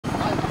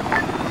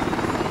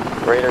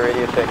Raider,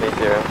 radio check 80.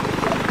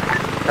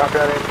 Copy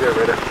that 80,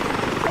 Raider.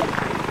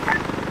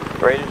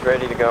 Raider's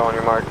ready to go on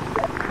your mark.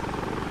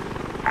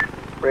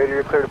 Raider,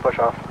 you're clear to push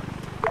off.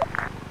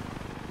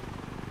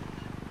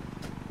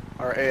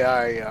 Our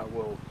AI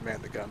will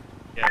man the gun.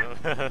 Yeah.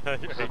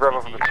 This is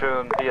Bravo from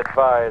Platoon. Be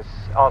advised,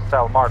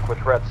 hostile mark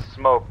with red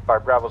smoke by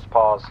Bravo's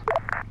paws.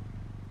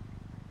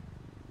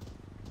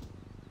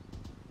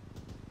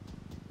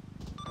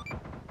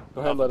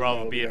 Go ahead, let Bravo,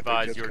 him know be we got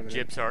advised, the your coming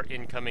in. gyps are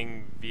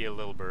incoming via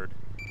Little Bird.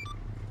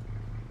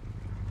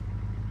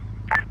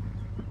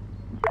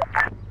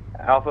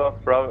 Alpha,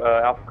 Bravo,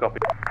 Alpha copy.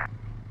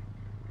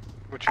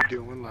 What you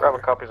doing, Bravo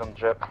copies on the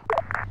jip.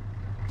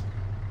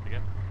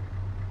 Again?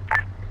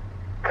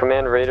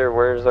 Command Raider,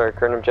 where's our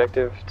current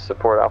objective?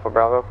 Support Alpha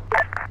Bravo.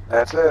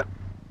 That's it.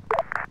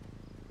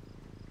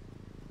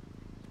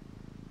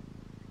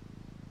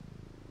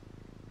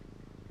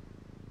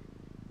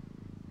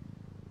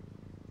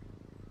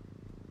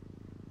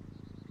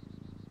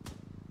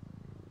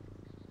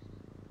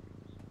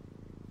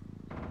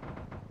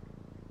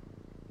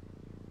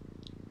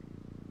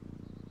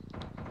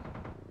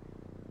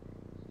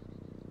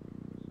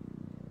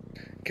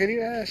 Can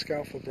you ask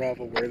Alpha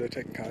Bravo where they're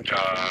taking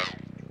contact?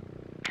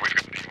 We've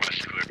got the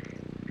west clear.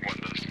 One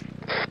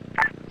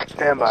does.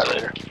 Stand by,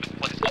 Raider.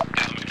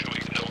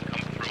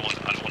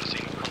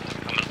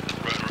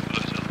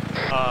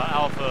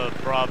 Alpha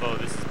Bravo,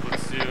 this is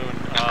Platoon.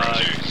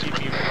 Give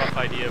me a rough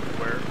idea of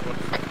where.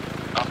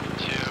 Alpha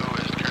 2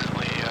 is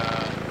currently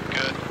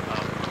good.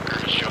 Booker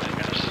is joining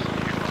us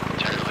here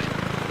momentarily.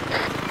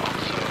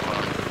 Also,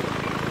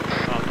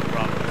 Alpha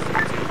Bravo, this is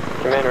Platoon.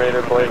 Command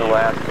Raider, play the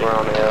last, we're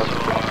on the hill.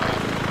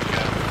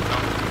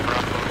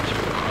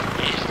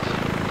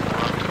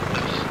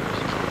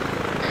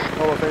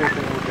 Well, if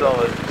anything, we'll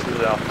Solid, this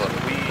is Alpha.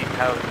 We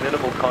have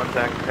minimal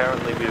contact.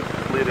 Apparently we have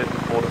cleared it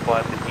and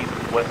fortified the east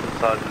and western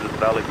sides of this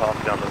valley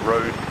path down the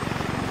road.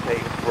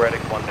 Take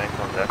sporadic one-man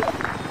contact.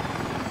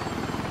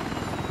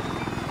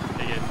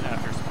 Again,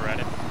 after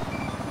sporadic.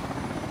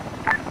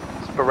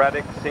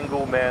 Sporadic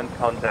single-man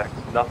contact.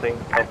 Nothing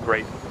of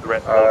great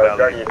threat or value.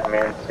 Guardian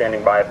Command,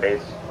 standing by at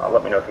base.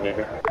 Let me know if you need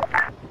me.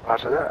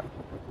 Roger that.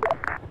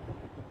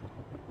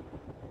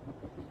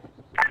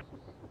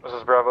 This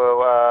is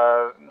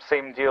Bravo.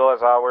 Same deal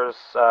as ours.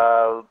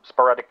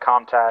 Sporadic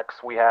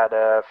contacts. We had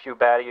a few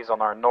baddies on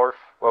our north.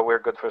 Well, we're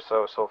good for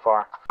so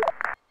far.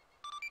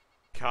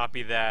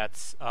 Copy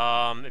that.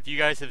 If you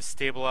guys have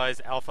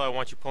stabilized Alpha, I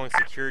want you pulling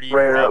security.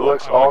 Raider, Bravo, it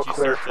looks I want all you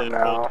clear start for to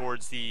now. pull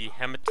towards the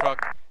HEMA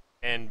truck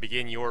and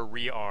begin your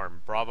rearm.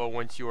 Bravo,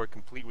 once you are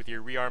complete with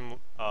your rearm,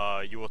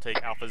 you will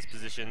take Alpha's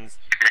positions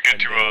and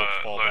they will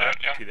fall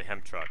back to the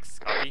HEM trucks.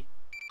 Copy?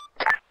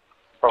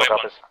 Bravo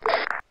copies.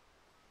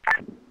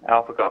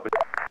 Alpha copy.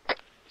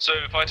 so,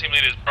 fire team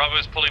leaders, Bravo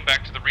is pulling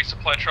back to the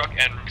resupply truck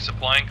and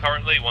resupplying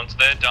currently. Once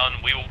they're done,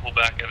 we will pull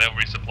back and they'll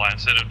resupply.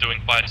 Instead of doing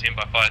fire team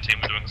by fire team,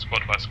 we're doing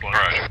squad by squad.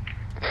 Right.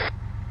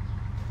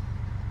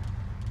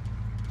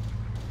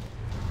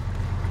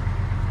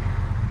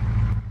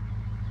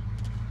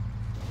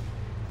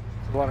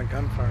 There's a lot of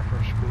gunfire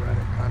for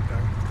sporadic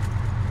contact.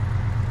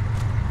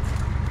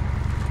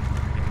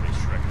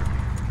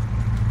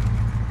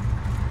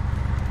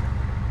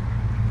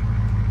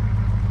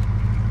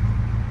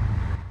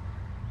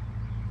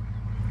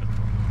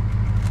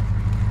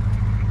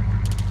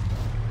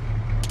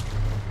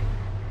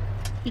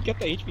 You got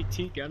the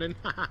HVT gunning.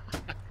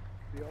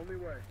 The only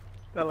way.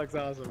 That looks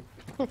awesome.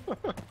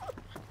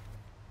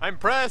 I'm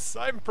pressed!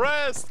 I'm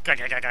pressed!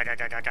 It's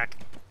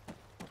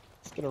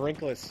gonna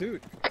wrinkle his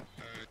suit.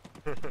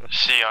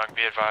 Seong,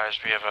 be advised,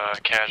 we have a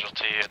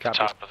casualty at the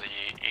top of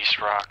the East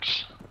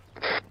Rocks.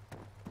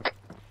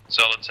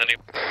 Solid sending.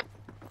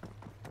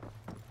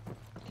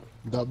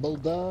 Double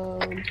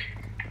down.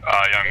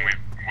 Young,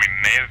 we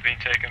may have been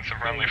taking some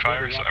friendly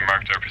fires. I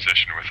marked our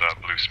position with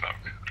blue smoke.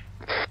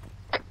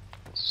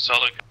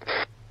 Solid.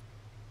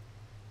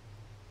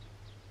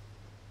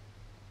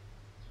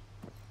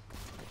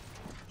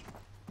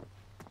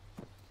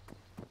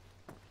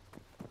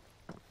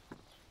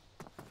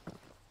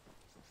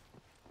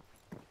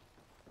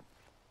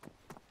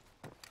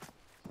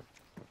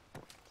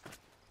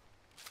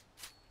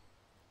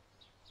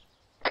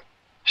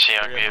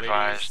 Seong, be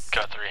advised,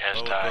 Guthrie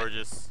has died.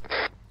 Gorgeous.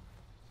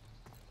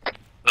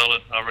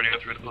 Solid, already go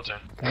through the platoon.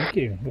 Thank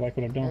you. You like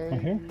what I've done with my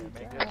hair?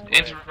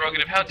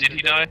 Interrogative, how did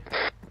he die?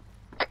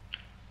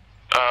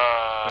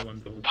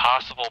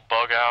 Possible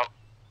bug out.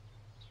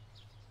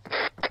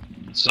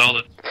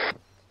 Solid.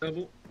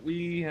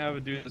 We have a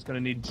dude that's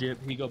gonna need jip.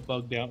 He got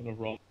bugged out in a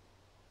roll.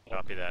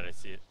 Copy that, I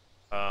see it.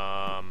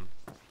 Alright,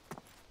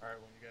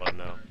 let him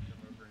know.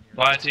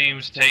 Fire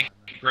teams, take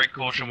great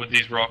caution with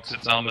these rocks.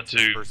 It's armor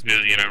 2,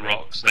 you know,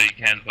 rocks. They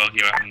can bug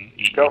you out and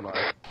eat you.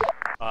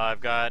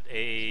 I've got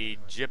a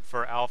jip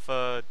for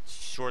Alpha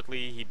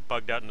shortly. He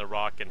bugged out in the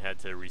rock and had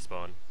to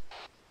respawn.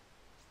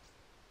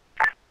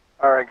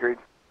 Alright, agreed.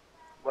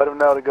 Let him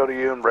know to go to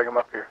you and bring him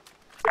up here.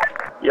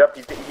 Yep,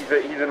 he's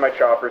in my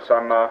chopper, so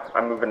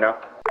I'm moving now.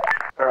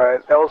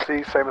 Alright,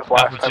 LC, same as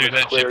last Alpha time, 2, it's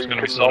that clear. jip's You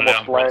gonna be can slowed almost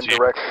down land once you-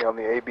 directly on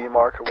the AB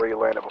marker where you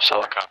landed before.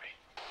 Solid copy.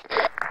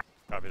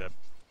 Copy that.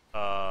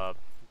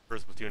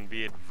 First platoon,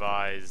 be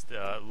advised,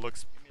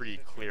 looks pretty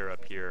clear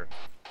up here.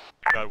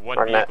 Got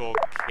one vehicle,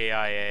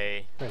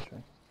 KIA.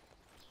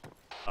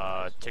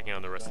 Checking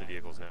on the rest of the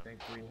vehicles now.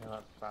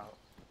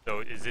 So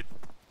is it,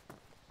 as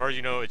far as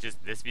you know, it's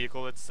just this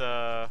vehicle that's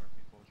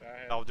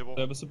salvageable?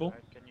 Serviceable?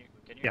 Can you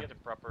get a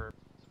proper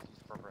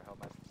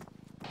helmet?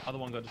 Other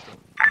one got destroyed.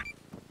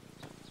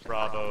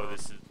 Bravo,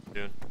 this is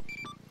Platoon.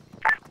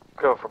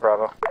 Go for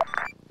Bravo.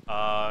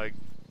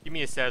 Give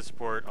me a status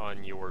report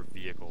on your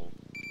vehicle.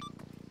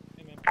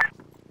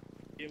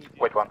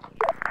 Wait one.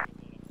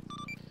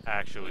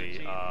 Actually,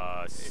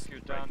 if you're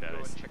done, that go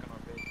is. and check on our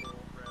vehicle.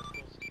 We're at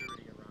full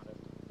security around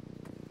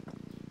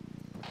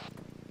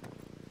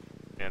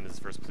it. And this is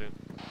first platoon.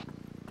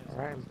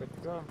 Alright, I'm good to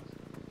go.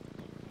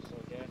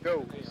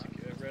 Go.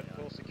 We're at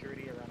full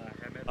security around our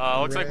helmet.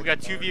 Looks like we got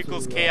 2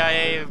 vehicles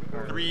KIA,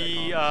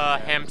 3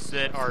 HEMPs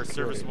that are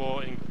serviceable,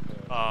 in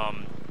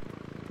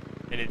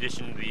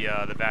addition the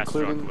vast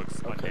truck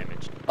looks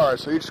undamaged. Alright,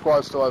 so each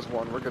squad still has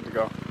 1. We're good to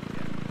go.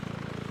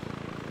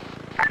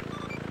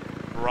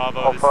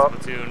 Bravo, this is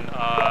Platoon.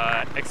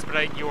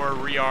 Expedite your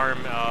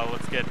rearm.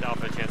 Let's get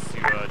Alpha a chance to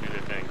do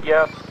their thing.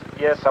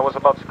 Yes, I was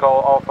about to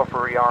call Alpha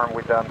for rearm.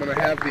 We're done. I'm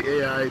gonna have the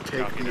AI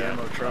take Copy the that.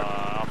 ammo truck.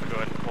 Alpha, go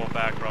ahead and pull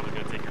back. Bravo's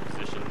gonna take your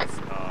positions.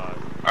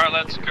 Alright,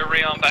 let's go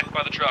rearm back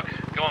by the truck.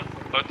 Go on,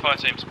 both fire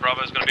teams.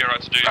 Bravo's gonna be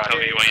alright to do. Tell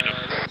me what you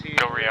do.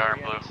 Go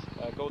rearm, Blue.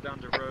 Go down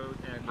the road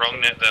and... Wrong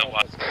net there,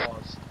 what?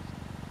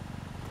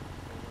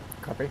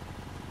 Copy.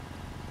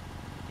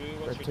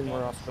 What's Red team,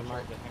 we're off the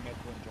mic.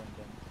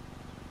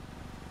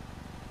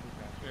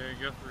 Yeah,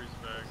 go for his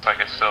bag. Looks like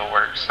it still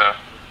works, so.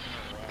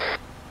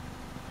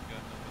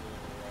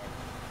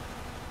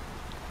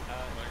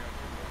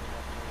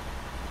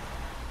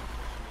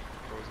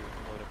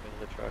 Load up into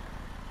the truck.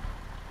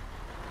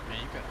 Man,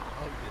 you gotta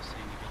hug this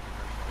thing to get the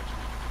first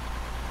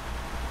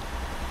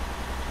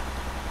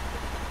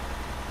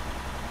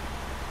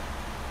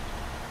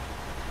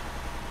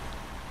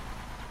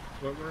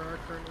What were our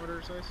current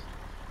orders, Ice?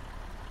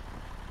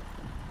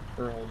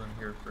 We're holding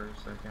here for a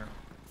second.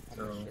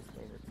 So,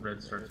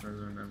 red starts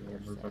moving and we'll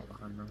move up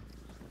behind them.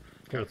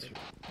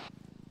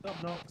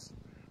 Up, Knox.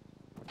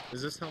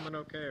 Is this helmet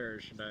okay, or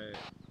should I...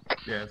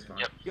 Yeah, it's fine.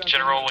 Yep.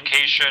 General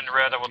location,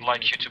 Red, I would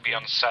like you to be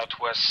on the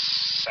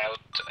southeast side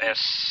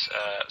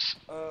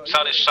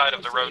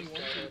of the road.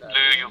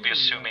 Blue, you'll be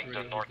assuming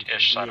the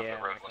northeast side of the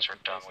road once you're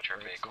done with your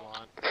vehicle.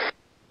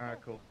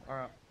 Alright, cool.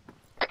 Alright.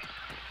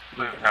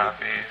 Blue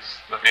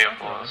copies. The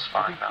vehicle is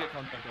fine now.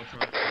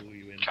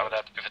 Cover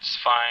that. If it's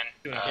fine,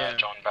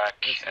 join back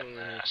and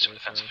assume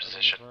defensive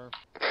position.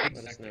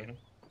 This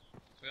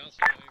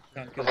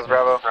is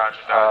Bravo.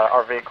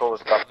 Our vehicle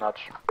is top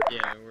notch.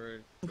 Yeah, we're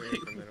waiting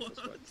for medical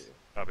squad too.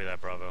 Copy that,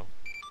 Bravo.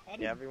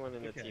 Yeah, everyone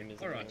in the team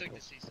is Alright.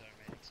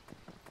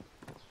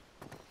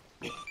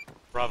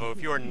 Bravo,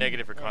 if you are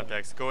negative for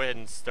contacts, go ahead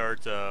and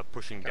start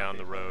pushing down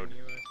the road.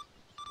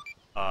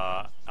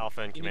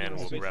 Alpha and Command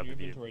will grab the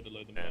vehicle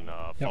and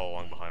follow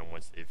along behind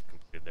once they've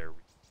completed their...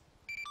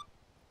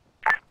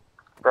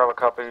 Bravo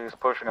copies,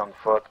 pushing on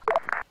foot.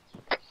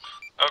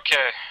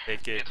 Okay.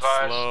 Take it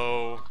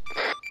slow,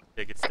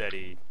 take it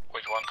steady.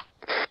 Wait one.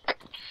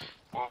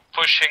 We're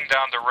pushing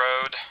down the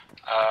road,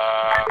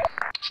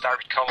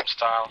 starboard column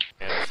style.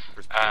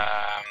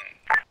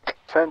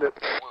 Send it.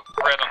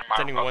 Red on my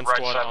Sending one right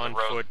squad side on of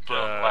the road,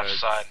 foot, left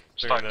side.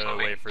 clearing Start the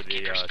way moving. for the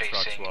Keep your trucks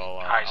spacing. while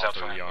Eyes out Alpha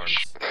for ambush.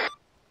 rearms.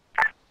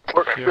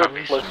 Works good.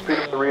 Let's speed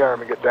up the rearm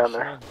and get down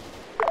there.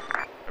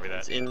 Copy that.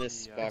 It's in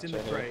this box It's in the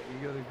right here. crate.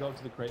 You gotta go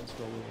to the crate and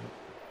scroll in.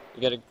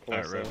 You gotta pull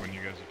Alright, Red, when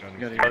you guys are done.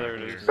 There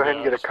it is. Go ahead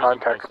and get a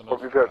contact.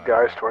 We've got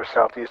guys to our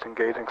southeast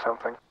engaging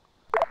something.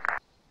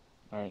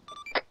 Alright.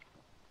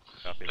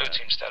 Copy Blue that.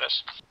 team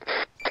status.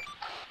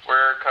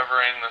 We're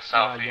covering the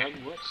southeast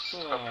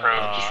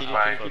approach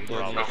by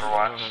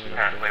Overwatch.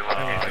 Apparently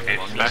looking to get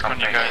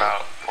something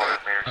about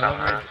 400 meters down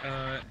the road.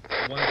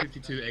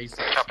 152 AC.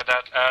 Copy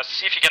that.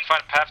 See if you can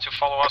find a path to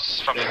follow us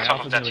from the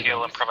top of that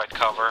hill and provide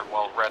cover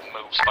while Red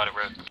moves by the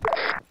road.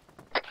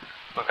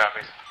 Blue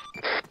copies.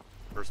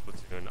 First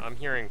platoon. I'm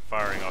hearing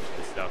firing off to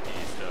the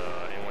southeast.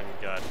 Anyone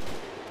got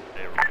a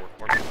report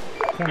for me?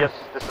 Yes,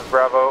 this is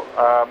Bravo.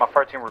 My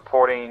fire team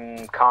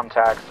reporting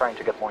contacts, trying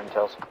to get more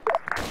intels.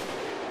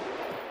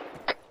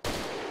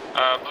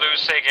 Blue,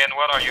 say again,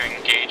 what are you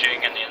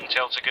engaging and the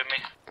intel to give me?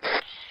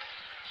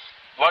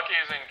 Lucky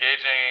is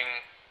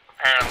engaging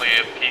apparently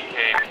a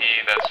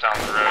PKP that's down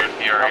the road.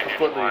 He already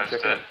neutralized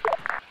it.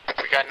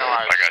 We got no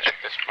eyes at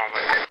this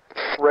moment.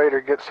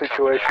 Raider, get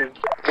situated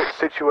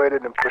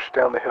and push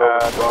down the hill.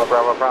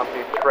 Bravo,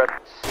 Brownfield, threat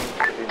seems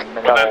to be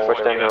minimal. Push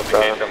down the hill,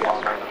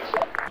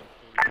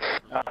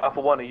 Alpha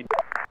 1, are you...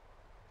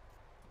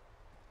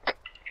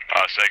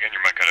 Say again,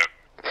 your mic cut out.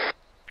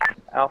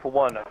 Alpha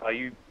 1, are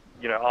you,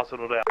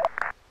 hospitaled out?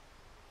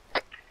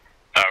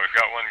 We've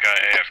got one guy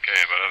AFK,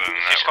 but other than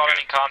If that, you spot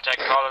any contact,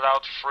 call it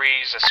out,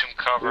 freeze, assume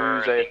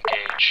cover, and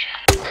engage.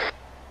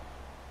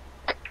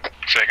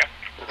 Say again.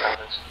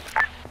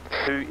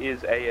 Who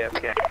is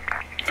AFK?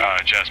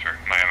 Jasper,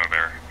 my ammo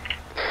bearer.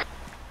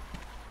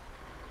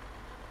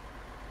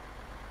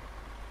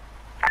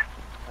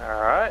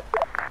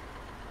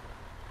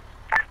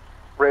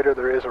 Raider,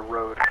 there is a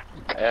road.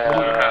 Is he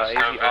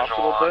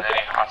hospital there?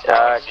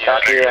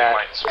 Copy that.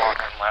 Might spawn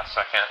in last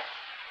second.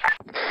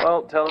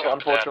 Well, tell him,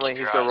 unfortunately,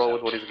 he's gonna roll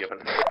with what he's given.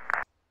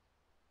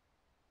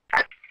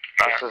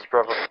 This is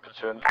Bravo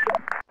Platoon.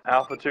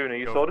 Alpha 2, are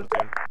you sorted?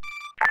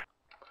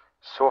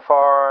 So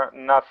far,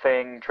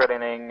 nothing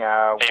threatening. We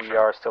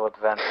are still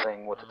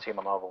advancing with the team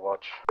on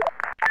Overwatch.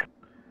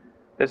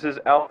 This is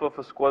Alpha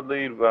for squad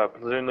lead,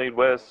 platoon lead,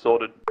 where's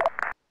sorted?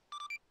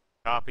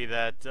 Copy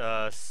that,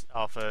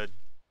 Alpha.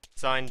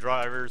 Sign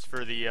drivers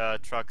for the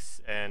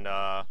trucks, and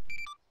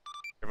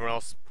everyone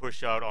else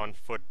push out on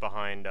foot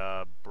behind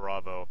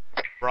Bravo.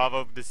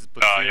 Bravo, this is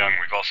Platoon. Young,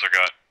 we've also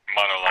got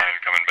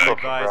Monoline coming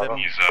back.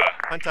 He's,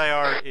 Hunt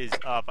IR is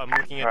up. I'm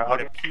looking at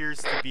what appears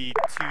to be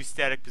 2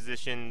 static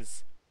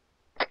positions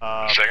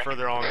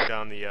further on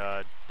down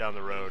the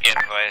road.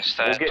 Advised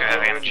that we'll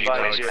get energy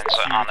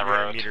placements on the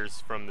road.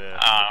 Meters from the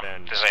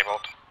bend.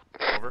 Disabled.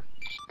 Over.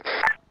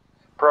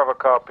 Bravo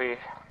copy.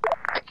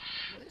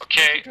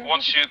 Okay,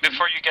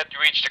 before you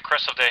reach the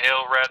crest of the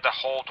hill, Red,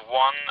 hold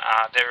 1,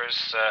 there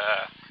is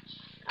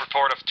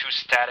report of 2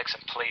 statics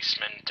and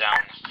placement down.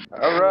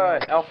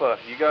 Alright, Alpha,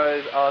 you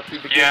guys are to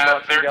begin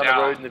marching down the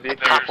road and the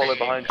vehicle will follow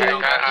behind you.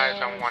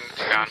 Eyes on 1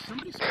 down.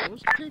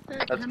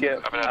 Let's get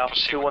Alpha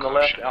 2 on the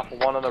left, Alpha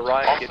 1 on the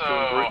right, get to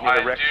en route near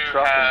the wrecked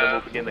truck, and then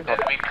we'll begin the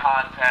contact. Enemy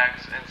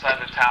contacts inside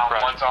the town.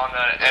 One's on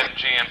the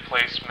MG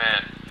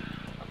emplacement,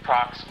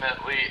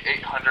 approximately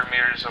 800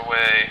 meters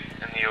away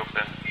in the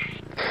open.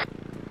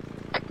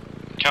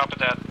 Copy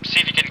that. See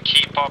if you can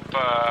keep up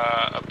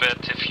a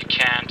bit. If you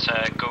can't,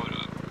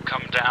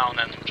 come down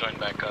and join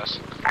back us.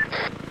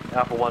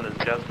 Alpha 1 is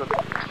Jasper.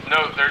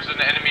 No, there's an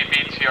enemy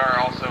BTR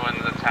also in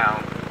the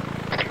town.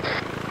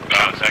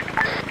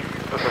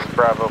 This is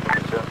Bravo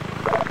Platoon.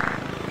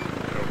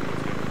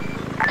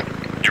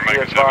 Be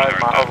advised,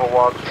 my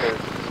Overwatch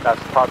has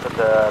spotted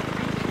the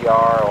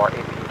BTR or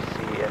APC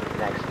in the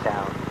next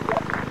town.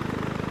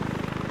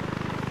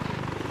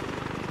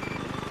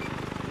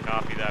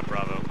 Copy that,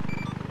 Bravo.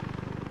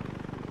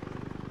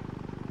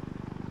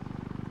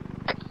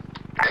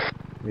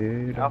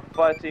 Alpha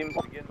 5 teams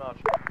begin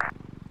marching.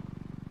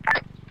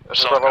 This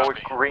is Bravo, we're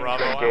green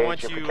Bravo, to I engage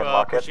want if we you can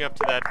lock it. pushing up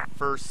to that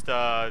first,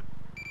 go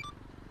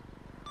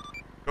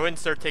ahead and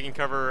start taking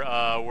cover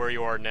where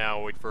you are now.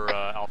 Wait for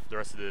the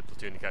rest of the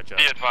platoon to catch up.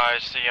 Be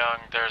advised,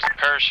 Young, there's a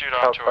parachute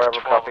onto our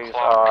 12 copies.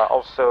 o'clock.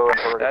 Also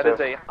That interrogative.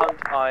 is a Hunt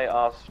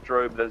IR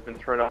strobe that has been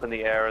thrown up in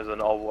the air as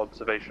an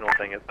observational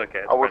thing. It's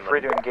okay. We're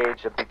free to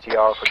engage the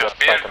BTR for just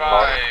Be second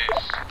lock.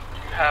 advised,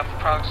 you have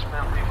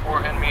approximately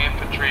 4 enemy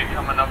infantry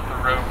coming up the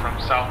road from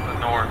south to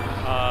north.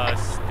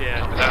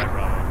 Stand by,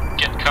 Bravo.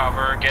 Get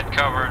cover,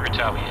 and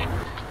retaliate.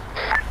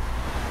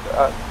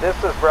 This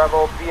is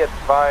Bravo, be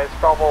advised,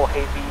 Bravo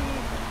heavy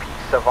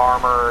piece of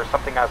armor,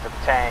 something as a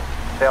tank,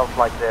 felt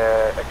like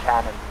a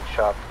cannon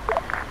shot.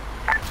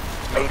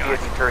 Maybe a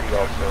D-30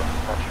 also,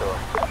 not sure.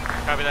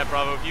 Copy that,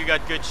 Bravo. If you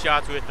got good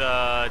shots with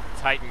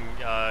Titan,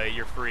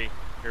 you're free.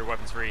 Your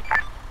weapon's free.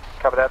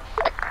 Copy that.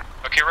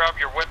 Okay, Rob,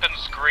 your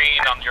weapon's green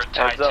on your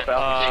Titan. Up,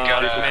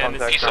 man,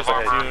 this is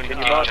Platoon.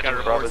 Got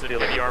reports of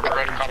heavy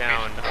armor in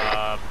town.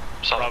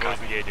 Bravo's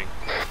engaging.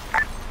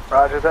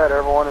 Roger that,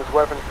 everyone is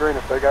weapons green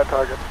if they got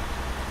targets.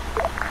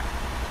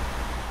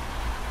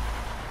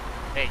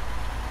 Hey.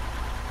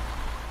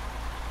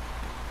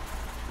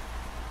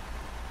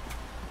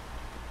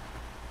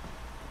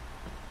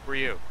 Who are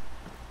you?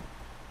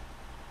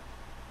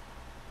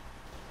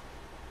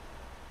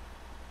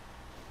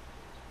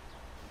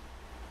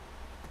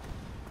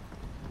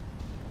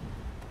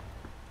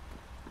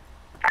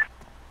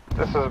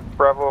 This is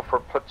Bravo for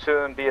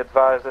Platoon, be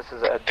advised, this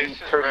is a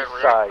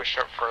D-30 size. Push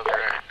up further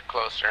and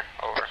closer,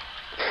 over.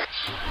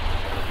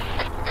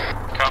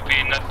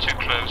 Copy, not too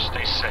close,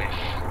 stay safe.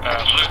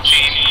 Blue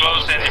team,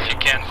 close in if you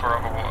can for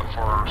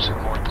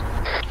support.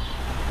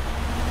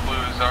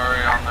 Blues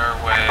already on their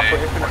way.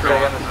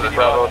 Again, this is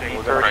Bravo,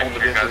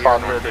 D-30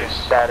 spotted,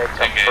 static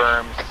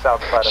confirmed,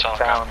 south side of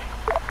town.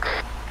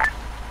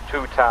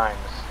 2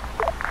 times.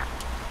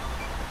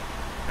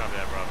 Copy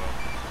that, Bravo.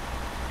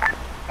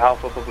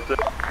 Alpha for Platoon.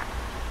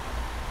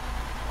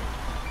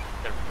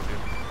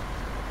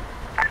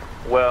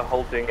 We're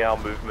halting our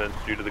movements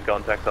due to the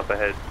contacts up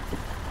ahead.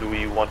 Do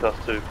we want us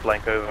to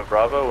flank over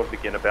Bravo or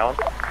begin a bound?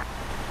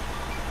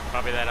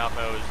 Copy that,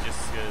 Alpha. I was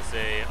just going to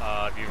say,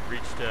 if you've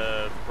reached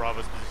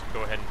Bravo's position,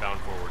 go ahead and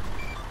bound forward.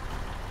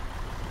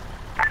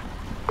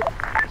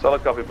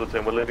 Solid copy,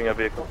 Platoon. We're leaving our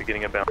vehicle,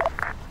 beginning a bound.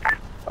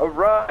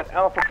 Alright,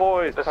 Alpha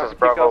boys, This time is to kick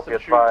Bravo, us be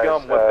and shoot advised,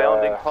 gum. We're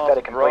bounding past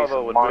static in place Bravo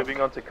and and marked.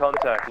 moving on to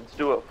contact. Let's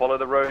do it. Follow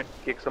the road,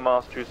 kick some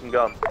ass, chew some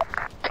gum.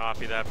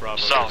 Copy that, Bravo.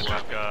 Solid.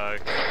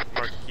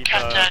 Keep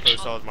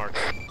those solid marks.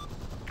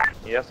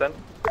 Yes, then? Do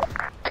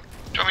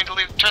you want me to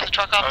leave, turn the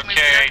truck off?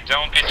 Okay,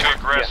 don't be too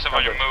aggressive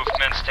on your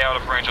movement. Stay out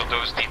of range of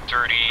those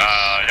D-30s.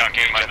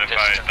 Engage at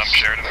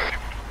distance.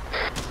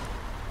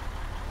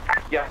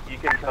 Yeah, you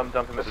can come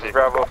dump him at This the is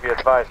vehicle. Bravo, be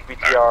advised,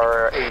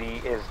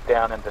 BTR-80 is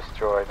down and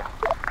destroyed.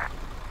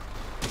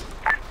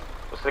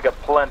 We still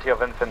got plenty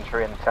of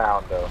infantry in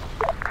town, though.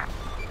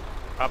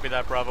 Copy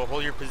that, Bravo.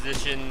 Hold your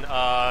position,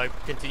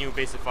 continue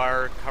base of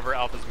fire, cover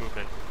Alpha's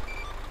movement.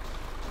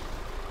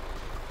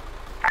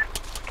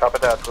 Copy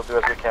that, we'll do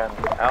as we can.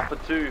 Alpha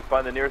 2,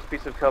 find the nearest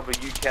piece of cover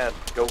you can.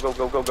 Go, go,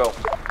 go, go, go.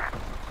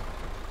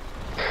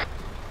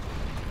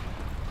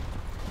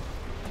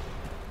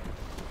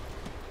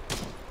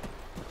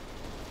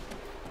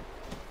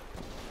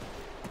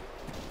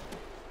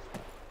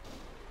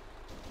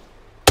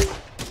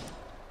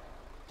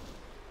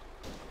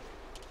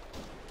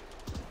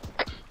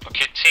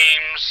 Okay,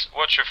 teams,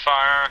 watch your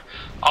fire.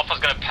 Alpha's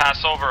gonna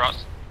pass over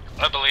us,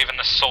 I believe, in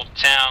the Salt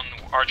Town.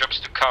 Our job is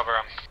to cover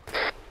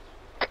him.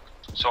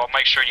 So I'll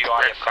make sure you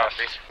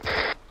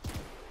IFF.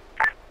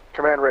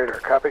 Command Raider,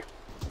 copy.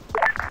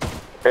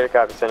 Raider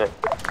copy, send it.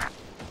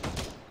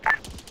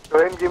 Go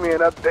ahead and give me an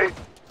update.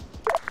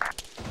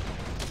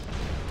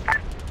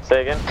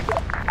 Say again?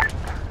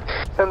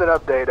 Send an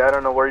update. I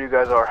don't know where you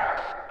guys are.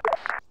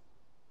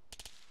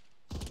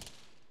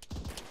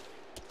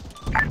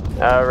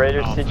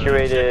 Raider's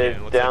situated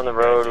down the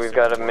road. We've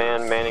got a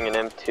man manning an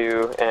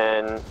M2,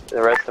 and the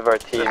rest of our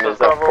team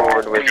is up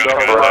forward with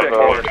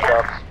Bravo,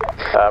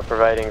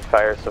 providing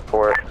fire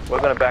support. We're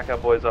going to back our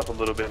boys up a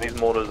little bit. These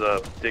mortars are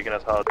digging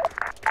us hard.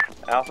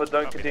 Alpha,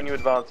 don't continue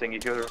advancing.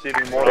 If you're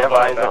receiving more, We have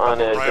eyes on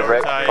a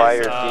direct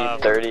fire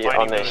D30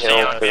 on the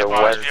hill to the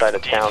west side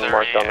of town,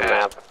 marked on the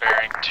map.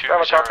 Bearing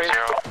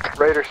 200.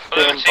 Raider,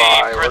 stand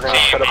by. We're going to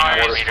set up a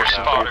mortar leader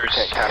system. spotters. We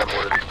can't counter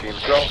mortar this team.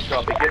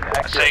 Copy, getting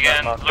accurate. Say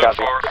again, map. look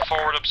for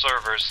forward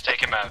observers.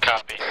 Take him out.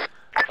 Copy.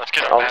 Let's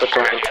get a Also, map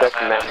can ready check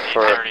on map that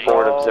for D30.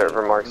 forward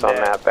observer marks on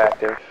map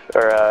active.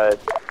 Or,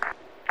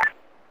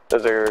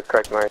 those are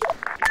correct marks.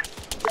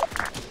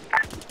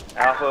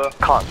 Alpha,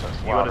 Constant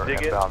you want to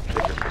dig in?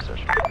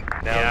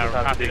 Yeah,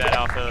 copy that,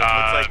 Alpha.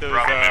 Looks like those,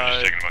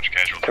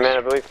 Command,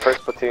 I believe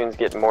first platoon's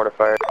getting mortar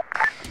fire.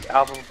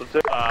 Alpha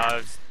platoon.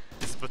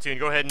 This platoon,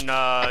 go ahead and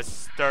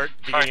start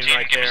Alright, digging in team,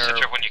 right give me a there.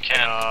 sit-rep when you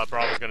can. And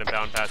Bravo's gonna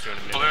bound past you in a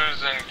minute.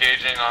 Blue's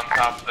engaging on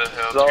top of the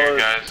hill. Solid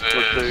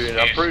platoon.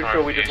 I'm pretty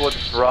sure we just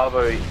watched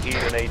Bravo eat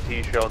an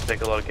AT shell and take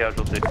a lot of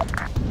casualties.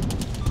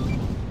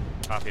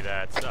 Copy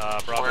that.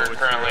 Bravo, We're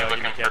currently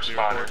looking for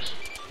spotters.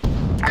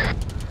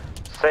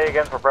 Say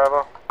again for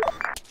Bravo.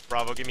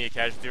 Bravo, give me a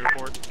casualty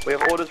report. We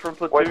have orders from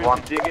platoon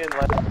to dig in.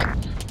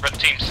 Red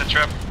team,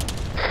 sit-rep.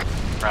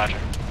 Roger.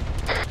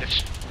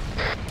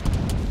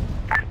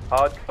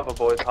 Hard cover,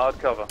 boys. Hard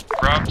cover.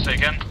 Rob, say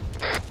again.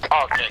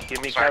 Okay.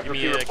 Give me Sorry, casualty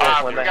give me a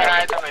report when casualty they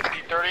happen. on my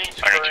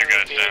D30. I got you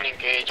guys being down.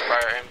 engaged by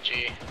our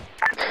MG.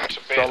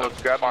 Solid,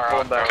 grab and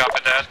fall back.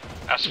 Copy that.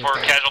 As for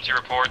casualty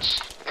reports.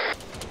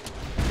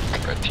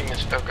 Red team is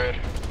still good.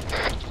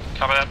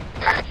 Copy that.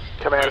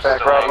 Command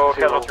back. Bravo,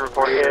 casualty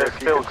report is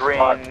still green.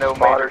 No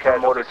major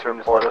casualties to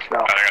report. Let us know.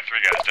 I got 3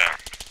 guys down.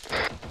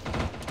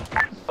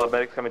 Solid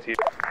medics coming to you.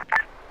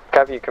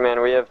 Copy, Command.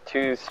 We have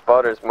 2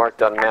 spotters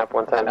marked on map,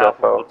 1 times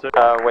Alpha FO.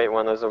 Wait,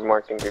 1, those are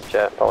marked in group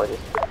chat. Apologies.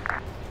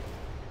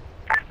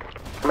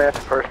 Command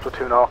to first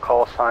platoon, all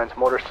call signs.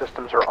 Mortar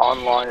systems are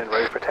online and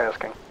ready for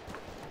tasking.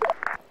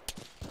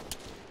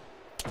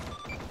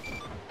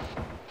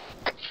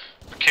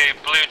 Okay,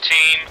 blue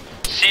team.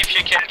 See if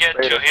you can get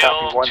Raider, to hill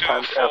copy, 1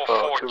 times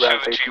FO, 2 rounds 2442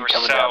 AP to your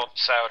coming down.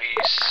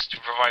 southeast to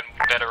provide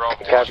better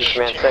overwatch. Copy,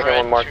 Command. Second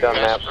one marked on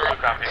map.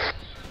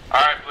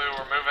 Alright, blue,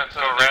 we're moving to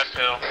the red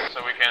hill so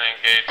we can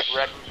engage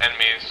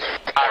enemies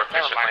more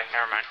efficiently.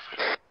 Never mind.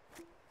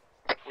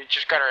 We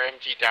just got our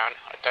MG down.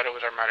 I thought it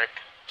was our medic.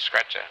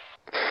 Scratch it.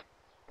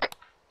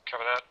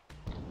 Cover that.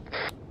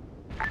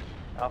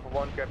 Alpha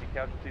 1, grab your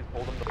casualties,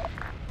 hold them.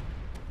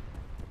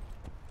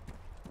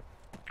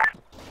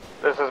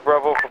 This is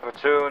Bravo for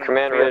platoon.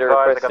 Command Be Raider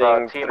advised, I got a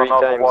requesting team 3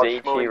 on times Overwatch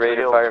HE moving to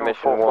Raider hill fire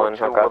mission 1.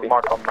 How 2442 copy? with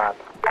mark on map.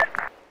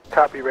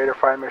 Copy, Raider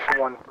fire mission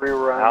 1, 3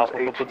 rounds Alpha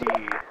HE.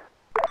 platoon.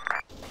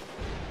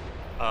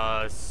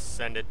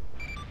 Send it.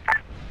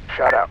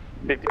 Shot out.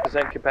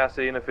 50%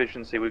 capacity and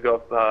efficiency. We've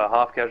got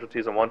half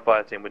casualties on 1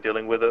 fire team. We're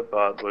dealing with it,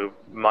 but we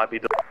might be.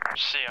 See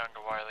you,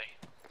 Uncle Wiley.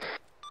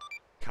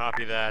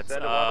 Copy that.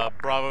 Send 'em up.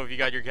 Bravo, if you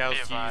got your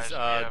casualties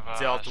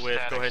dealt with,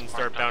 go ahead and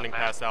start bounding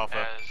past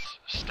Alpha.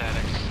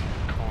 Statics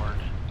cord.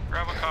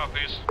 Bravo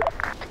copies.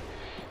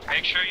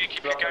 Make sure you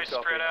keep your Bravo guys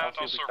copy. spread out. I'll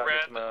see Also if we can red.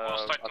 get some, We'll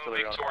start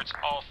artillery moving on. towards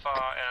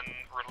Alpha and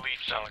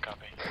relief them.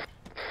 Copy.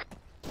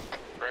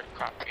 Red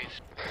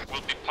copies.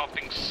 We'll be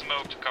popping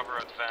smoke to cover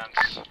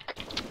advance.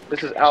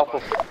 This is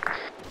Alpha.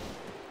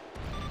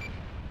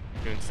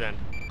 Doing send.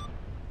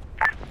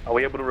 Are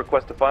we able to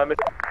request a fire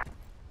mission?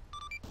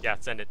 Yeah,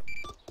 send it.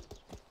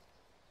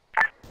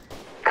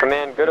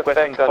 Command, good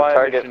Requesting effects on fire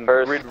target mission,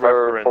 first grid for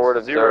forward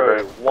reference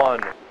observer.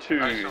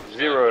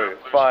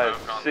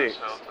 0120056.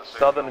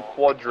 Southern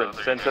quadrant,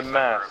 center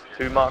mass.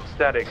 2 marked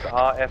statics.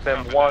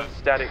 RFM1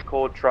 static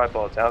cord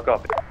tripods. How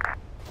copy?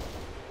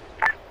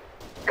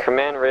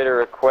 Command Raider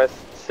requests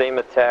same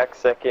attack,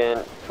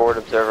 second forward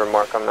observer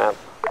mark on map.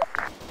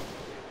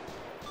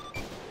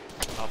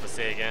 Alpha,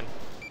 say again.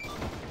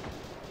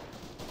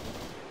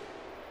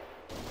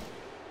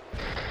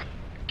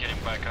 Getting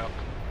back up.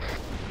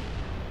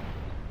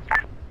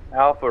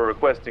 Alpha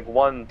requesting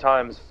 1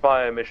 times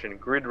fire mission,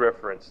 grid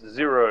reference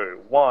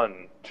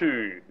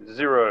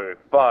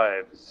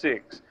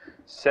 0120056,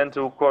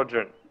 Central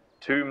Quadrant,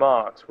 2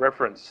 marks,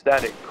 reference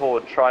static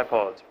cord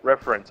tripods,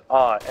 reference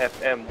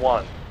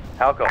RFM1.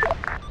 How copy?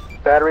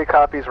 Battery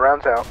copies,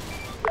 rounds out.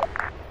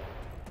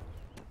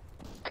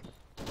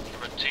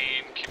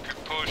 Team, keep your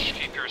push,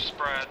 keep your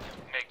spread,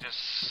 make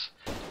this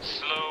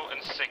slow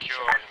and secure.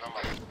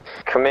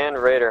 Command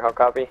Raider, how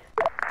copy?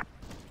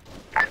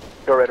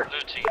 Go Raider. Blue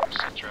team,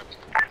 set rep.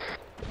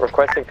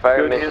 Requesting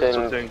fire Good hits,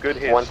 mission, Platoon, good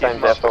hits. 1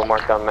 times depot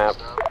marked on map.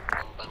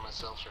 I'm by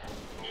myself, sir.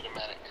 Need a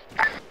medic.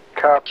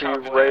 Copy,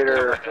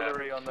 Raider.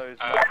 Artillery on those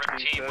Red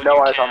team, No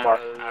when eyes you on mark.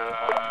 on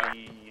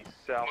the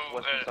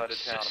southwestern side of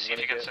town. I'm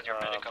going to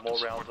get more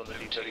rounds on the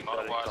D30 side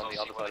on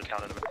the other side of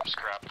town in a minute.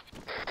 Scrap.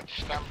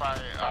 Stand by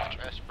after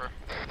Esper.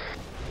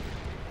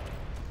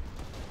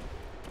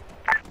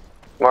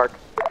 Mark.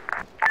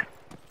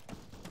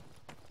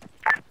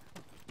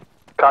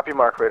 Copy,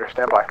 Mark, Raider.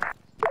 Stand by.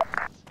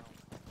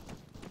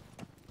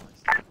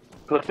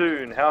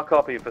 Platoon, how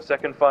copy for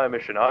second fire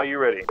mission? Are you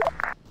ready?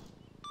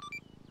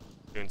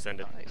 Platoon, send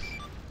it.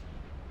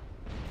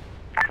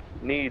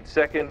 Need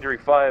secondary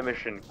fire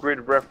mission,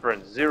 grid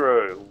reference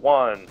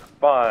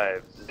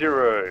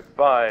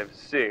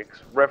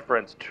 015056,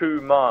 reference 2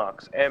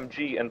 marks,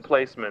 MG and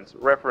placements,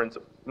 reference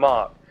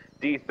mark,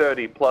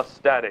 D30 plus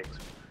statics.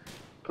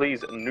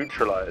 Please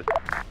neutralize.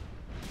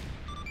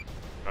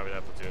 Copy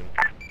that, Platoon.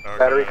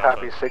 Battery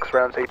copy, 6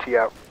 rounds HE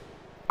out.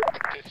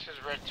 This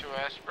is Red 2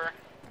 Esper.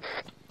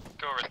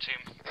 Go Red team.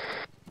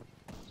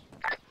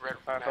 Red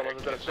Alright fellas,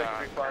 we've got a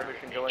secondary fire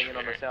mission going in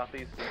on the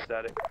southeast and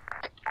static.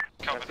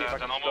 Copy that,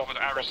 and I'll move with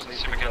Iris and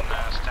see if we can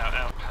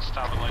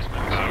stabilize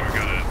them. We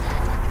got it.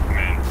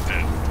 Man,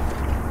 dead.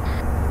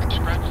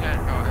 Scratch that,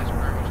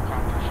 Esper was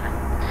accomplishing.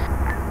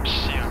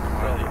 Yeah,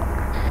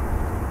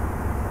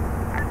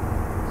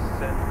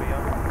 Send me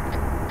up.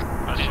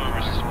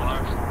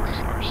 Transformers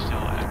are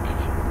still active.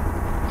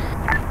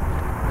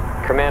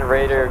 Command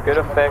Raider, good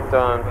effect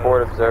on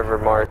forward observer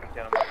mark.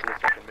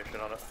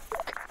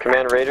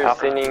 Command Raider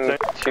sending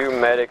 2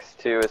 medics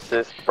to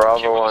assist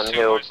Bravo on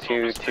hill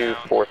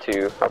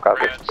 2242. How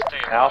copy?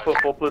 Alpha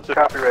full platoon.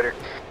 Copy, Raider.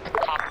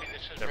 Copy,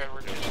 this is Red,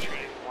 we're just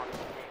trading 1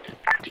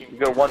 team. We've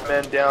got 1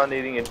 man down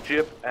needing a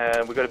jip,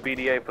 and we've got a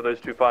BDA for those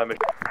 2 fire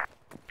missions.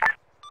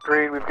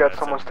 Agreed, we've got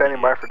someone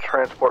standing by for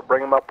transport.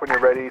 Bring them up when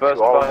you're ready First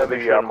to all fire of the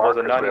mission was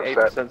a markers we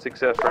have set. 98%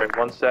 success rate,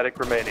 1 static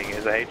remaining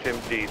is a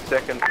HMG.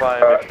 Second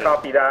fire mission,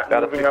 Copy that.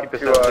 about a Moving up 50% to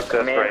success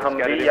command rate. Humvee,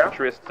 Scattered yeah?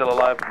 infantry is still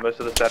alive, but most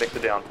of the statics are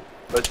down.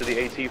 Most of the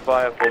AT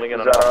fire falling in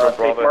Is on that, Alpha safe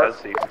Bravo mark?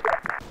 has ceased.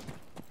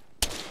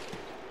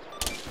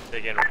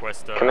 Again,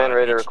 request Command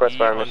Raider, request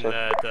fire on mission.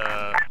 that,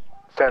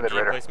 Standard, MG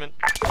Raider. placement.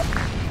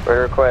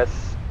 Raider request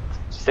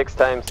 6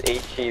 times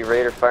HE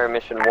Raider fire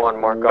mission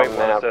 1 mark Wait, on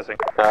map. assessing.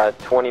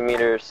 20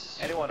 meters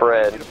Anyone,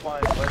 spread.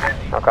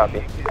 How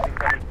copy?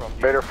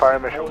 Raider fire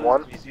mission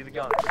 1. You see the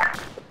gun.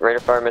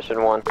 Raider fire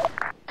mission 1. Copy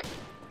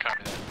that.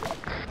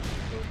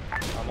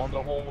 I'm on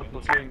the horn with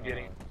platoon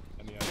getting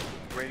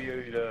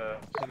radio to...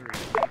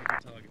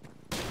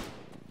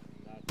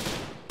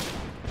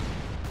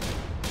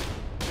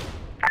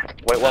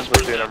 Wait 1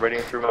 platoon, I'm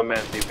reading through my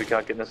men, see if we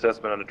can't get an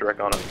assessment on a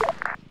direct on it.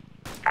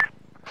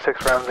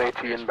 6 rounds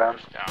AT inbound.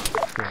 Blue,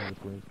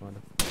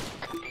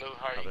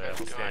 how are you guys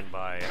doing? Stand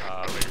by,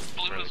 Raiders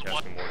Blue is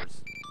casting what?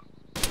 orders.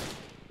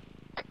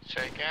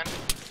 Say again?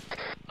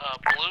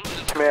 Blue is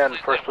Command,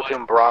 completely 1st Platoon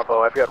white.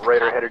 Bravo. I've got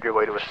Raider headed your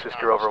way to assist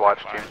your Overwatch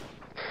team.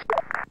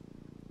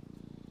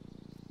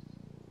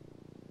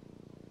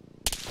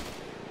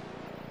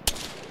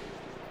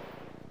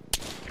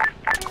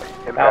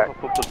 Impact. Alpha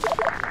full platoon.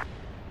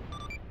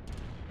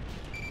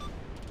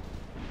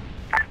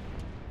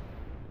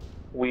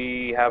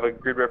 We have a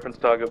grid reference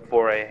target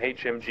for a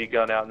HMG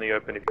gun out in the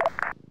open.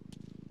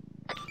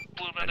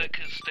 Blue medic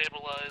is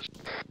stabilized.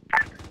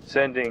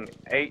 Sending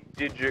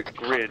 8-digit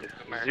grid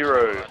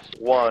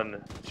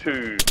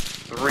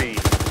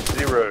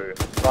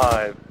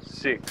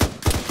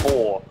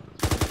 01230564.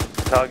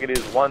 Target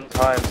is 1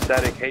 time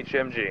static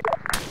HMG.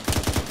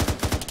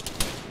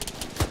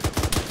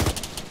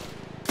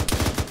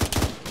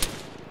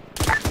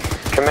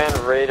 Command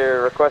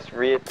Raider, request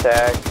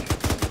re-attack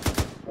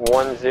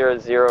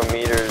 100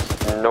 meters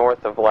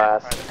north of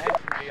last. Alright, an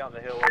HMG on the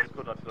hill, I just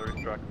put an artillery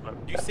strike.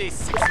 You say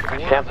 6-4?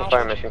 Cancel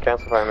fire mission,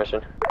 cancel fire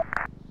mission.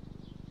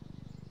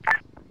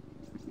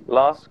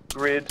 Last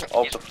grid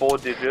of the 4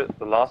 digits,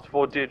 the last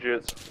 4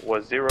 digits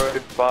was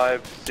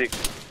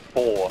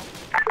 0564.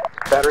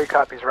 Battery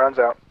copies, rounds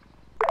out.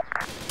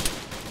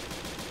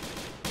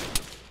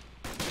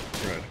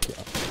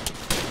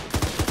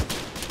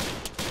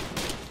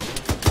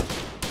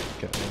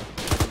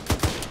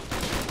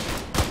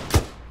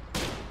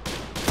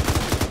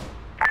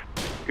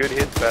 Good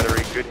hits,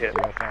 battery, good hit.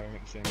 You're firing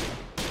at the same time.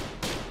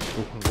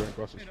 Oh, I'm going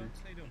across the street.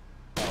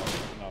 No,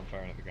 I'm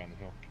firing at the guy on the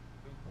hill.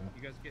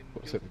 You guys getting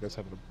What's it? You guys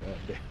having a bad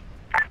day.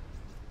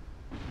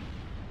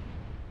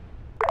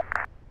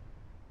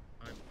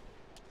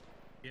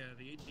 Yeah,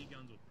 the AT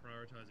guns with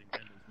prioritizing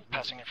vendors.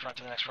 Passing in front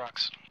to the next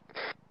rocks.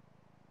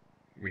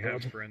 We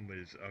have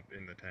friendlies up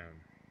in the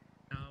town.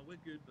 We're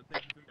good, but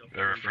thank you for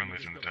There are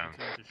friendlies in the town.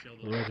 to shell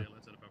the outside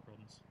of our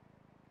problems.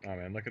 Oh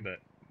man, look at that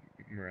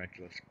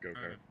miraculous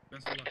go-kart.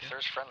 Best of luck. If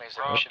there's friendlies,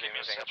 then we should be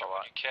moving up a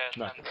lot.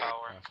 No.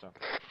 Power. Stop.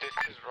 This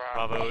is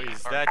Bravo,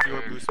 is that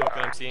your blue smoke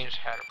that I'm seeing? Just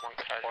had one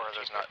or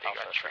there's not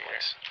infantry.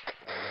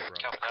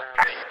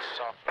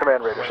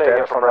 Command Raider,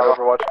 status on that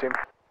Overwatch team.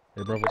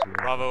 Hey, Bravo's here.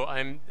 Bravo,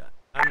 I'm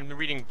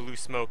reading blue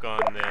smoke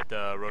on that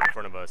road in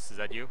front of us. Is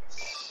that you?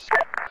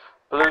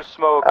 Blue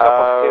smoke, up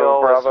a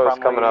hill, Bravo's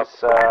coming up.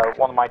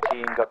 One of my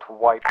team got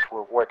wiped,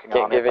 we're working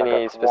Can't on give it.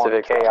 any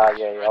specifics.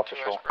 KIA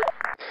official.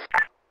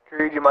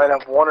 Creed, you might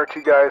have one or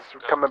two guys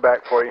coming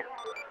back for you.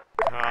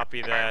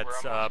 Copy that,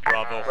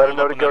 Bravo. Let them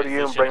know to go to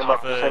you and bring them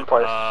up to the same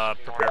place.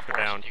 Prepare for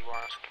bound.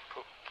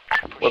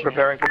 We're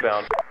preparing for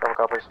bound. Double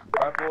copies.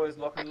 Alright boys,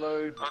 lock and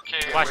load.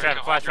 Flash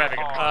traffic.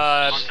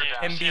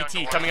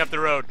 MBT coming up the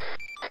road.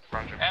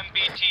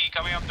 MBT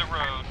coming up the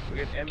road. We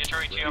get Get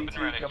your AT up and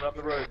ready. coming up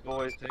the road,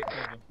 boys. Take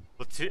cover.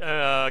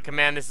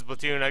 Command, this is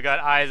Platoon. I got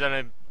eyes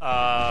on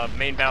a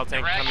main battle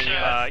tank coming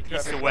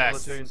east to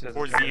west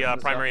towards the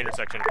primary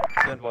intersection.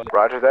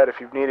 Roger that. If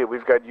you need it,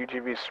 we've got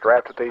UGVs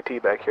strapped with AT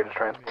back here to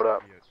transport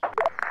up.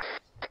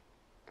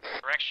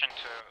 Direction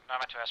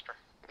to Esper.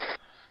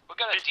 We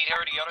got a detail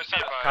to the other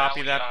side of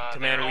Copy that,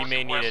 Commander. We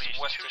may need it.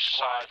 Western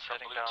side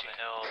heading down the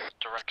hill,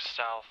 direct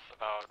south,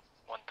 about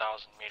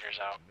 1,000 meters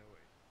out.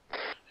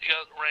 You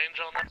got range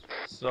on that?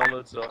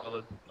 Solid.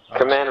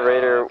 Command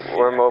Raider,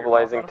 we're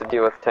mobilizing to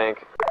deal with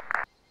tank.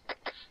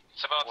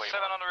 It's about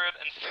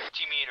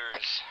 750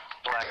 meters.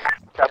 Black.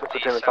 Captain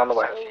Platoon, it's on the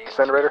way.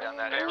 Send Raider.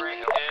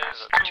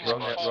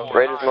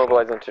 Raider's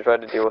mobilizing to try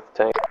to deal with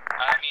the tank.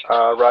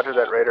 Roger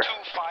that, Raider.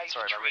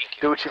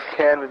 Do what you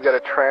can. We've got a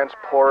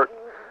transport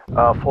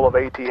full of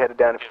AT headed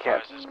down if you can.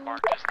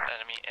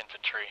 Enemy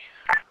infantry.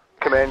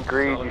 Command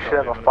Greed, you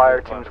should have a fire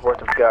team's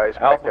worth of guys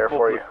back there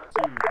for you.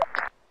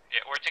 Yeah,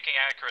 we're taking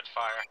accurate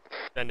fire.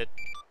 Send it.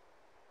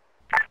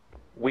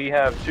 We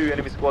have 2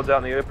 enemy squads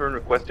out in the open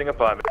requesting a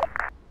fireman.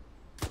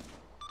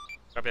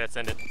 Copy that,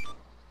 send it.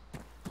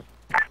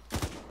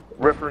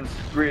 Reference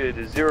grid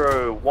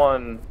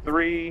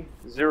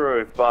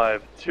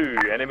 013052.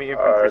 Enemy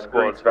infantry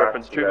squads.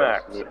 Reference 2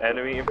 max.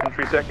 Enemy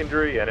infantry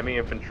secondary. Enemy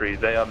infantry.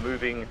 They are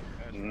moving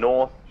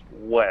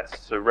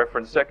northwest. So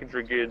reference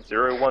secondary grid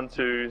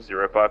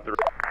 012053.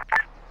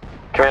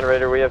 Command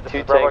Raider, we have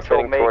 2 tanks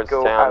heading towards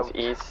towns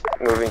east,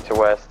 moving to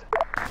west.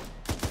 One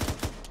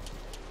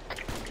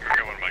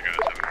of my guys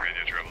having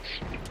radio troubles.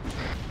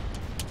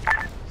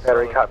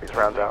 Battery copies,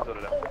 rounds out.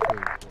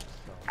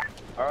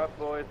 Alright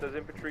boys, there's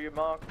infantry you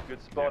marked.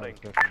 Good spotting.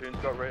 Platoon's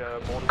got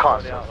morning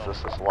Constance,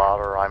 this is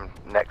Louder. I'm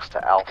next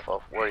to Alpha.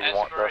 Where do you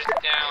want this? You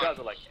guys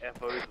are like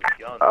FOs with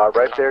guns.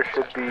 Right there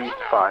should be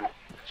fine.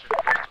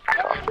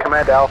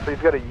 Command Alpha,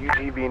 you've got a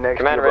UGV next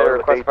Command to you. Raider,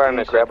 request fire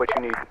mission. Grab what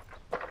you need.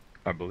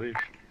 I believe.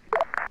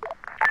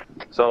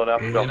 Solid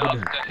Alpha. Up the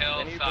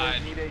Any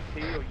hillside. of you need AT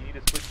or you need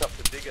to switch up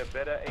to bigger,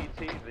 better AT,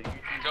 the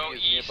UGV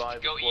is nearby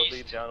the squad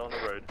lead down on the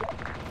road.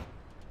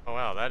 Oh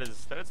wow,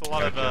 that's a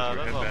lot of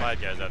bad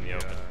guys out in the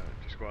open.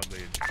 Squad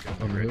lead.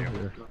 On radio.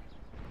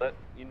 Let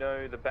you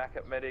know the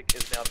backup medic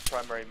is now the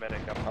primary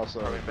medic. Also,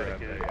 primary medic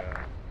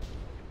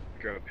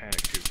grab a panic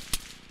tube.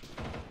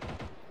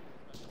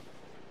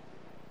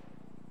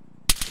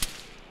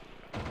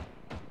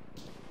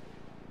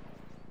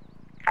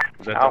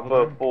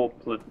 Alpha for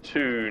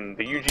Platoon.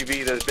 The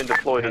UGV that has been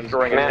deployed is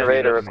drawing Command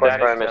Raider, request fire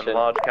static and mission.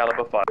 large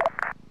caliber fire.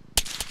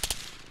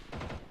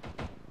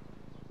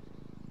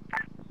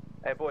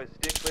 Hey boys,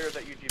 steer clear of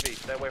that UGV.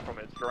 Stay away from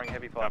it. It's drawing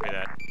heavy fire. Copy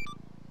that.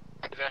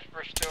 Is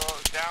Esper still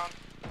down?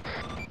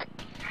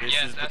 This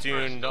Yes, is that's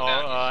Platoon. still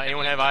down.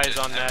 Anyone have eyes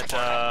on that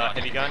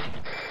heavy gun?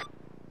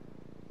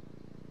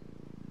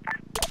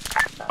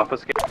 Alpha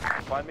scan.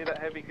 Find me that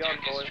heavy gun,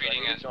 boys.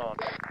 treating us.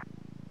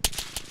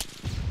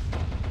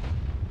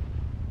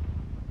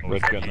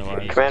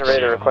 Command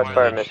Raider, request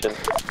fire mission.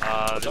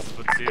 This is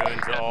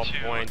Platoon to all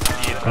points.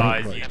 Be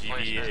advised,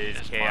 UGV is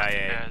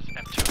KIA.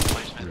 M2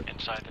 replacement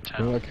inside the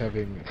town. I like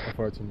having a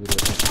fire team leader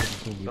and a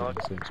team leader in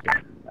the same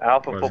spot.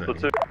 Alpha for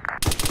Platoon.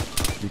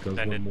 Because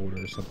one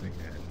mortar or something,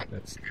 and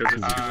that's because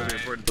it's too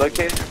important.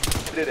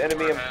 Located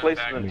enemy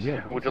emplacement.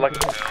 Would you like to?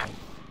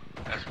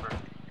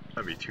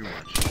 That'd be too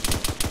much.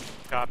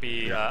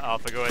 Copy,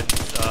 Alpha, go ahead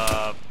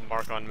and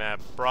mark on map.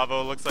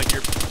 Bravo, looks like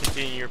you're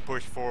continuing your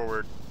push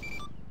forward.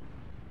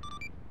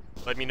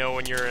 Let me know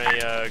when you're in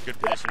a good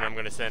position. I'm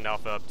going to send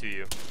Alpha up to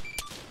you.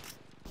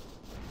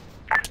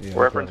 Yeah,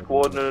 reference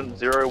coordinate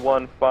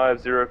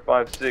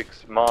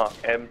 015056. Mark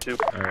M2.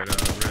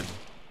 Alright, red.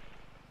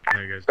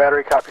 There you guys.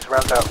 Battery copies,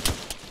 rounds out.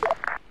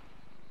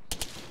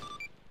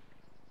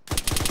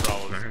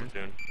 Bravo, this is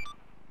Platoon.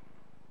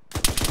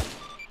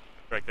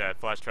 Correct that.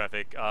 Flash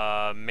traffic.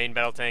 Main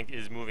battle tank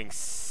is moving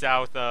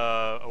south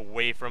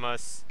away from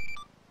us.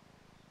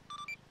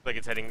 Like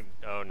it's heading.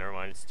 Oh, never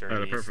mind. It's turning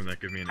Apart east. from that,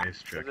 give me an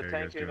ace check. There's a How you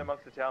tank guys in doing?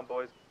 amongst the town,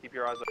 boys. Keep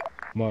your eyes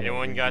open.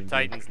 Anyone got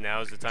Titans?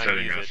 Now's the time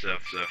to use it.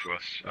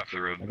 Southwest, off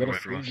the road. I got a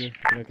stranger.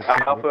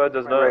 Alpha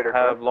does not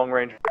have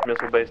long-range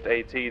missile-based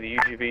AT. The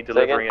UGV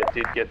delivering it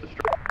did get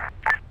destroyed.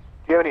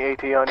 Do you have any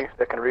AT on you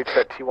that can reach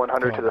that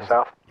T100 to the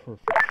south?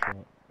 Perfect shot.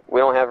 We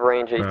don't have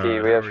range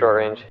AT, we have short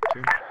range.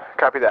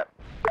 Copy that.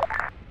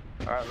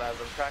 Alright lads,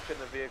 I'm tracking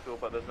the vehicle,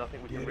 but there's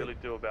nothing we can really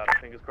do about it.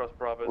 Fingers crossed,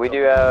 Bravo. We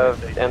do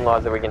have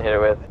in-laws that we can hit it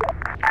with.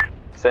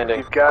 Sending.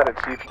 You've got it,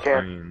 see if you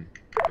can.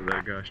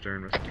 That guy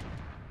staring us.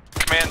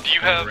 Command, do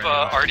you have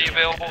RD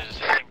available?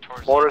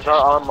 Mortars are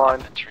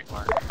online.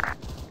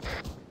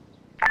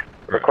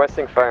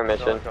 Requesting fire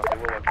mission.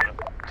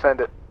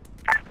 Send it.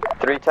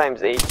 3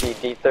 times AT,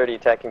 D30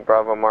 attacking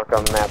Bravo, mark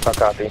on map, I'll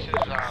copy.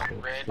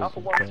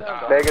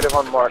 Negative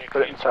on mark,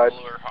 put it inside.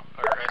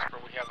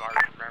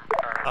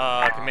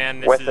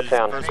 Command, this West is of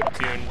town. 1st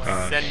Platoon.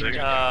 Send,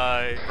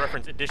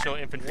 reference additional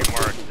infantry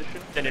mark.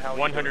 Send it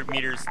 100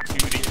 meters to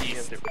the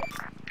east.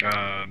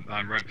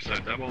 I'm right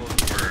beside double.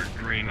 We're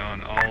green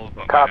on all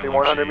but Copy, my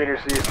 100 LMG. meters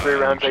east, 3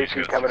 rounds LMG's AT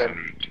got coming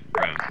in. 600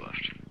 rounds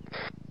left.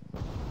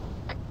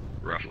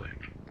 Roughly.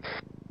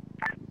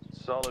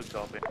 Solid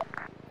copy.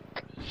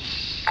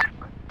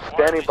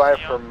 Standing by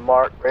for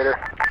mark, Raider.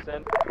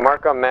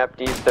 Mark on map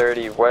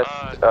D30, west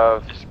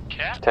of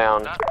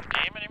town.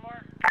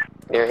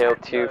 Near hill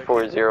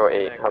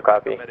 2408, I'll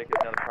copy. Medic is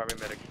now the primary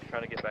medic,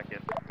 trying to get back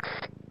in.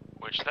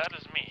 Which that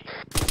is me.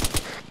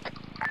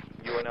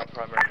 You are now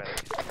primary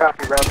medic.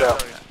 Copy, round out.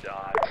 Don't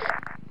die.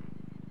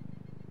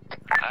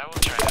 I will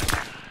try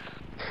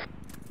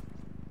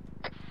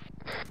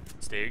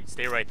that.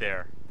 Stay right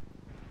there.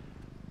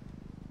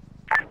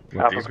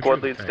 Alpha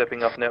squad lead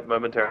stepping up net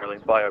momentarily.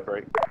 Bio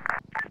break.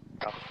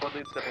 Alpha squad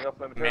lead stepping up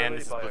momentarily. Command,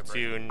 this is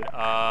Platoon.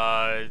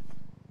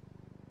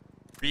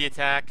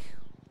 Re-attack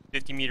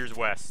 50 meters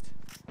west.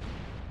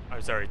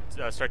 I'm sorry,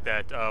 strike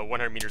that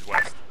 100 meters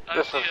west.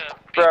 This is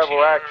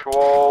Bravo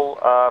Actual.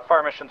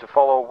 Fire mission to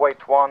follow.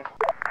 Wait 1.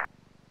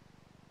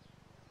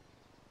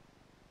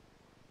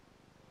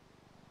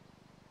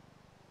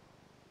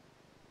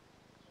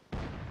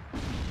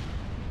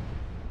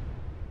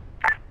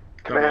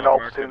 Command, all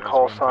platoon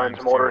call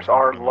signs. Mortars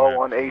are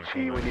low on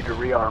HE. We need to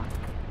rearm.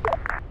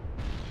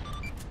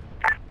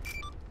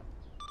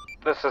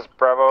 This is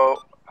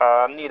Bravo.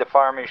 Need a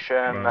fire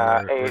mission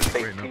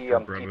ASAP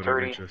on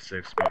T30. A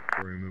safe spot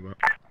before we move up.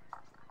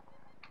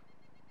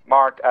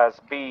 Marked as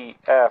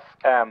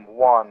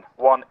BFM1,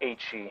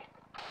 1HE.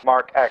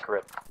 Mark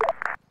accurate.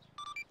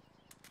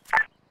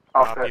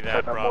 Copy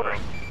that, Bravo.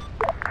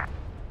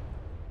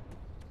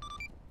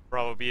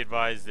 Bravo, be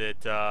advised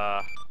that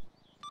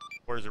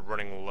orders are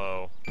running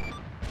low.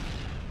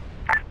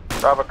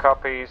 Bravo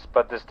copies,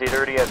 but this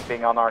D30 has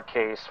been on our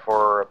case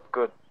for a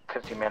good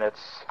 50 minutes.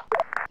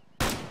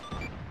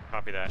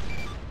 Copy that.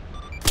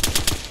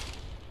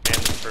 And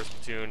the 1st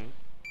Platoon.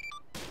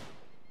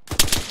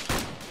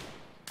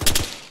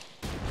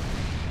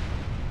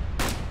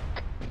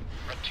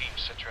 Red team,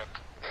 Citric.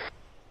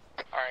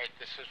 Alright,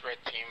 this is Red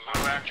team.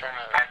 I'm trying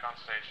to back on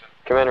station.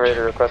 Command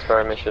Raider, request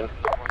fire mission.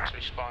 The ones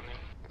responding.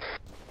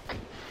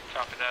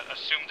 Copy that.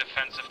 Assume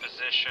defensive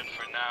position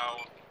for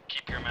now.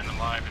 Keep your men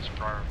alive, it's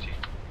priority.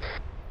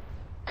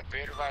 Be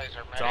advised,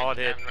 our Solid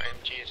hit.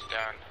 MG is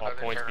down. All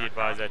points be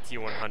advised that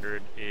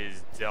T100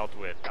 is dealt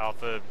with.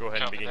 Alpha, go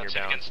ahead and begin your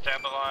bound. You can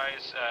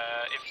stabilize,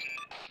 if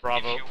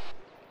Bravo. Wait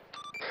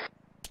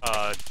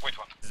 1.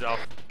 This is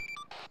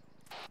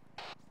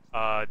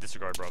Alpha.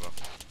 Disregard Bravo.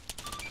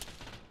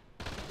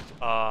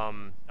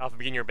 Alpha,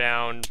 begin your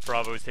bound.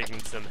 Bravo is taking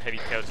some heavy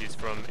casualties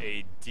from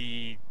a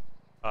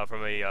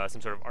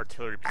some sort of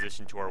artillery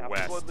position to our Alpha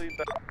west. Squad lead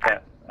back. Yeah.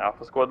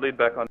 Alpha squad lead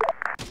back on.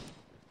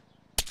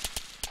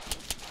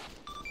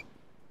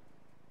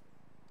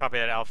 Copy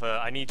that, Alpha.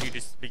 I need you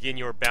to begin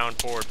your bound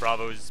forward.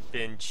 Bravo's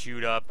been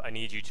chewed up. I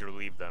need you to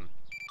relieve them.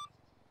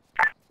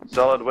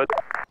 Solid with.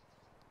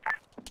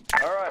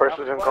 Alright. First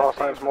platoon call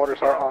signs.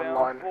 Mortars are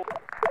online.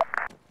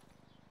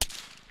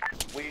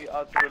 We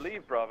are to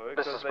relieve Bravo.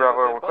 This is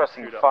Bravo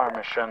requesting fire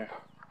mission.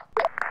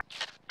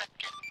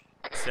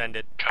 Send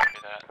it. Copy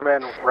that.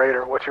 Command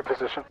Raider, what's your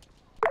position?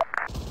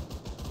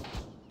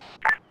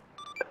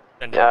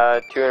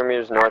 200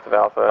 meters north of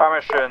Alpha. Fire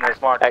mission is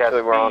marked Actually,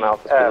 as we're on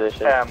Alpha's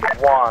position.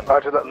 BFM1,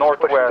 Roger that.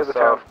 northwest Pushing to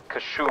the of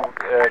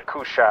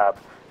Kushab.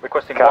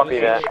 Requesting Copy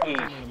 1 that. HE.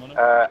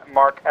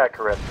 Mark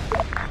accurate.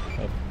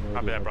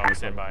 Copy that, Bravo.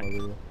 Stand by.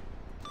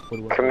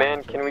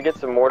 Command, can we get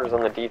some mortars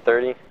on the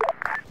D30?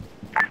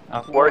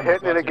 We're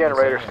hitting it again,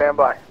 Raider. Stand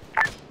by.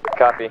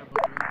 Copy.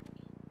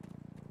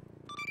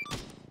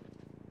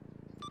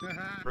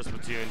 1st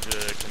Platoon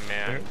to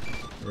command.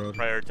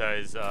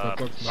 Prioritize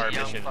fire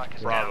mission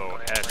Bravo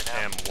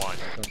SM1.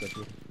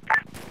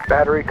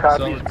 Battery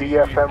copies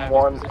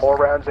BFM1. 4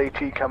 rounds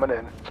AT coming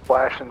in.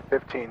 Splash in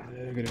 15.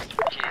 Keys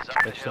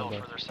up the hill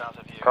further south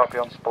of you. Copy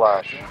on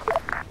splash.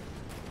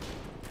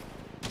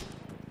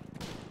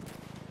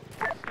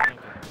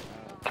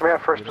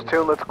 Command, 1st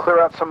platoon, let's clear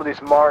out some of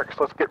these marks.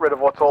 Let's get rid of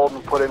what's old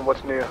and put in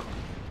what's new.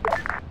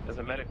 There's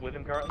a medic with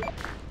him currently.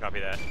 Copy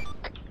that.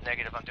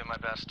 Negative, I'm doing my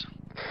best.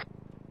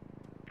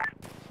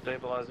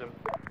 Stabilize him.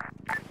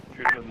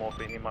 Shoot him with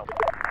morphine, he might.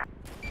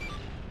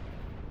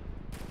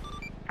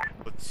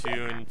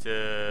 Platoon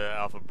to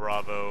Alpha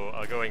Bravo.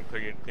 Go ahead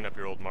and clean up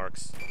your old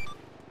marks.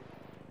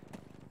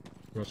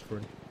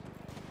 Westward.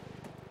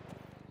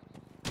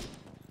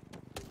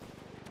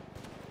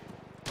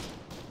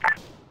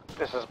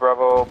 This is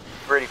Bravo,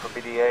 ready for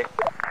PDA.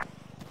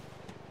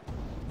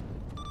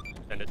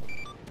 Send it.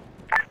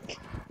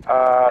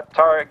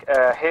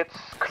 Target hits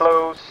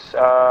close.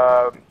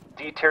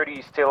 D30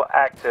 is still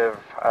active.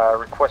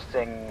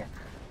 Requesting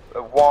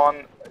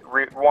one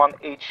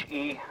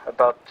HE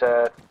about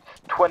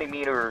 20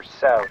 meters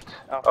south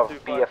of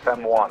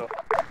BFM 1.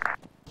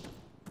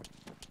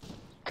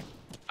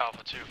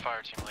 Alpha 2,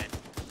 fire team lead.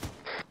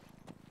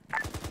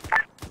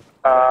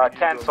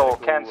 Cancel.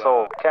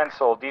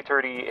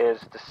 D30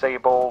 is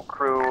disabled.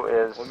 Crew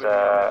is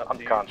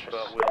unconscious.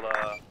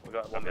 We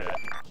got 1 minute.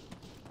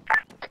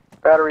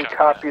 Battery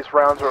copies,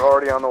 rounds are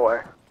already on the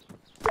way.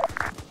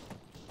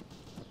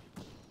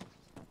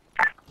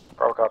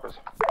 Bravo copies.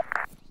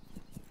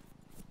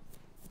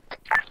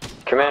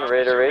 Command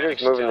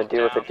Raider's moving to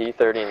deal with the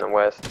D30 in the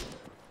west.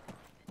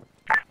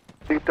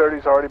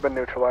 D30's already been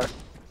neutralized.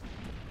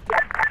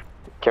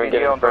 Can we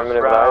get on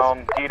affirmative this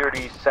round, eyes?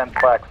 D30 sent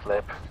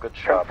backflip. Good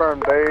shot.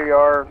 Confirmed, they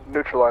are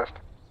neutralized.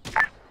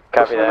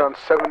 Copy that. On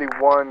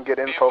 71, get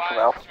info from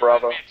Alpha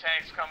Bravo. Enemy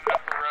tanks coming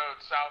up the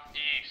road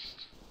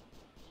southeast.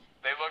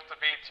 They look to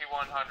be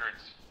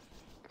T-100s.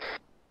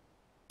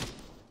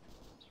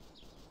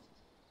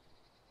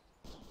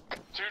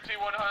 Two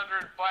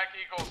T-100 Black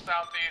Eagle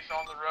southeast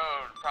on the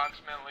road,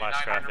 approximately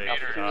Flash 900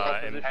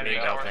 traffic, meters. and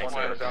main Delta tanks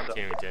are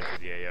continuing to enter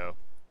the AO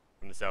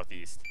from the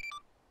southeast.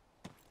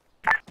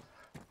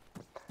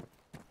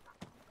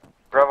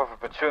 Bravo for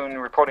Platoon,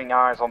 reporting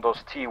eyes on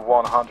those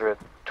T-100.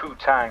 2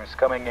 tanks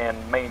coming in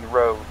main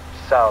road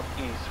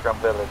southeast from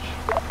village.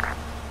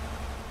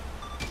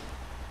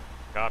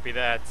 Copy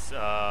that,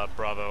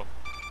 Bravo.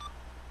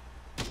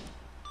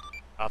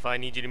 Alpha, I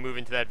need you to move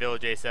into that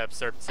village ASAP.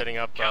 Start setting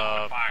up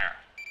fire.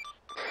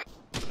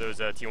 For those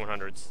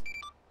T-100s.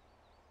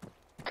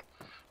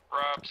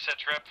 Rob, set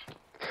trip.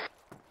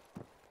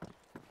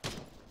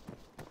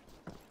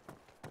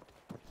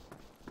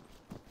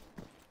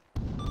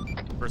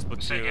 First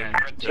platoon.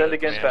 Send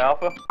against for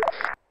Alpha.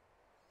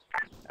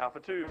 Alpha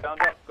 2,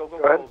 bound up. Go, go,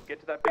 go. Get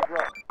to that big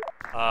rock.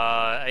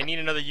 I need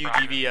another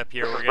UGV up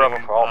here. We're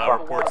getting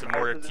reports of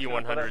more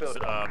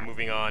T-100s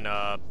moving on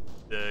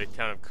the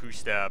town of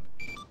Kustab.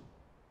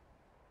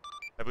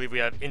 I believe we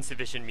have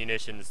insufficient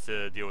munitions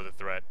to deal with the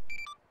threat.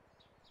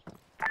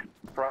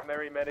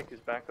 Primary medic is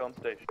back on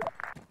station.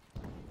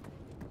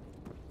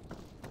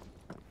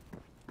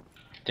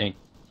 Dang.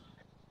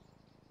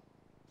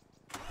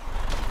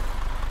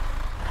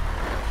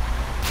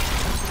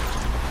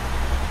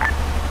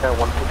 And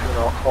 1 platoon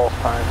all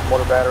times.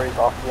 Motor batteries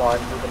off the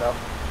line, moving up.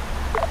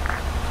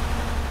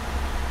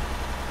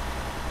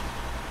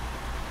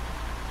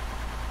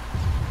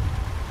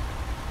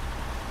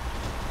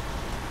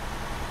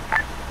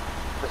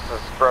 This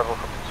is Bravo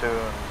for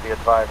Platoon. Be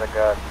advised, I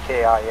got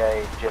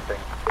KIA jipping.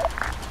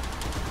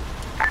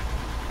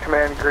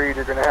 Command agreed,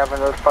 you're going to have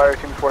another fire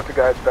team's worth of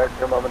guys back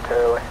there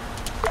momentarily.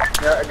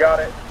 Yeah, I got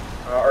it.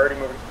 Already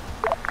moving.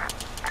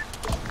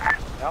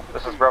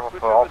 This is Bravo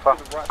for Alpha.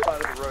 To the right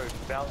side of the road,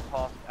 bounce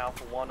past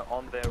Alpha 1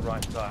 on their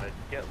right side.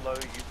 Get low,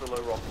 use the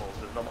low rock walls.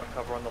 There's not much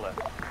cover on the left.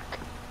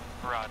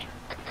 Roger.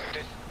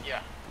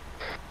 Yeah.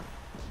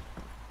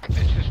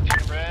 This is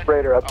Team Red.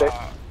 Raider update.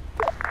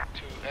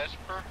 To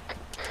Esper.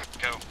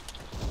 Go.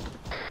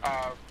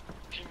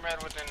 Team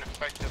Red was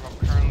ineffective.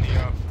 I'm currently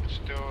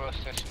still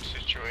assessing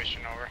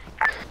situation. Over.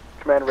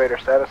 Command Raider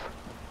status.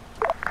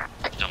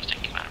 Don't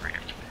take Command Raider.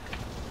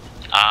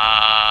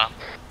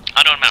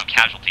 Unknown amount of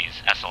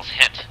casualties. SL's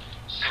hit.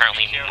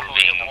 Currently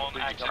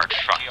moving our truck to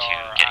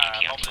get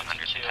AT on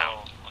 200 in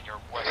town. On your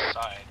west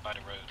side by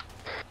the road.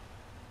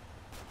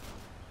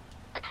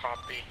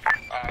 Copy.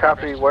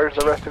 Copy, where's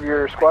the rest of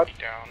your squad?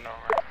 Down,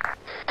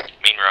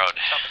 Main road.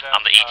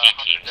 I'm the AT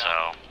team, so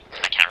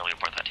I can't really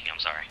report that to you, I'm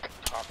sorry.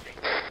 Copy.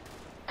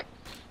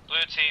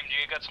 Blue team, do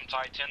you got some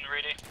Titan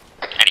ready?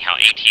 Anyhow,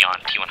 AT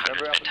on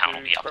T100 Midtown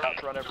will be up in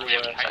Run 15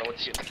 everywhere. I don't want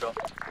seconds. to get the shot.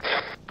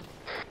 Yep.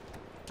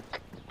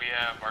 We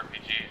have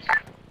RPGs.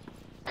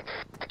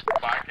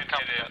 But I can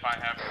hit it if I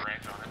have a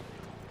range on it.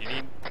 You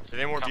need? Are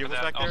there more vehicles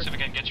back there? I'll see if I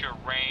can get you a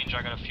range.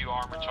 I got a few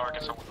armor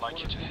targets I would like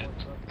you to hit.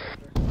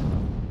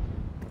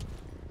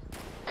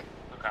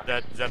 Okay.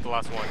 Is that the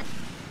last one?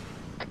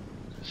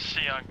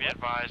 Seong, be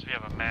advised, we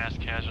have a mass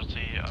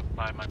casualty up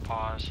by my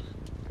paws.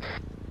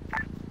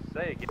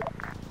 Say again.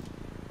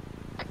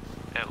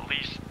 At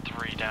least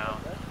 3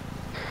 down.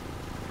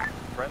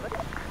 Friendly?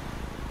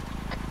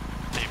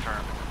 Stay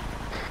firm.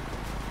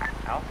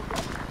 Alpha?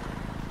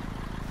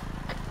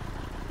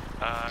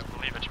 I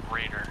believe it's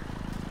Raider.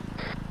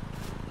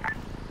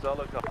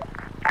 Solo cover.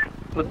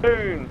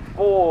 Platoon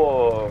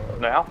 4.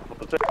 No, Alpha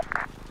platoon.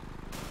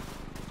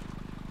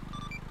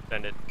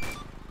 Send it.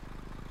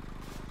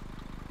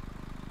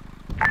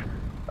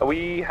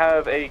 We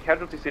have a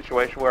casualty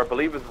situation where I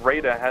believe his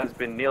radar has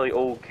been nearly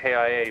all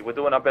KIA. We're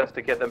doing our best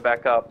to get them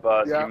back up,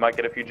 so you might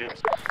get a few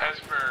gyps.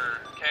 Esper,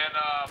 can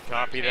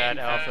Copy that,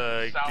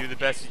 Alpha. Do the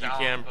best that you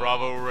can.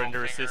 Bravo,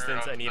 render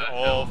assistance. I need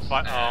all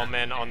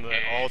men on the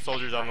all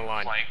soldiers on the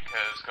line.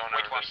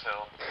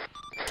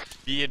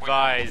 Be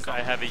advised,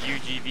 I have a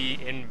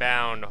UGV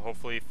inbound,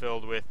 hopefully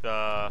filled with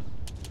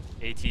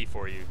AT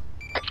for you.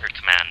 Third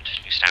command,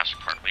 new status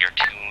report. We are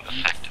 2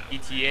 effective.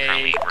 ETA.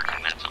 Currently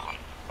working meds on.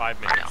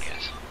 5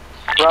 minutes.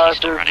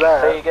 Roger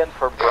that. Say again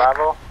for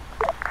Bravo.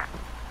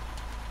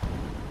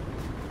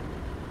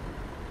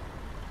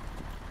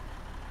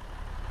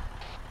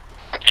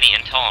 Any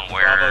intel on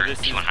where Bravo, this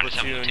is T100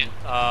 Platoon.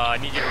 I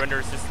need you to render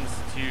assistance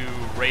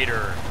to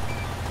Raider.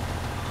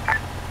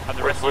 Have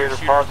the rest of your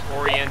shooters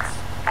orient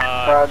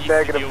east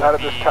negative, to deal not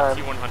with at this the time.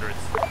 T100s.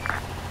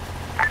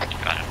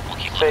 Got it. We'll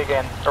keep Say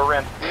again,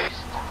 orient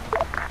east.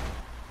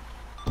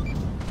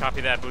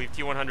 Copy that. I believe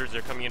T100s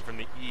are coming in from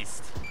the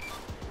east.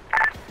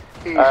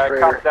 Copy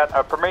that.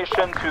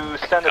 Permission to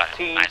send a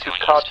team to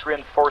cut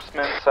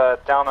reinforcements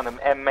down on the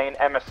main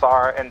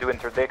MSR and do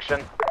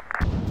interdiction.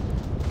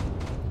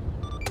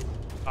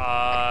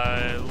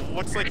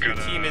 Looks like your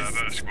team is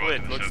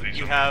split. Looks like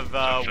you have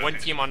one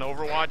team on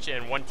Overwatch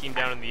and one team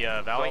down in the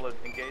valley.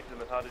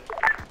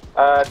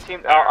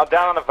 Team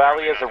down on the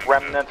valley is a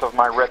remnant of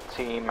my red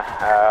team.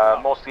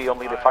 Mostly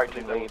only the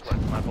fighting leads.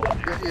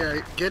 Yeah,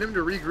 get him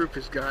to regroup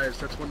his guys.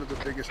 That's one of the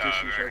biggest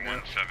issues right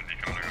now.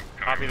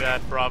 Copy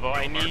that, Bravo.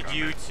 I need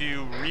you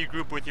to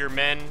regroup with your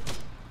men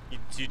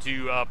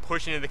to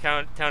push into the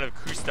town of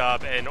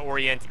Kustab and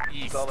orient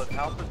east.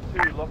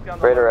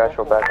 Raider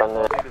actual back on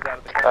that.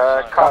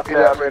 Copy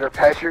that, Raider.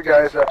 Patch your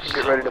guys up and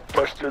get ready to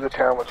push through the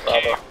town with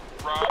Bravo.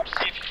 Rob,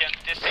 see if you can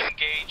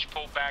disengage,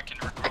 pull back, and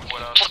regroup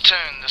with us.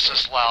 Platoon, this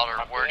is Louder.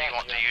 Where do you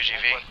want the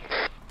UGV?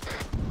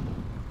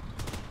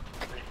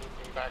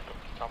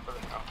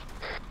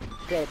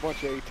 Got a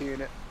bunch of AT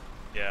in it.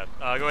 Yeah,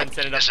 go ahead and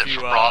send it up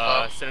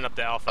to send it up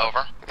to Alpha.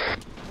 Over.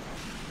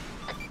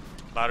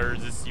 Louder,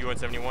 is this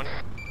U-171?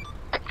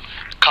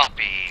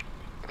 Copy.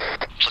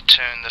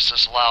 Platoon, this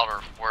is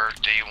Louder. Where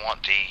do you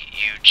want the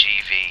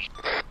UGV?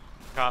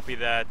 Copy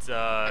that.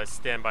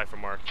 Stand by for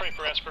Mark. Pray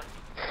for Esper.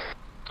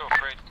 Go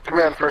for it.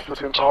 Command, 1st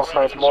Platoon, call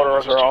signs,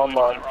 mortars are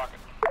online.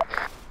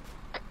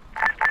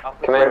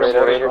 Command,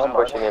 Raiders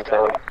pushing in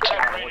town.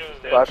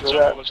 Roger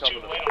that.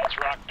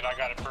 I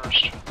got it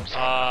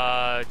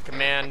first.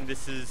 Command,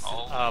 this is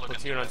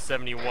Platoon on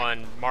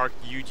 71. Mark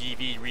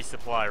UGV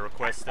resupply.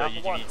 Request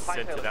UGV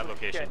sent to that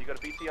location. You got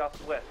a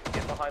BTR west.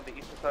 Get behind the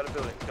eastern side of the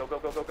building. Go, go,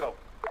 go, go, go.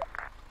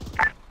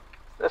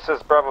 This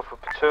is Bravo for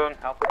Platoon.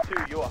 Alpha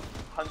 2, you are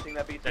hunting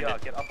that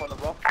BTR. Get up on the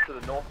rocks to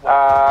the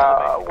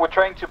northwest. We're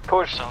trying to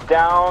push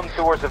down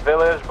towards the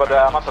village, but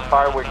the amount of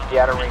fire we're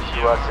gathering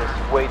to us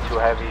is way too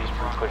heavy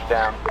to push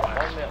down.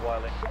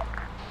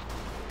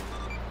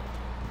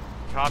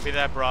 Copy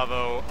that,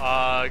 Bravo.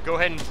 Go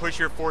ahead and push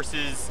your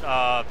forces.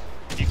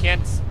 If you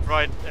can't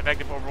provide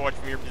effective overwatch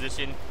from your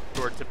position,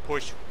 or to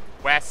push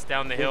west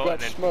down the hill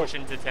and then push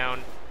into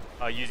town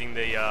using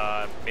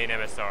the main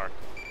MSR.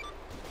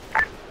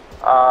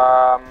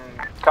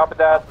 Copy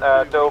that.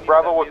 Though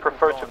Bravo would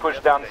prefer to push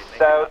down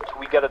south,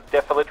 we got a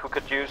defilage we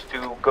could use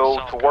to go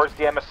towards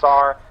the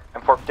MSR,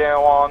 and from there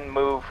on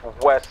move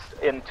west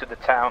into the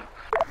town.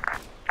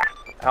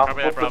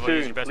 Alpha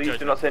Platoon, please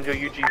do not send your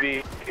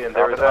UGV in.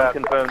 There is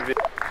unconfirmed.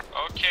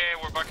 Okay,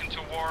 we're back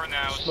into war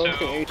now, so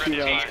AT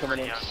rounds coming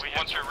in.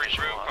 once you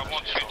regroup, I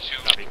want you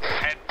to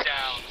head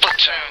down.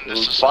 Platoon,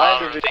 this is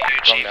Louder. The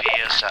UGV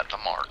is at the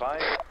mark.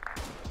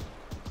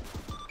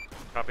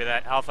 Copy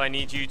that. Alpha, I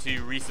need you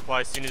to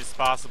resupply as soon as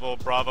possible.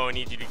 Bravo, I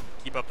need you to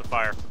keep up the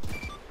fire.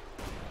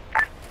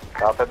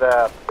 Copy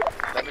that.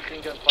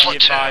 Be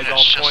advised,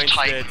 all points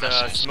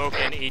that Smoke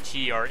and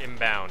HE are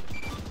inbound.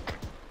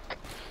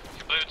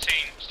 Blue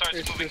team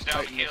starts moving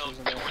downhill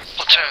towards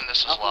Platoon, this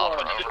is Louder.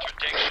 Over.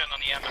 interdiction on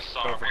the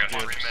MSR.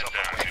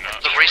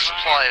 The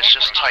resupply is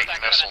just Titan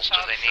missiles. Do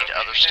they need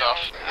other stuff?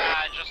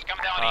 Just come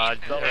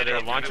down Are there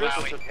launchers?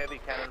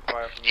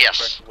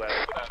 Yes.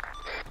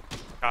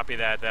 Copy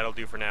that. That'll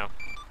do for now.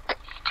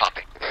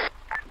 Copy.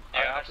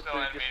 Yeah, there's still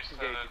enemies You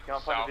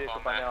can't find a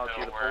vehicle by now. It's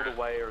either pulled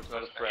away or it's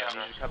not a threat. You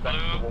need to come back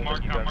to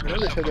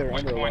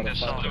the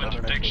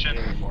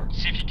wall.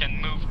 See if you can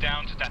move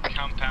down to that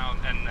compound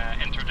and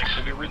interdict.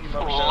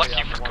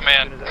 Lucky for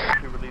command.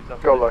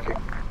 Go Lucky.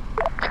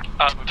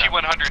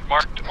 T100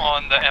 marked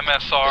on the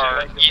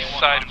MSR east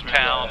side of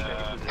town.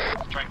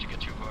 Trying to get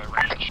to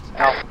range.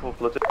 Alpha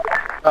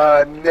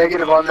Platoon.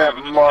 Negative on that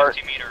mark.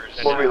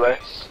 Full relay.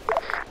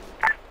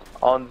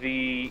 On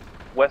the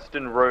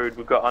western road,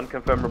 we've got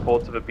unconfirmed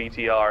reports of a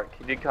BTR.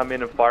 He did come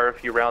in and fire a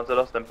few rounds at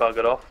us, then bug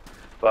it off,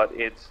 but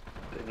it's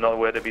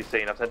nowhere to be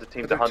seen. I've sent a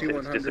team to hunt it.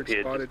 It's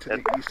disappeared. Spotted to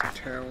the east of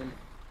town.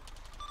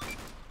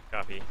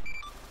 Copy.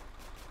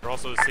 We're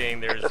also seeing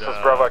there's this is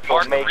Bravo.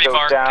 May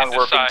go down.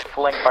 We're being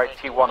flanked by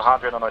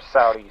T100 on our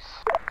southeast.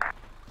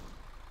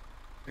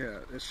 Yeah,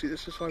 see,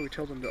 this is why we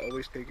tell them to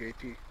always take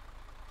AT.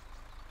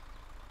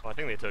 Well, I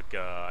think they took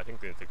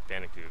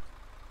Danik Tube.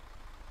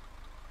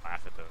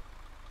 Laugh at those.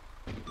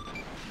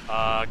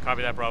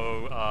 Copy that,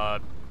 Bravo.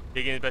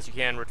 Dig in as best you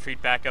can.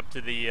 Retreat back up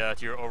to the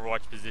to your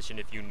Overwatch position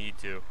if you need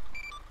to.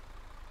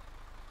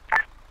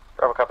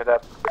 Bravo, copy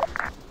that.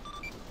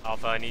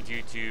 Alpha, I need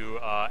you to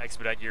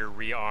expedite your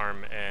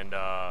rearm and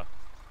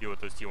deal with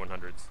those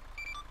T-100s.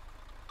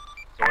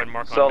 Go ahead and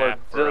mark on map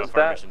for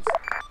fire missions.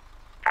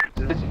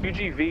 Does this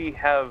UGV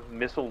have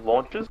missile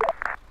launchers?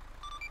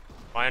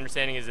 My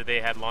understanding is that they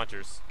had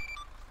launchers.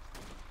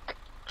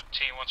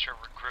 Team, once you're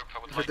regrouped, I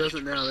would If like it doesn't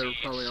you to now, they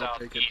proceed would probably all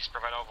take it. southeast,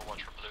 provide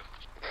overwatch for blue.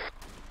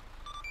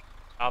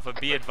 Alpha,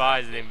 be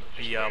advised that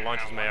the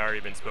launchers may already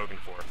been spoken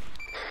for.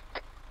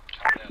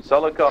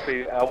 Solid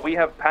copy. We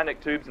have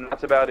panic tubes and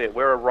that's about it.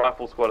 We're a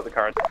rifle squad at the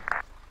current.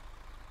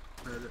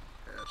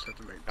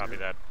 Copy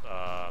that.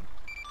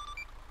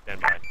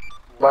 Stand by.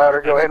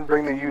 Louder, go ahead and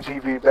bring the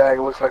UGV back.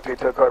 It looks like they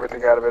took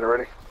everything out of it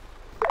already.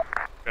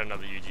 Got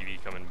another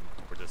UGV coming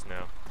towards us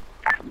now.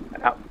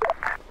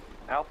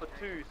 Alpha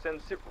 2,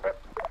 send SIP rep.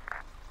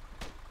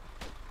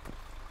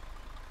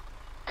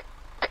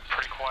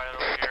 Pretty quiet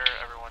over here,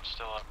 everyone's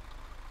still up.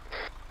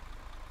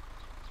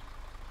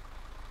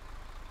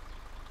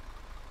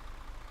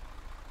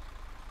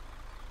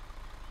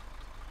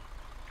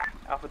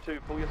 Alpha 2,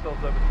 pull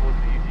yourselves over towards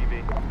the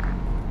UGV.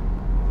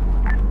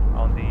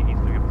 On the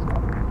east of your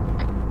squad.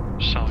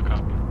 Solid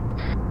copy.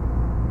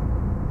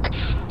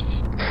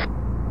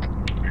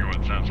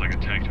 What sounds like a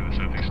tank to the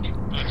southeast.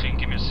 Blue team,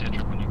 give me a sit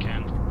rep when you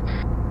can.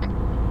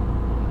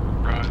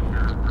 Roger,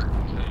 we're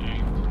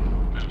continuing to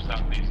move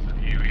southeast of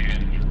you and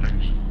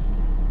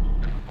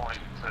point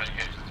to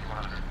engage the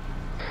T-100.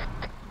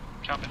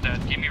 Copy that.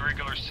 Give me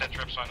regular sit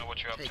rep so I know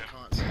what you're up to.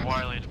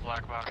 Wiley to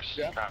black box.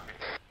 Yeah. Copy.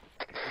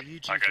 The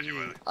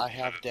UGV I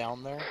have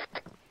down there.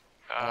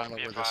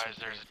 Be advised,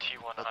 there's a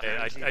T-100. Okay,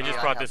 I just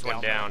brought this one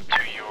down.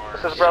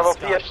 This is Bravo,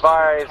 be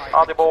advised,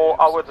 audible,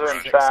 outwards are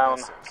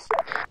inbound.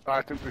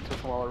 I think we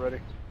took them all already.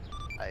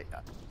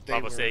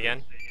 Bravo, say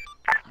again?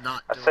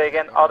 Say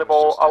again,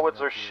 audible,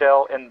 outwards are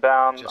shell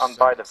inbound on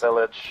by the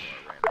village.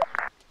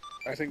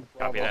 I think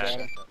Copy Bravo that.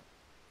 got 'em.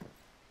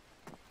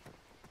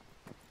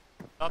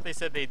 Thought they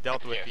said they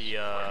dealt with the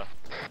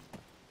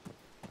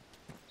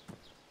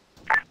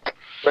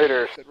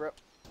Raider, sit rep.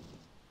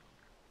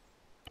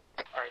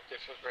 Alright,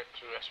 this is red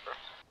to Esper.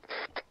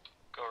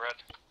 Go red.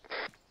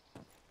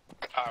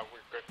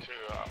 We're good to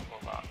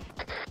move on.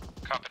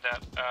 Copy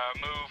that.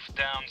 Move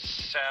down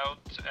south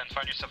and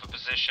find yourself a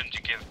position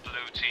to give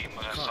blue team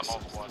some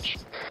overwatch.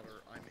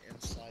 I'm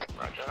inside.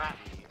 Roger that.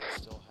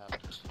 Still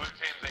have Blue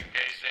team's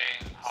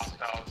engaging,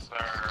 hostiles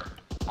are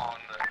on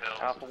the hill.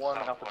 Alpha 1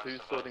 and Alpha 2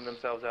 sorting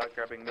themselves out,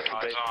 grabbing missile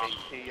base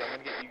AT. I'm going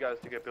to get you guys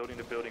to go building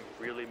to building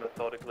really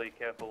methodically,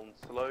 careful and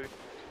slow.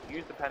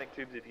 Use the panic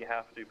tubes if you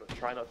have to, but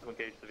try not to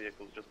engage the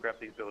vehicles, just grab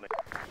these buildings.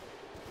 I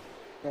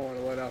don't want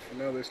to let Alpha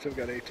know, they still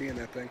got AT in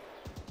that thing.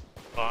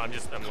 Oh, I'm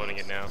loading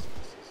it now.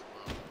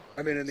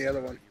 I mean in the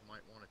other one. You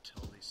might want to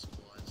tell these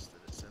squads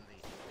that it's in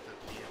the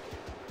vehicle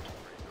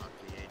inventory, not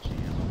the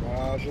AGM.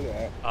 Roger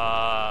that.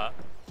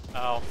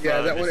 Alpha,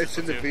 Yeah, that one, this it's is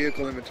in the Platoon.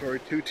 vehicle inventory.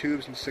 2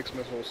 tubes and 6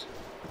 missiles.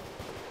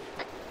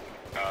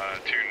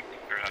 Tune,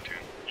 or not Tune.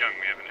 Young,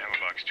 we have an ammo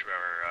box to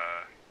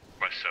our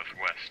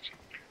west-southwest.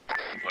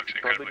 Looks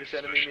Probably incredibly just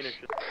enemy suspicious.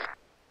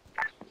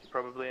 munitions.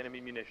 Probably enemy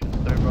munitions.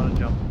 Don't run and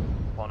jump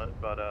on it,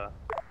 but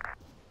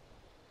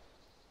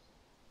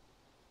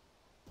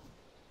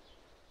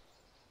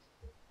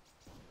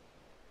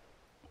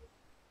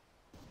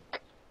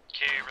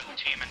Okay, red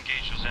team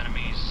engage those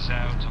enemies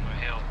south on the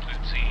hill. Blue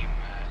team,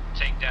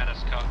 take that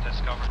as cover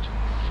to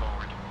move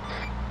forward.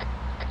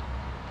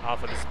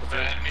 Alpha, this is The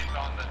Platoon. enemies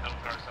on the hill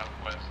to our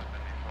southwest have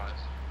been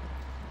neutralized.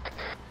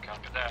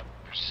 Copy that.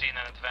 Proceed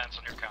and advance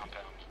on your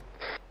compound.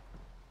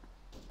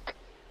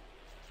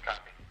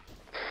 Copy.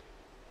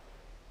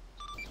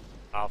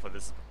 Alpha,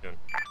 this is Platoon.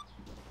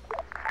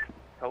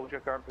 hold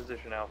your current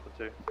position, Alpha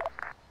 2.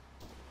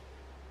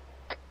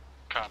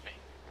 Copy.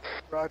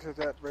 Roger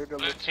that, Raider.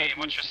 Blue team,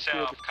 watch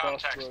yourself.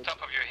 Contact top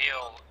of your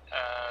hill,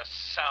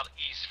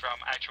 southeast from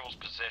actual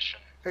position.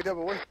 Hey,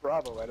 Double, where's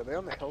Bravo at? Are they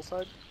on the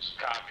hillside?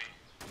 Copy.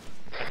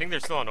 I think they're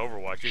still on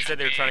Overwatch. They said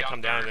they were trying to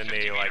come down, and then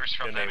they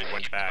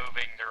went back.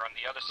 They're on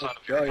the other side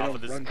of Yeah, your you hill.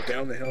 don't run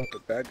down the hill at the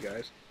bad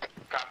guys.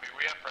 Copy.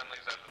 We have friendlies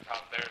at the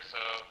top there, so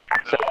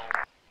they'll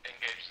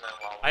engage them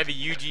while I have a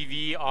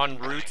UGV en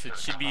route. It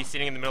should be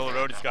sitting in the middle of the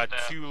road. It's got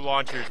 2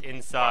 launchers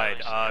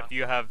inside. If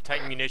you have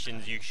Titan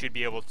munitions, you should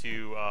be able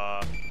to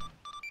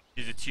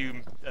use the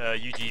 2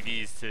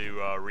 UGVs to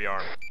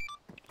rearm.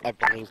 I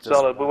believe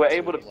Solid. We were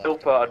able to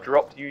filter a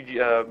dropped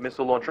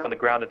missile launcher on the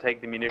ground to take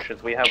the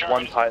munitions. We have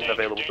 1 Titan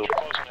available to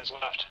us.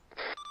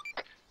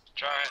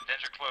 Try it,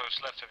 danger close,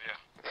 left of you.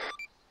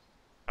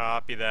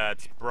 Copy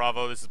that.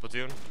 Bravo, this is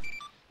Platoon.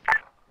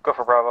 Go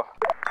for Bravo.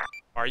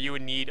 Are you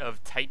in need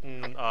of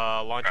Titan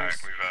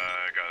launchers? We've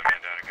got a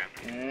man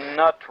down again.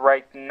 Not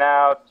right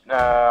now.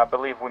 I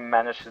believe we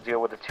managed to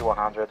deal with the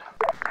T-100.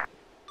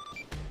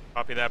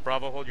 Copy that.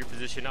 Bravo, hold your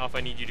position. Alpha,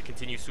 I need you to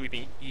continue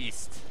sweeping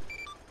east.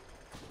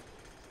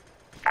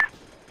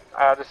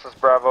 This is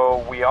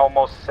Bravo. We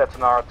almost set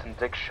an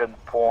interdiction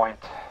point.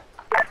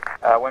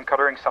 We're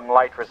encountering some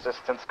light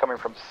resistance coming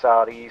from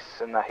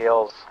southeast in the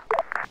hills.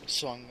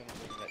 So I'm gonna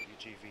bring that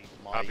UGV.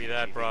 My Copy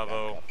that, UGV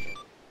Bravo. back up.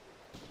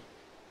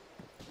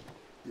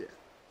 Yeah,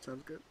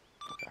 sounds good.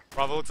 Okay.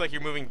 Bravo, looks like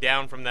you're moving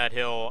down from that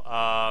hill.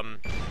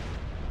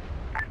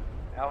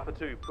 Alpha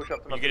 2, push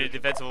up to my You get a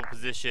position. defensible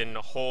position,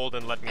 hold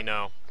and let me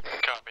know.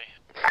 Copy.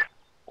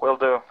 Will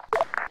do.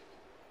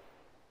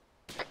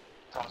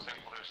 Tossing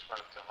blue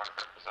smoke to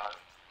marker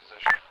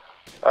position.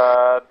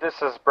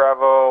 This is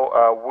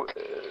Bravo.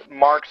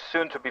 Mark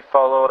soon to be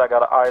followed. I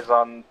got eyes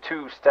on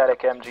 2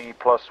 static MG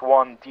plus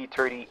 1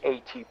 D30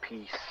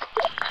 ATPs.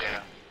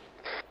 Yeah.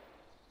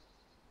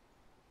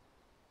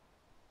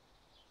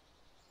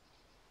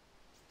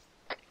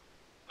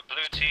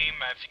 Blue team,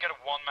 if you get a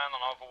one-man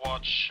on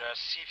Overwatch,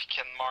 see if you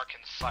can mark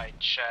inside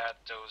chat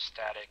those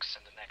statics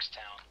in the next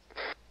town.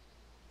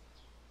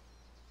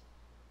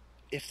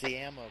 If the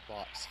ammo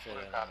box fit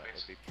in, that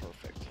would be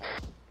perfect.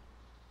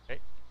 Okay.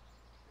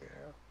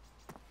 Yeah.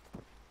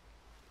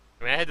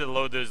 I mean, I had to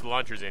load those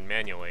launchers in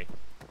manually.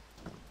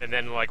 And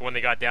then, like, when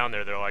they got down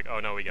there, they're like, oh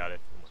no, we got it.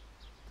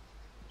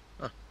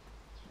 Huh.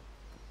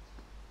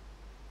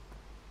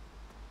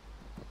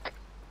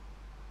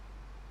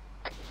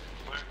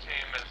 Blue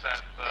team is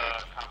at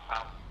the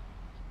compound.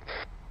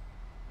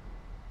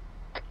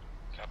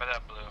 Copy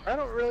that, Blue. I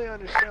don't really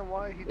understand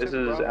why he This took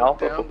is Bravo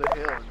Alpha. down the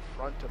hill in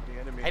front of the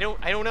enemy. I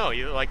don't know.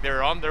 You like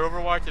they're on their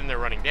Overwatch and they're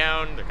running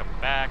down. They're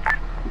coming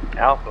back.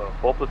 Alpha,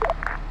 4 platoon.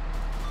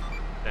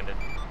 Send it.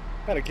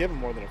 Gotta give him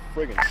more than a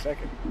friggin'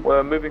 second.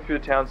 We're moving through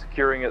the town,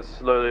 securing it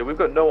slowly. We've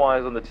got no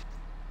eyes on the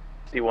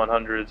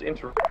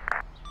T-100s.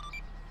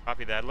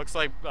 Copy that. Looks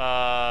like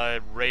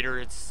Raider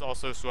it's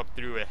also swept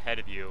through ahead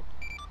of you.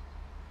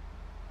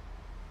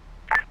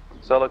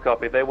 Solid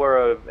copy. They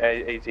were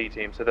a AT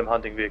team, so them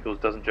hunting vehicles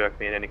doesn't jerk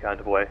me in any kind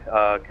of way.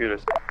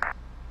 Kudos.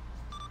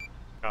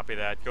 Copy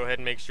that. Go ahead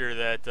and make sure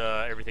that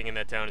everything in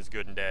that town is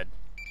good and dead.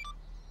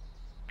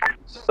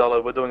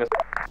 Solid. We're doing a.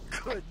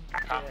 Good.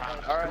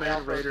 Alright,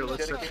 Command Raider,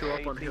 let's set you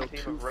up on hill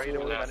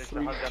 2-4. Managed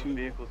to hunt down the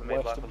vehicles and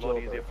made life a lot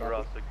easier for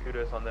us, so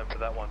kudos on them for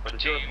that one. But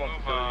it's your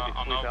responsibility to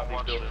clean out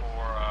these buildings.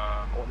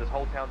 I want this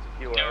whole town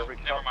secure. Every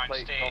Never mind,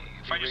 stay.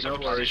 Find yourself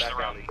a position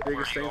around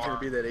Biggest thing's gonna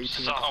be that 18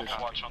 Set position.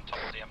 Overwatch on top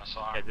of the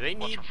MSR. Yeah, do they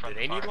need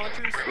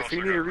launchers? If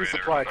you need a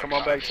resupply, come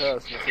on back to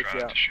us and we'll fix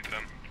you out.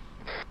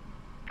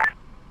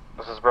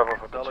 This is Bravo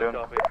for Solid Platoon.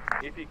 copy.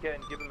 If you can,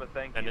 give them a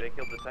thank you. They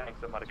killed the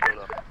tanks that might have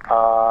killed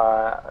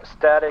us.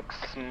 Statics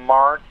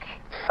mark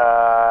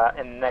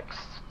in next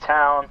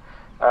town.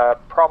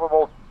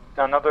 Probable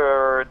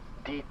another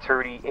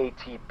D30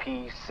 AT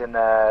piece in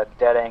a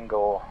dead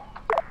angle.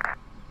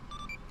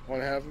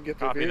 Want to have them get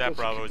their Copy that, vehicles?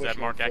 Bravo. Is that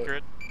mark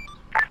accurate?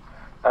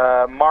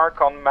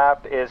 Mark on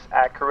map is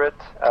accurate,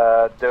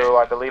 though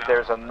I believe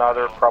there's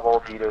another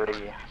probable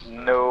D30.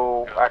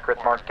 No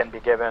accurate mark can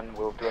be given.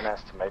 We'll do an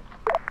estimate.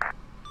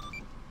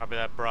 Copy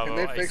that, Bravo. Can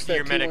they I fix see that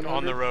your medic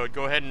on the T100? road.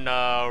 Go ahead and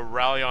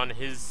rally on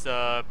his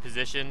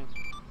position.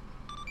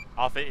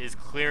 Alpha is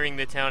clearing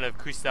the town of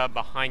Kusta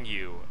behind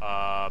you.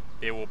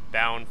 They will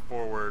bound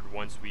forward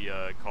once we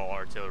call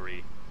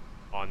artillery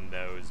on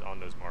those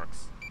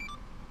marks.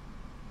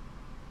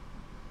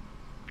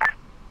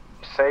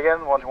 Say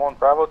again, what do you want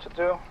Bravo to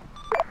do?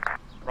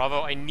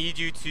 Bravo, I need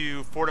you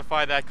to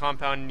fortify that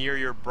compound near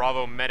your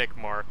Bravo medic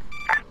mark.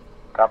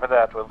 Copy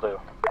that, will do.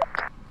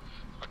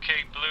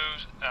 Okay,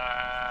 Blue,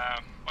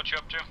 what you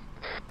up to?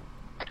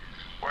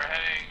 We're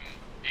heading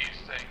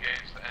east to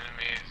engage the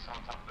enemies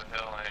on top of the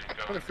hill and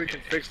go. What if we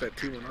can fix that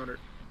T100?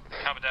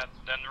 Copy that.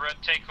 Then Red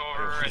take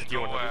over and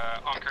go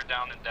anchor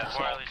down in that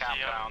small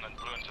compound and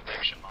Blue into the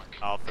action mark.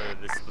 Alpha,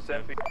 this is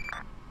Platoon.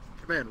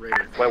 Command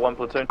Raider. Wait, 1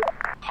 platoon.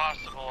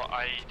 Possible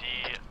IED.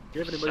 Do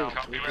you have anybody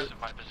Southwest of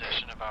my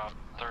position, about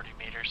 30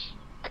 meters.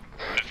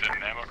 Is it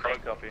an ammo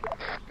crate? Copy.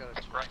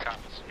 Right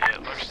compass. Yeah,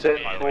 it looks to Send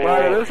be. for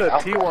Wow, there's a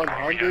Alpha.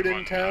 T100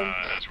 in town?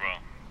 As well,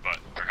 but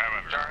we're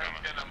however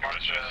Jarhead's gonna mark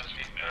the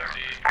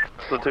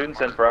D30. Platoon,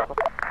 send for Alpha.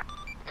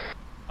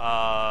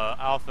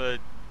 Alpha,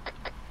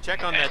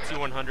 check on that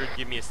T100.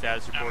 Give me a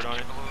status report on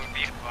it. Blue,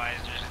 be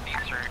advised, there's an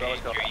E30 to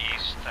your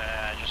east.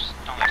 Just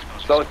don't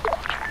expose Solid.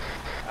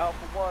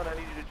 Alpha 1, I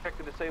need you to check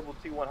the disabled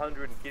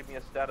T100 and give me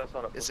a status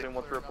on it. Platoon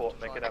wants to report.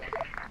 Make it happen.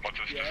 What's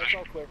his Yeah, that's position?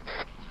 all clear.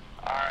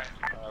 Alright,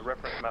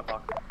 Reference map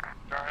mark.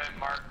 Jarhead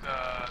marked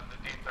the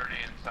D30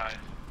 inside.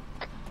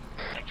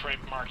 And Freight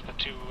marked the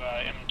two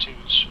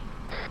M2s.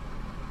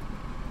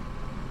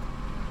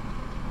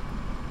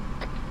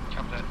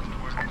 Copy that.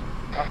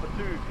 Alpha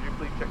 2, could you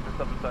please check this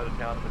other side of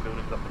town and the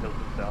buildings up the hill to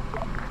the south?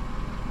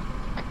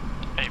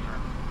 Paper.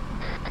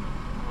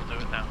 We'll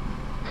do it now.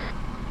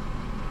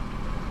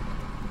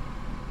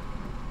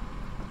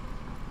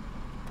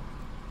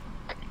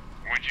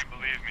 Would you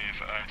believe me if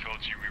I told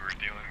you we were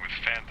dealing with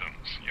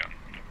phantoms, young?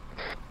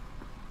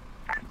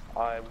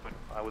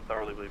 I would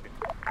thoroughly believe you.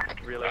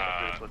 Relay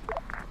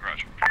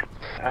Roger.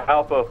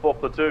 Alpha 4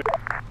 platoon.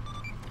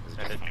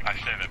 I say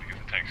that because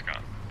the tank's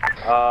gone.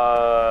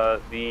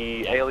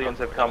 The aliens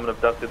have come and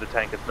abducted the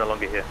tank. It's no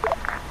longer here.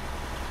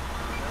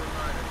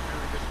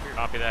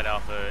 Copy that,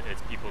 Alpha.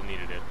 Its people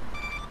needed it.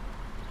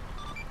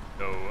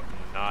 So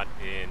not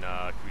in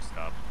crew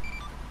stop.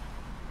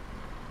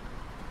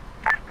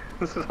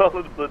 This is all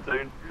in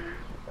Platoon.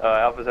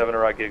 Alpha's having a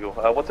right giggle.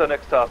 What's our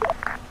next task?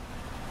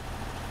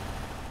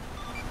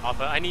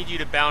 Alpha, I need you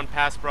to bound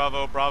past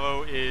Bravo.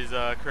 Bravo is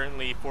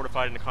currently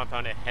fortified in the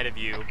compound ahead of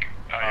you.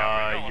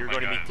 You're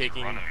going to be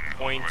taking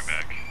points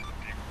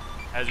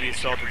as we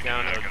assault the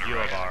town of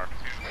Gilavar.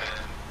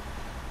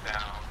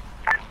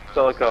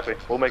 Solid copy.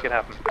 We'll make it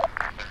happen.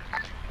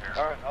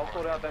 Alright, I'll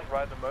sort out that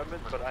right in a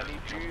moment, but I need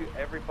you,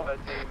 every fire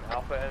team,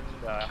 Alpha and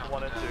Alpha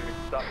 1 and 2,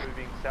 start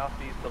moving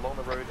southeast along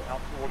the road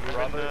out towards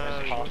Bravo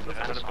and past the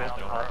center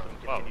bound past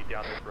and continue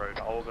down this road.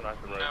 I'll organize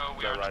the road. No,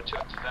 we are right to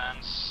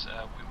advance.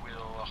 We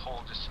will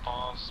hold this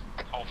pause.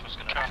 Alpha's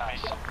gonna pass.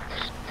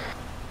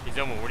 Hey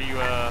Zoma, what are you,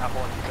 Alpha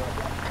 1, you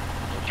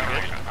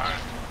good?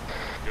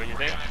 Doing your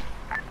thing?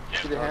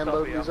 Should the hand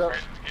load these up?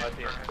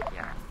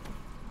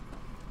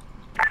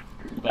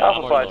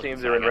 Alpha fire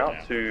teams are en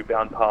route to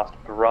bound past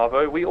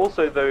Bravo. We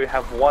also, though,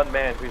 have one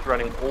man who's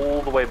running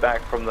all the way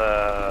back from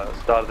the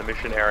start of the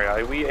mission area.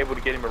 Are we able to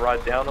get him a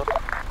ride down?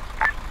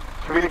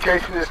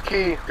 Communication is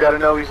key. Gotta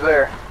know he's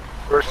there.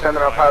 We're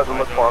sending our pilots to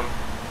look for him.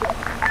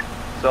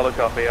 Solid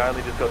copy. I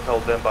only just got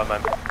told then by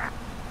my...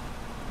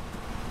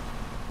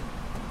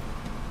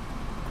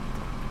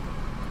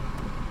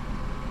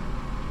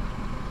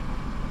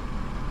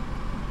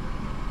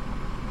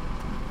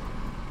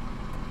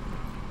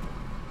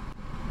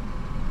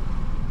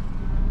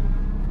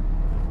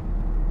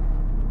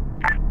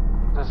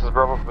 This is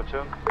Bravo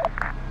Platoon.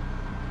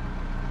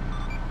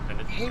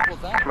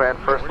 Command,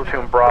 1st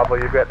Platoon Bravo,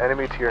 you've got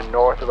enemy to your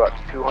north about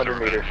 200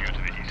 meters.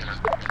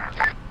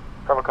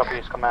 Bravo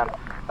copies, command.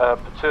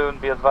 Platoon,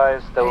 be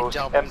advised, those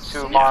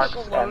M2 marks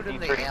and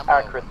D30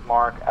 accurate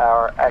mark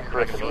are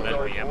accurate.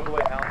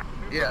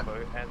 Yeah.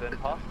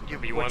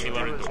 You want me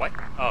loaded the what?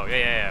 Oh,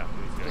 yeah.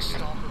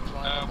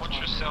 Watch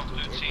yourself,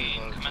 Blue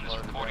Team. Command is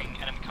reporting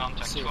enemy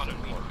contact 200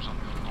 meters on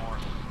your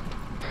north.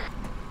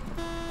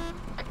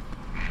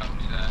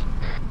 Copy that.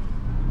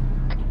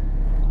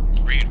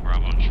 Read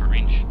Bravo on short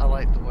range. I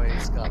like the way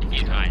it's got. Be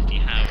advised, you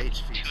have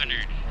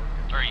 200,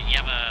 or you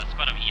have a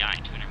squad of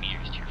EI 200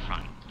 meters to your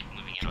front,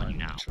 moving in on you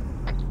now.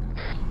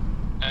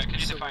 Can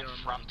you define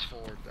front?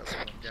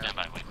 Stand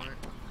by, wait.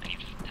 I need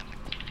 10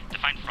 seconds.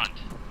 Define front.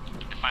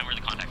 Define where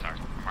the contacts are.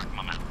 Mark them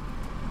on map.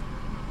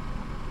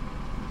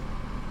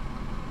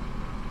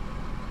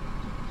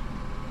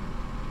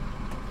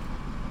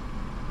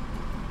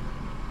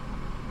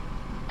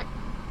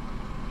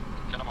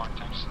 Get a mark,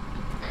 thanks.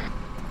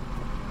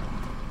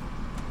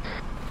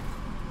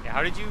 Yeah,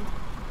 how did you...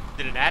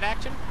 Did an ad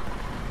action?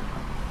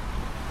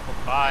 Oh,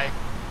 bye.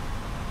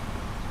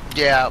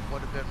 Yeah, it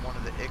would have been one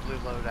of the igloo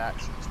load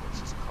actions, which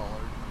is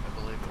colored. I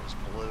believe it was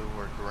blue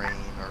or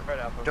green, or...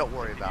 Don't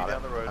worry about it.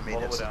 I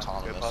mean, it's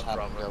autonomous. Have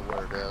them go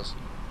where it is.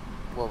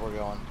 Where we're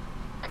going.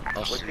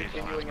 We're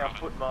continuing our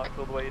foot march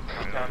all the way to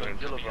the town of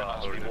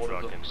Gilavar, the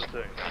waters of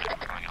Platoon.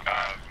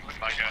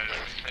 My guys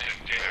are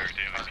damaged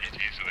ET,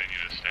 so they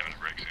need a stamina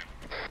break soon.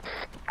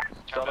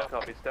 Solid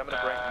copy, stamina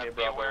break near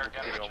Bravo.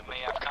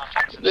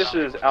 This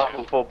is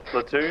Alpha for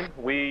Platoon.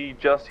 We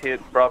just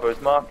hit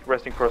Bravo's mark,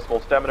 resting for a small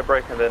stamina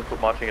break, and then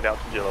foot marching it out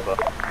to Gilavar.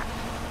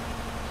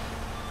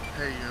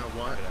 Hey, you know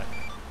what?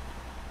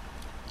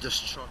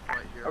 This truck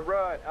right here.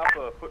 Alright,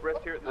 Alpha, foot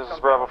rest here at this is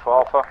Bravo for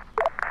Alpha.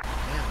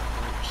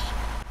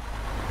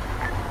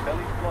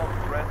 Belly flop,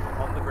 rest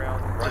on the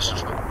ground. Right this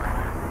truck right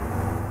here.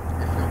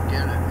 If you'll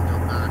get it and go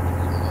back,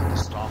 you'll have to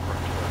stop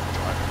right here and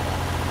drive it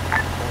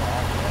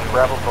back.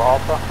 Bravo for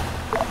Alpha.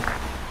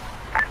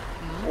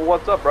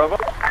 What's up, Bravo?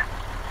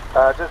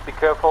 Just be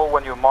careful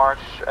when you march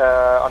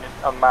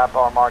on map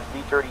or mark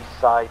D30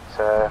 site.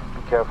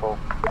 Be careful.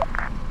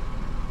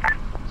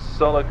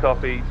 Solid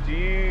copy. Do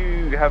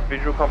you have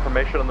visual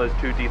confirmation on those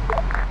two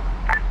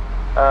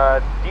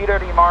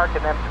D30 mark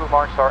and M2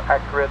 marks are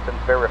accurate and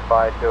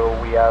verified, though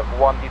we have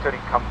one D30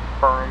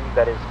 confirmed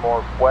that is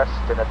more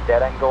west in a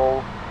dead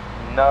angle,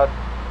 not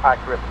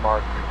accurate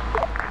mark.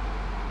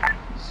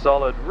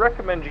 Solid.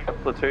 Recommend you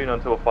get Platoon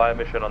onto a fire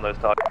mission on those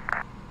targets.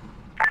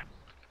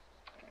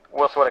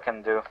 What's what I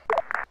can do?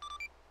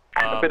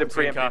 A bit of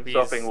preemptive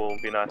stopping will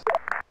be nice.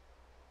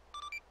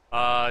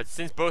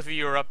 Since both of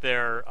you are up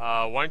there,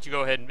 why don't you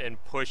go ahead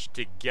and push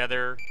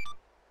together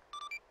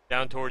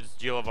down towards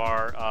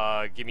Gilavar.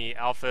 Give me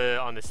Alpha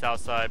on the south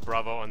side,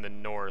 Bravo on the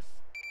north.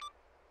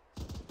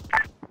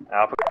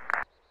 Alpha.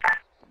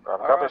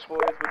 Alright, boys,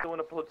 we're doing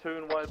a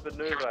platoon-wide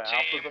maneuver.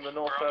 Alpha's on the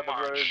north side of the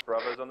road,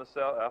 Bravo's on the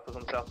south, Alpha's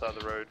on the south side of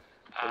the road.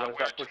 We're going to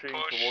start pushing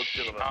towards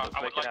Gilavar.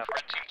 Let's make it happen.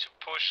 Red team to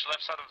push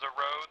left side of the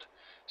road,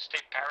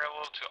 stay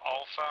parallel to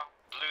Alpha.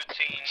 Blue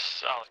team,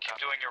 keep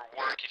doing your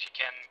work. If you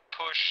can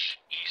push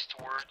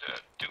eastward,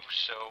 do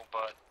so,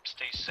 but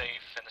stay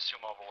safe and assume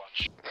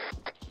overwatch.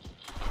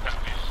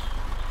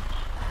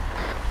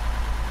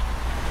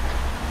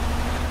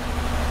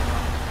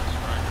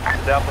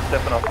 This is Alpha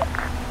stepping up.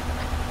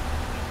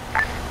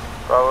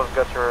 Bravo's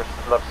got your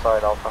left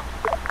side, Alpha.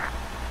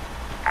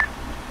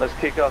 Let's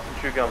kick off and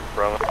shoot guns,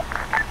 Bravo.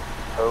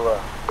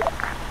 Oh,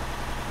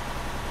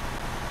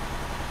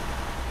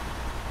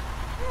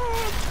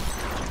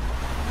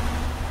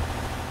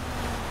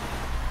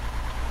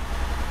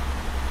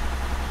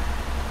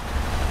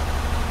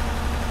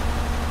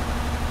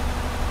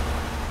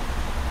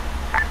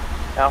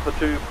 Alpha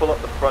 2, pull up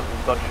the front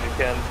as much as you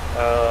can.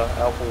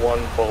 Alpha 1,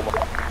 follow up.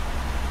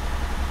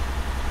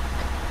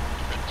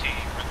 Red team,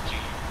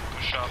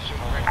 push up to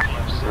the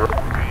left side.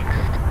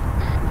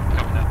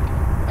 Coming up.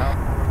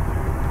 Alpha,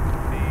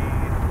 the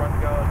front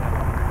guard.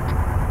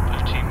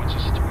 Blue team, what's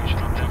the situation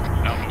up there?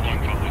 Alpha 1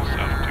 follows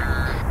Alpha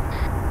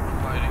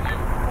Fighting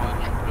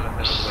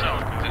Alpha 1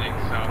 south, heading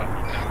south, and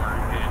we're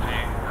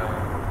engaging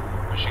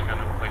machine gun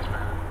emplacement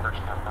first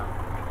compound.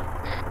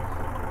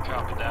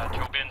 Copy that.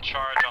 You'll be in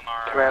charge on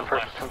our Command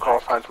first platoon call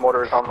signs.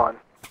 Motor is online.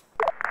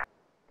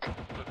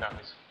 Blue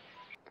copies.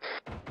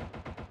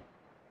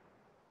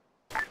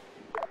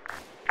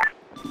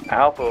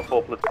 Alpha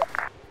 4 platoon.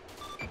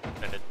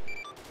 Send it.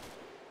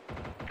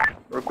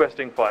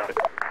 Requesting fire.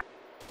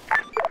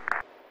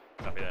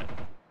 Copy that.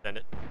 Send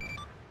it.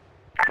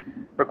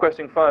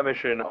 Requesting fire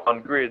mission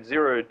on grid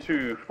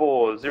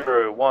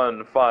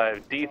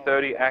 024015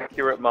 D30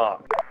 accurate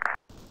mark.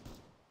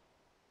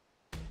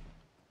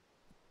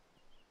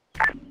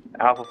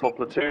 Alpha for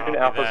platoon, Copy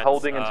Alpha's that,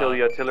 holding until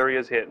the artillery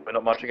is hit. We're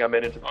not marching our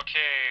men into...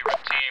 Okay, red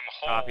team,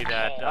 hold. Copy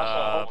that.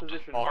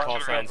 All call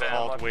signs,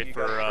 halt, wait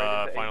for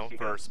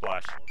for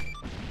splash.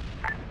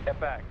 Get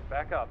back,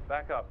 back up,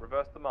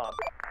 reverse the mark.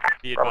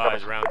 Be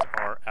advised, rounds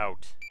are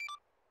out.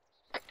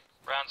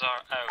 Rounds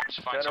are out.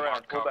 Find Turn some around,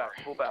 hard cover.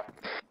 pull back.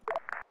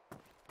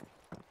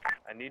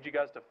 I need you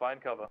guys to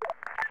find cover.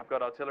 I've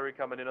got artillery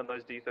coming in on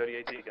those D30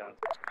 AT guns.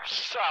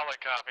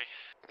 Solid copy.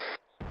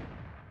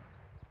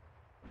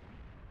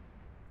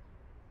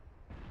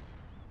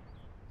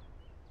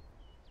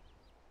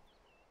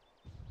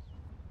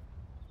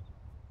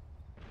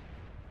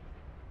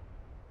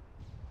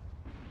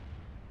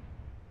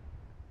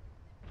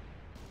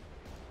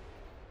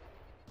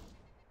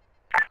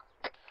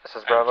 This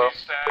is Bravo.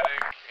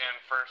 Static and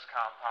first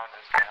compound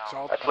is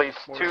down. At least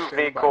 2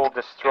 vehicle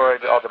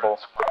destroyed audible.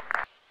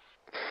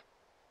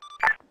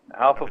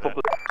 Alpha for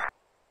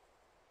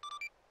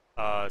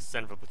platoon.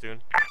 Send for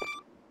platoon.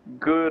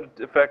 Good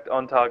effect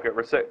on target.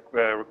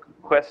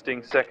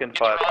 Requesting second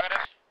fire.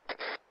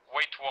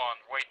 Wait one.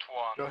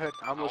 Go ahead,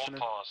 I'm listening.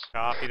 Pause.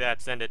 Copy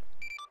that, send it.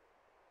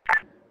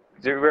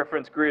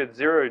 Reference grid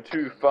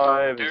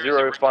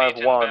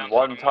 025051,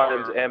 1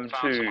 times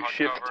M2,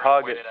 shift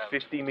target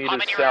 50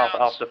 meters south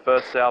after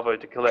first salvo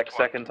to collect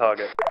second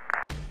target.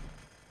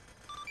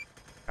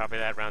 Copy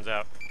that, rounds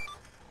out.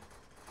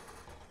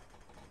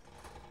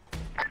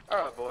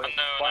 Alright boys,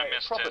 Unknown, by I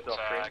missed proper it,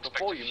 doctrine, expect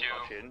before a you few.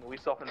 march in, we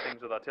soften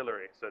things with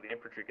artillery, so the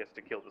infantry gets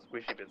to kill the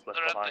squishy bits left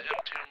They're at behind. the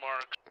M2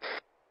 mark.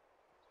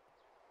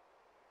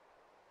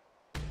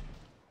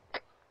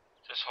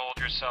 Just hold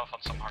yourself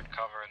on some hard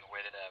cover and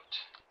wait it out.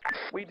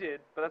 We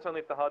did, but that's only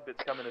if the hard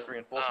bits come in as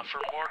reinforcements.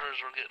 For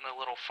mortars, we're getting a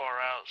little far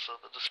out, so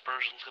the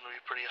dispersion's gonna be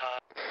pretty high.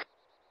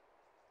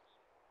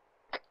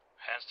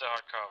 Hands to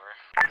hard cover.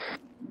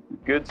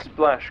 Good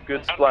splash,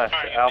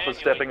 Alpha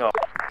stepping off.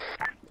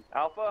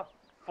 Alpha,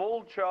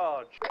 full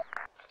charge. That's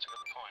a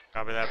good point.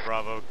 Copy that,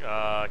 Bravo.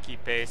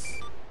 Keep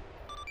pace.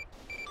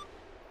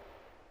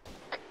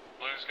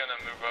 Blue's gonna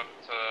move up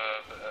to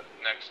the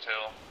next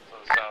hill, to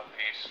the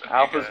southeast.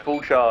 Alpha's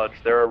full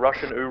charge. There are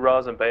Russian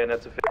URAs and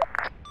bayonets of...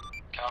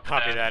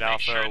 Copy that,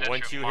 Alpha.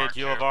 Once you hit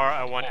Ulivar,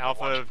 I want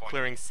Alpha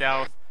clearing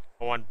south.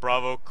 I want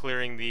Bravo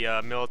clearing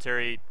the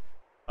military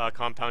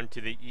compound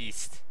to the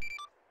east.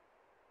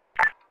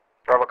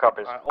 Bravo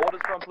copies. Orders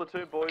from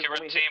platoon, boys. Okay, when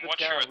red we team, hit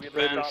what's the your town, we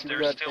advance? you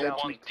There's got still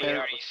one AT-10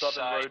 theory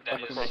side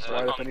that is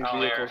Right up any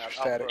unclear. vehicles are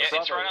static. Yeah,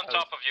 it's right on Bravo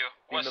top of you.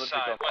 has West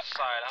military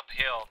side,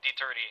 uphill,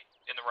 D30,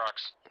 in the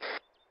rocks.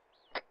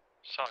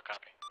 Solid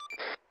copy.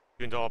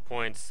 Into all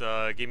points.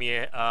 Give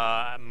me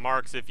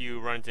marks if you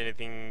run into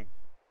anything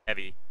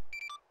heavy.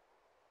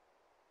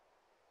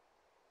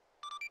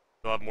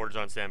 We'll have mortars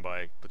on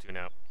standby. Platoon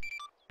out.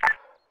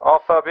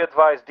 Alpha, be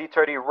advised,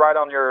 D30 right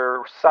on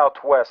your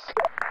southwest.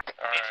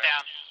 Alright.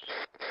 Down.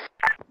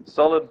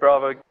 Solid,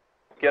 Bravo.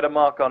 Get a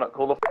mark on it.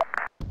 Call the...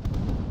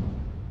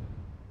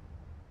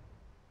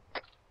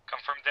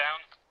 Confirm down.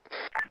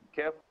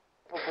 Careful,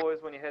 boys,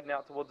 when you're heading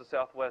out towards the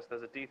southwest.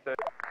 There's a D30.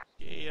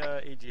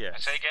 AGS. I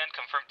say again,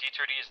 confirm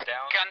D30 is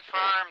down.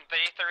 Confirmed. The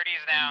E30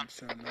 is down.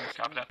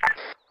 Copy that.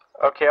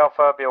 Okay,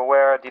 Alpha, be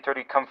aware,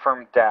 D30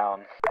 confirmed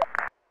down.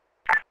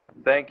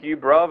 Thank you,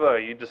 Bravo.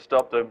 You just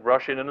stopped a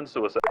rush in and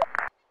suicide.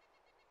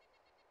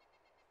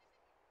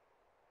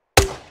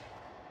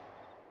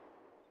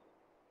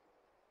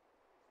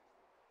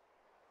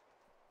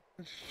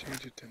 Let's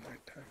change it to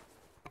nighttime.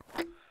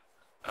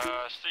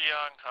 Stay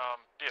young,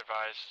 be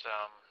advised,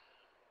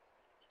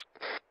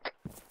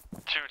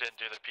 2 didn't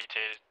do the PT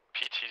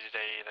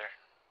today either.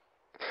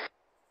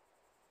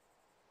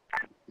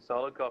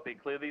 Solid copy.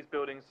 Clear these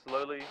buildings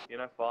slowly. You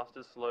know, fast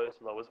is slow,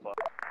 slow is fast.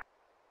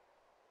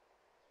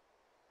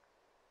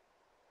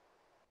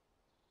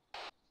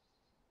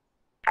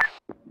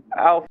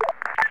 Alpha.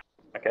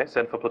 Okay,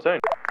 send for platoon.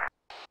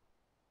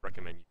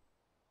 Recommend you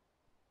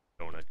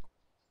donut.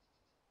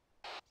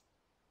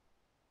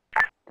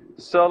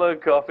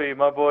 Solid copy.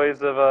 My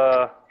boys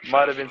have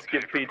might have been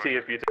skipped PT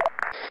a few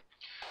times.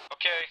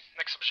 Okay,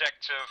 next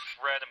objective,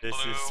 red and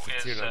This blue, is is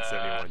Platoon on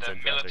 71 the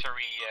 10 traffic.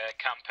 military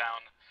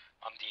compound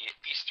on the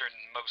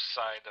easternmost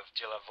side of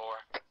Dilavor.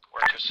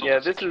 Yeah,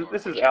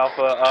 this is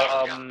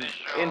Alpha.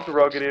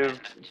 Interrogative.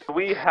 Do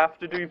we have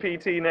to do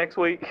PT next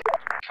week?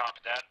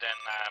 Copy that, then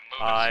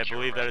move I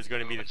believe that is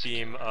going to be the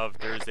theme of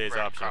Thursday's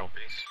optional.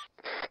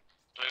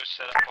 Blue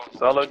setup.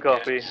 Solid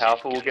copy.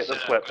 Alpha will get the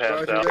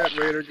sweatpants Roger out. that,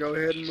 Raider. Go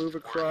ahead and move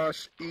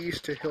across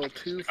east to Hill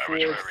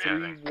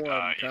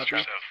 2431.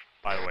 Copy.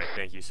 By the way,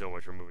 thank you so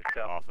much for moving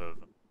off of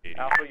 80.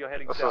 Alpha, you're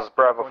heading This south. is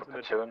Bravo Going for to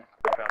the Platoon.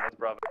 That's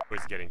Bravo. It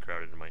was getting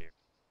crowded in my ear.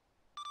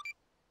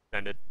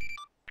 Send it.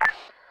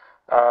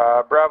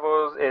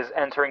 Bravo is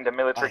entering the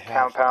military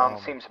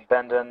compound, seems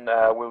abandoned,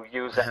 we'll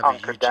use an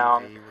anchor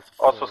down,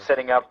 also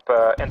setting up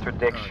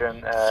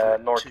interdiction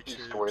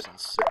northeastward. And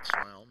 6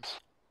 rounds.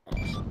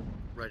 Awesome.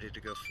 Ready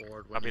to go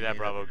forward. Copy that,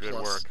 Bravo. Good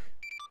work.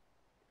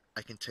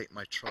 I can take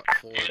my truck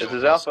forward. This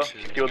is Alpha.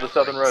 Secure the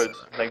southern roads.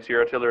 Thanks to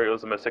your artillery, it was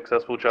the most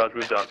successful charge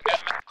we've done.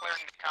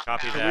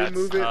 Copy Can that. we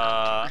move it,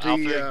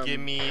 Alpha, give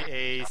me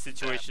a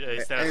situation, a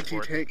status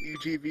report. Anti-tank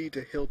UGV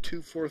to Hill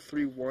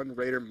 2431.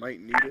 Raider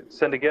might need it.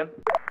 Send again.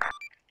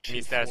 Give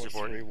me status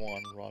report.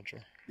 31,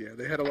 Roger. Yeah,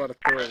 they had a lot of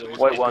thorough.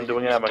 White 1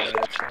 doing ammo.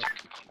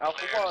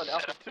 Alpha 1,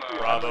 Alpha 2.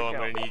 Bravo, I'm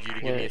going to need you to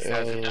give me a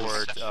status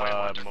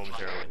report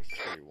momentarily.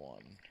 31.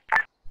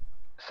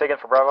 Say again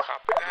for Bravo.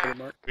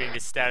 We need a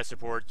status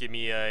report. Give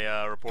me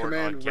a report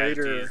Command on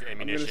Raider, casualties, I'm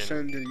going to ammunition.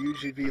 send a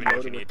UGV Ammunition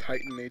loaded need. with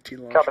Titan 18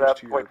 Copy launchers that,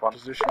 to your White 1.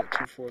 position at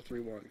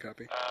 2431.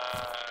 Copy. Okay,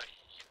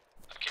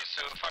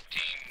 so 5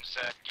 teams,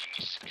 give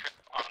me script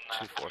on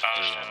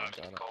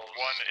 243. One is...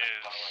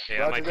 Yeah,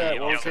 Roger might that. be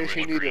Well, in also case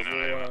you green. need it,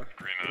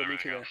 we'll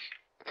meet you there.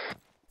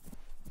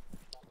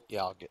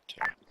 Yeah, I'll get to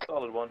it.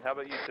 Solid 1. How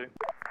about you two?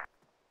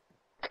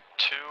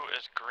 2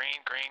 is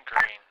green, green,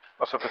 green.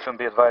 Also, Platoon,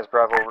 be advised,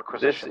 Bravo This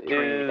requisition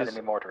 3 is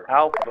enemy mortar.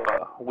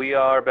 Alpha. We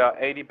are about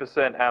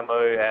 80%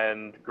 ammo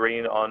and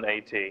green on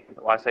AT.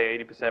 I say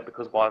 80%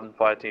 because one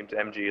fire team's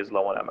MG is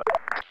low on ammo.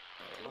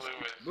 Blue is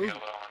yellow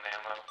on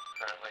ammo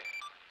currently.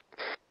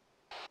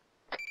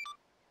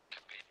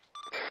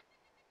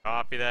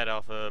 Copy that,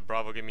 Alpha.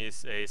 Bravo, give me a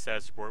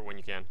status report when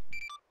you can.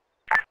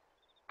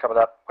 Cover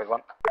that, White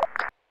 1.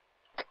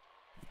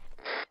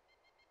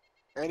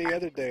 Any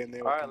other day, and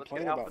they will Alright, let's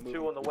get complain Alpha about 2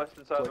 moving on the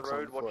western side of the clicks on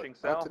road foot. watching Not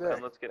south, today.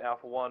 and let's get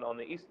Alpha 1 on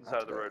the eastern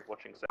side of the road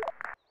watching south.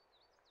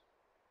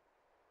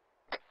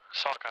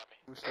 Solid copy.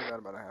 We still got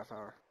about a half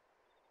hour.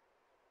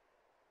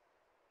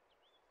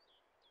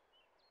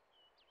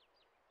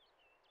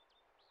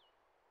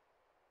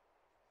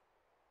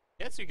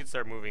 Guess we could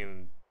start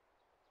moving,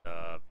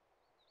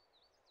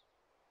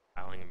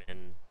 piling them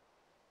in.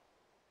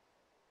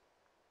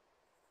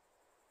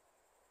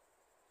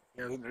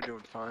 Yeah, I think they're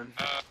doing fine.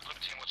 Blue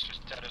team, what's your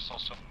status?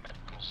 Also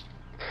medicals.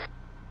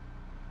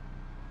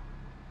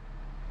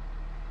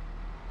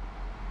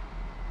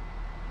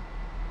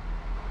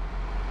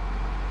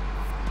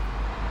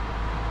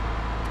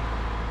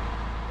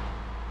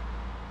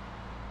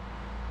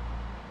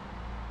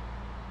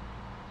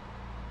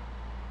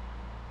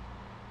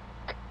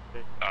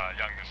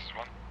 Young, this is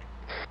 1.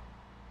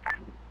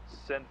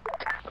 Send.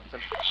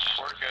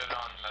 We're good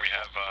on We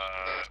have,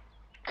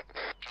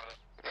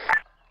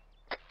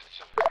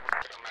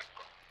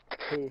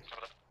 Who?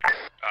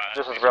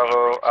 This is Bravo,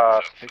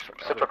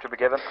 sit up to be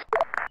given.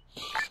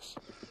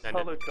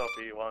 Solid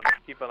copy 1.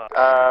 Keep an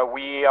eye.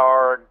 We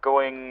are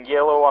going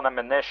yellow on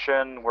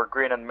ammunition, we're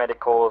green on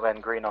medical,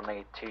 and green on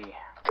AT.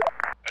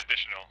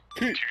 additional.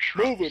 Keep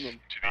moving them.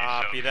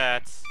 Copy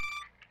that.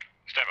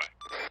 Stand by.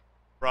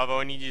 Bravo,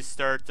 I need you to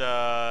start,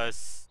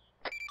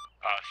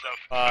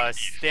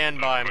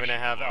 stand by. I'm gonna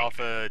have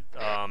Alpha,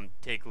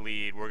 take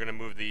lead. We're gonna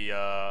move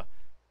the,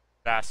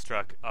 fast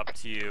truck up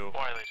to you.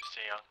 Wiley to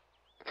see young.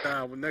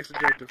 Well, next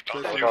objective.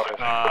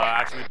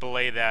 Actually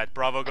belay that.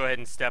 Bravo, go ahead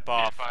and step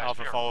off.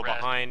 Alpha, follow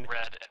behind.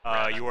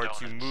 You are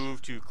to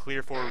move to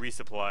clear for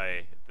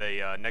resupply.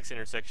 The, next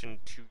intersection,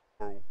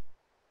 2-4.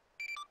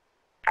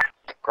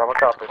 Bravo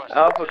copies.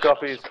 Alpha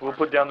copies. We'll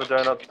put down the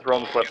donut, throw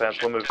on the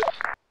sweatpants. We'll move.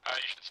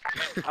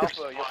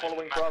 Alpha, you're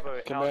following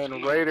Bravo.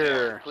 Command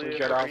Raider, we've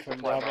got Alpha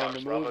and Bravo on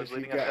the move. If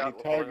you've got any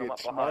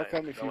targets, mark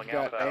them. If you've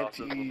got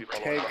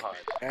anti-tank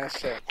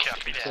assets,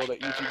 until that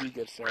UGV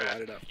gets there,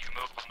 light it up. You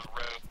move on the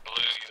road,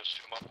 blue, you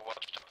assume up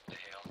watch top of the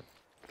hill.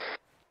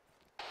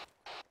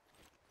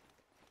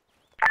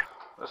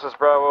 This is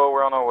Bravo,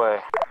 we're on our way.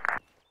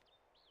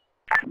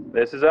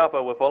 This is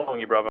Alpha. We're following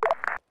you, Bravo.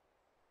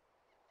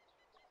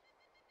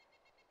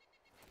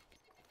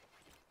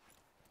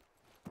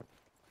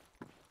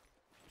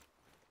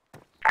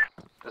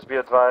 Just be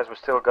advised, we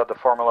still got the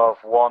formula of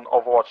 1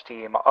 Overwatch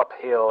team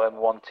uphill and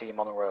 1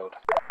 team on the road.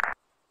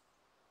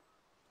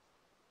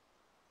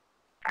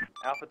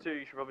 Alpha 2, you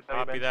should probably tell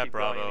Copy your men to that, keep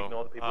going and Bravo.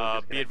 ignore the people who Be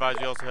disconnect. advised,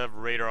 we also have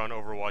radar on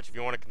Overwatch. If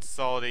you want to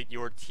consolidate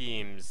your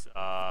teams,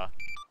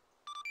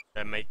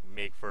 that make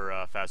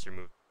faster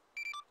move.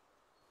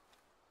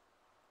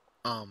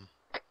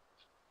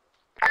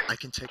 I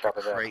can take a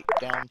crate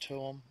down to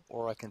them,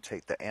 or I can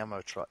take the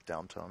ammo truck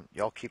down to them.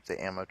 Y'all keep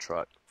the ammo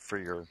truck for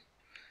your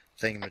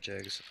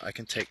thingamajigs. I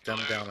can take them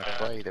down a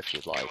crate if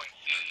you'd like.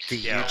 The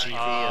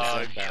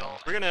UGV is inbound.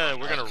 We're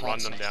gonna run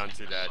them down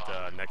to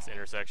that next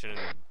intersection and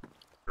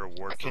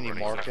reward for running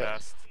so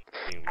fast.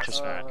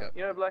 Just mark it.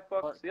 You know, Black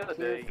Box, the other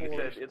day you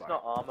said it's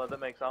not armor that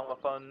makes armor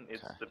fun,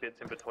 it's the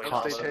bits in between.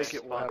 Once they take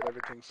it, we'll have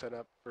everything set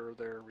up for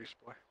their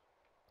resupply.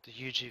 The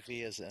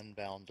UGV is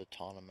inbound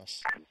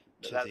autonomous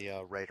to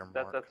the Raider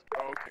mark.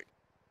 Okay.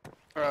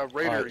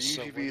 Raider,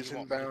 UGV is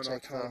inbound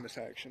autonomous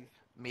action.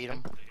 Meet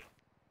them.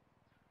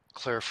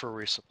 Clear for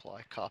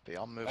resupply. Copy.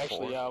 I'll move forward.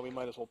 Actually, yeah, we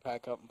might as well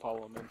pack up and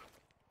follow them in.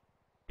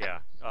 Yeah,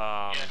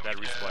 that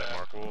resupply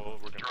mark,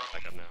 we're gonna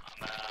pack up now.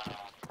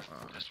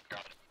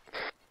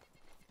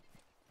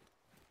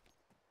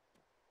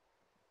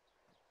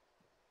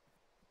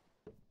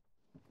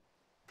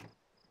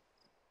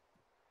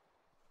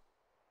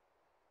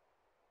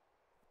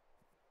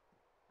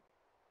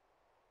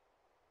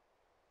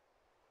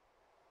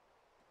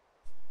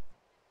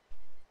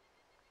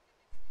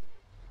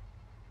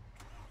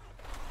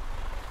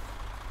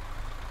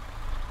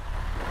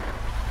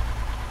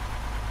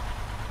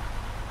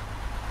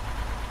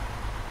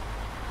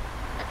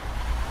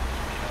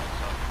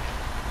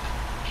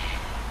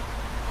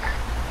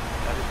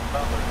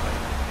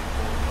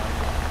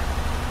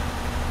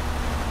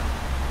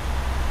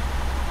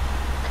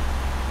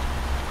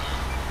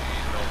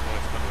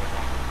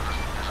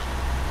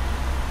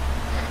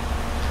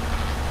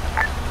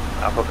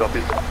 Alpha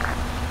copies.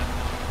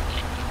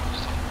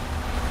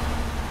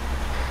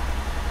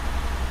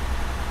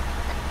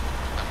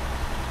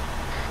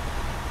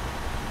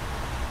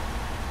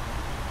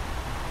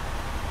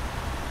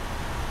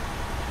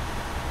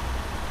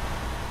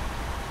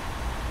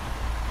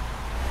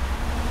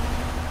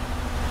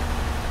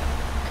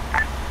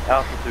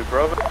 Alpha 2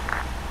 Bravo.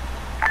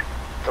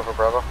 Go for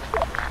Bravo.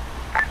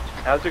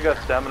 How's your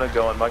guys' stamina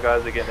going? My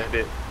guys are getting a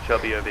bit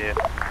chubby over here.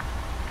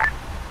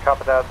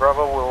 Copy that,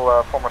 Bravo.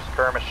 We'll form a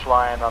skirmish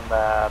line on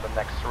the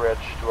next ridge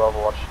to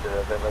overwatch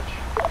the village.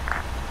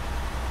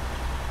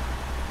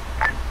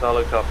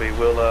 Solid copy.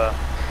 We'll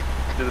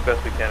do the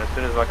best we can. As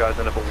soon as my guys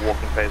end up at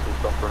walking pace, we'll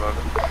stop for a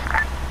moment.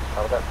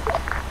 Copy that.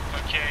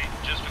 Okay,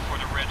 just before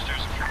the ridge,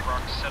 there's a few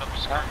rocks. Set up a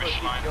skirmish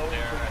line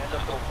there. End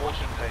up at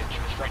walking pace.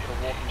 Stop at a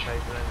walking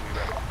pace and then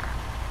we ready.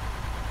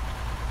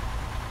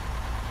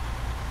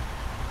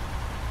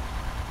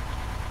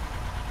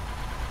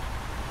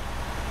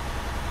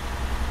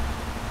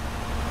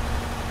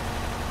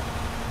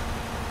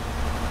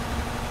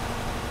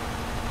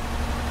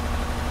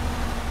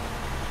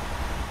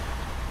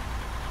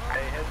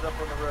 Heads up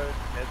on the road,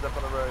 heads up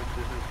on the road,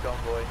 this is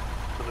convoy,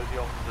 salute the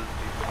officers,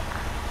 people.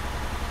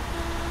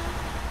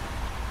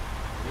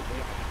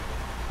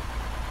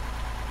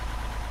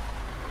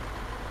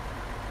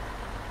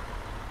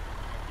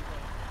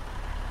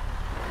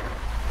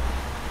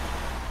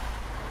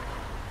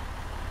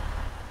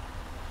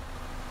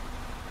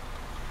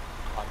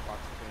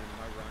 Hotbox in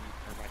my run,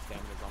 or my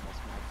stamina's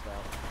almost maxed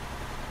out.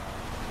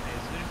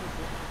 As soon as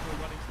we're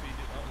running speed,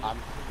 I'm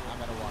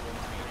at a walking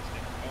speed.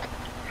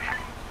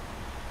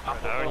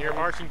 I don't hear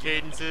marching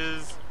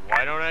cadences.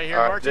 Why don't I hear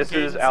marching This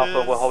cadences? is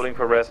Alpha, we're holding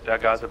for rest. Our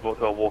guys have brought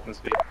to our walking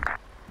speed.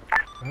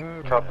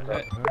 Copy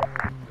that.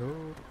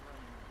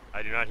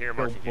 I do not hear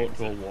marching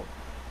cadences.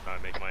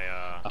 Make my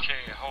Okay,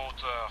 hold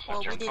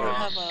your we didn't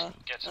have a...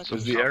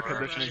 Is the air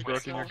conditioning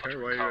broken in your car?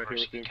 Why are you out here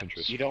with the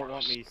infantry? You don't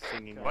want me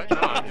singing. What?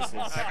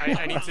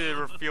 I need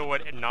to feel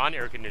what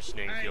non-air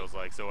conditioning feels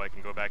like so I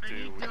can go back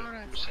to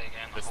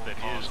this that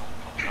is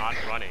not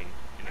running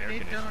in air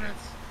conditioning.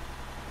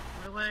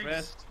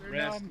 Rest,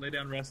 lay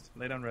down, rest.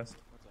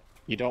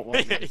 You don't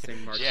want me to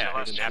sing March.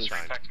 Yeah, it's nap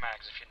time.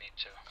 mags if you need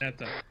to. Nap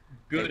time.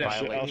 Good.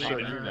 I'll show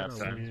you nap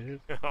time.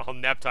 I'll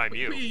nap time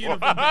you.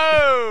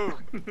 Whoa!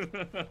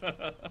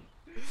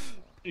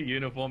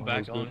 Uniform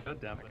back on.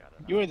 God damn it.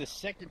 You are the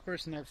second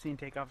person I've seen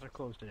take off their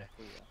clothes today.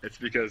 It's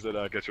because it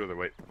gets rid of the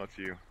weight, lets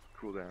you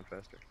cool down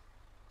faster.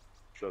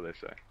 So they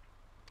say.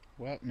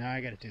 Well, now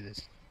I gotta do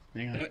this.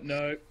 Hang on.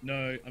 No,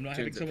 I'm not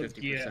having someone's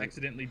gear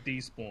accidentally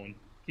despawn.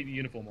 Keep your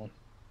uniform on.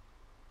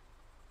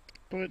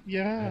 But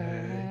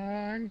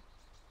young.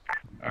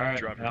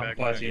 Alright, Alpha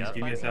 5 teams,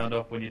 give me a sound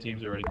off when your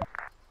teams are ready.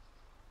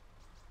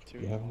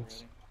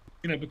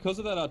 You know, because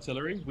of that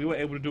artillery, we were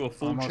able to do a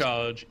full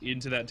charge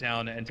into that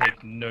town and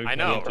take no I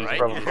know, right?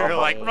 You're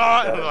like,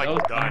 that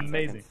was done.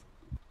 amazing.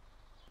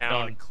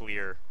 Town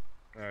clear.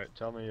 Alright,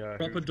 tell me,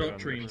 proper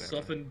doctrine,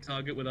 soften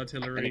target with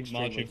artillery,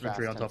 march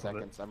infantry on top of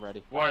it. I'm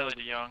ready. Wiley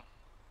DeYoung.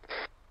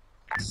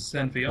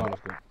 Send for you.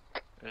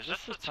 Is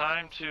this the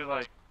time to,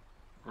 like,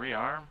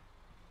 rearm?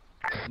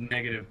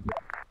 Negative.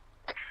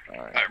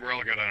 Alright, we're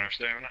all good on our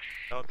stamina.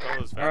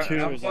 Alright,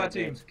 Alpha 5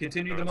 teams,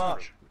 continue the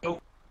march. Go.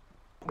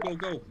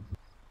 Go.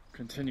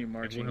 Continue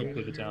marching. We'll help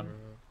clear the town.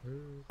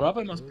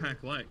 Bravo must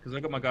pack light, because I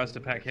got my guys to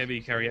pack heavy,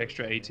 carry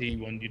extra AT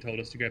when you told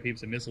us to grab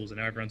heaps of missiles, and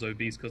now everyone's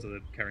obese because of the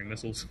carrying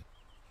missiles.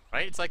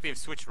 Right? It's like they've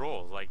switched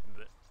roles. Like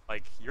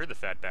you're the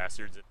fat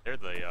bastards, and they're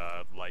the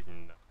light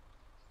and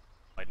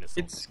assault.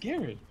 It's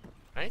scary.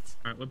 Right?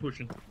 Alright, we're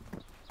pushing.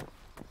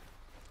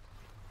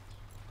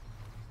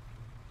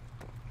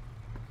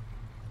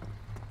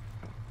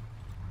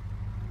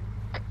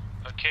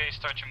 Okay,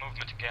 start your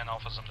movement again,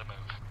 Alpha's on the move.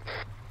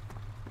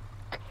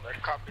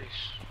 Red copies.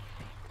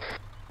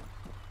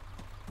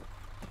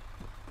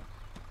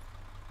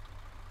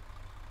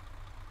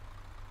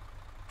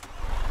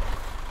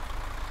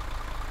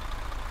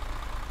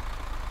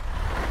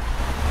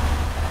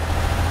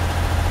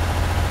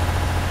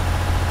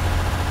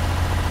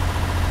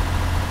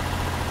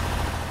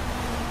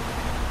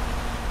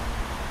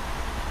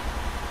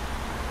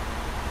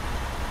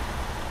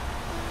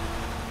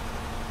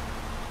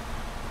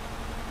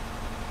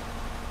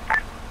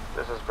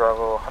 This is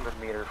Bravo, 100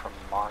 meter from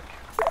the mark.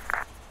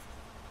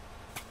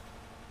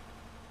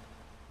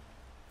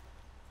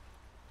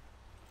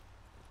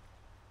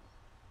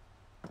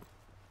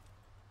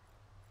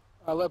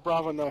 I'll let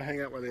Bravo know,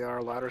 hang out where they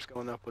are. Ladder's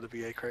going up with a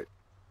VA crate.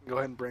 Go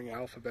ahead and bring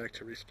Alpha back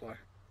to resupply.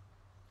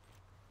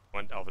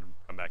 Want Alpha to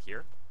come back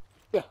here?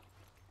 Yeah.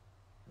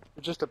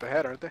 They're just up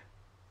ahead, aren't they?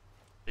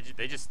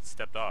 They just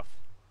stepped off.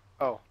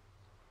 Oh. Why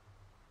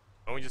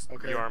don't we just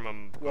Okay. rearm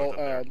them both Well, up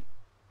there?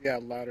 yeah,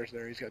 Ladder's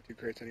there. He's got 2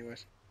 crates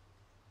anyways.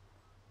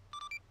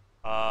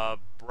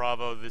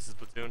 Bravo, this is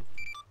Platoon.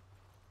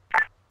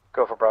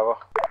 Go for Bravo.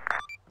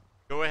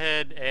 Go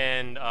ahead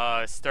and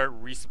start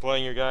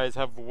resupplying your guys.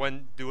 Have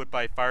one do it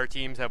by fire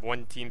teams. Have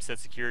one team set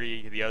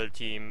security, the other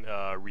team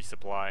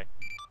resupply.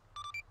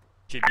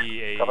 Should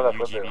be a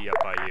UGV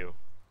up by you.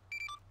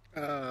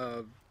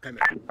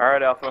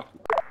 Alright, Alpha.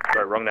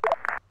 Sorry, wrong name.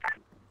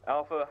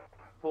 Alpha,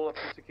 pull up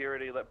to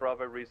security, let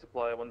Bravo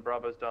resupply. When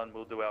Bravo's done,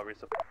 we'll do our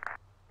resupply.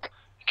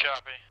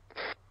 Copy.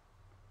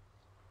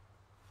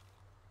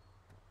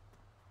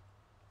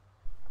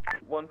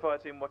 One fire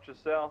team watches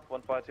south,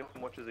 one fire team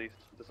watches east.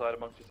 Decide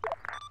amongst yourselves.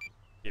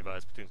 Be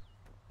advised, Platoon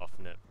off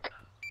net.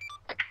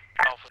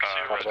 Alpha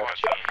 2 is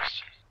watching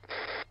east.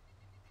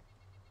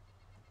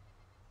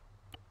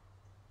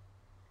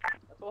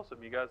 That's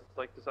awesome. You guys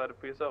like decided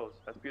for yourselves.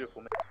 That's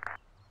beautiful, man.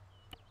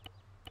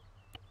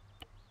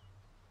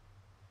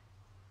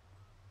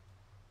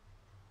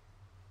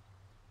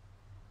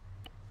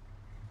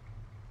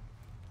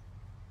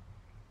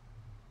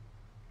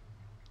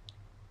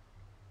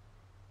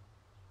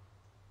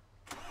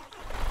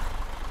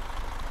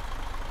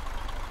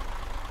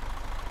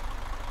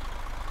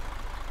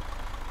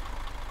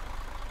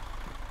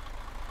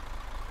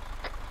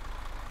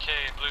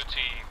 Okay, blue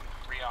team,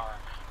 rearm.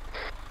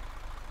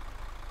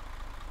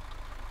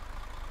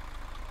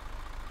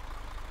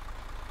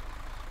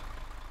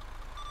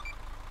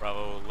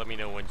 Bravo, let me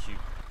know once you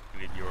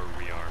did your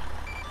rearm.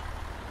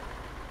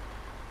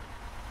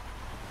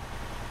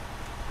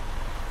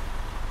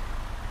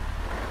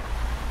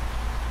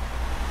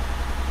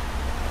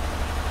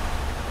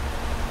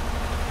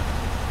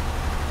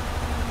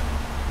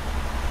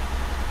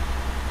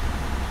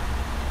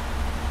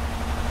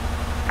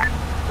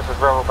 This is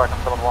Bravo back on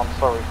 7-1,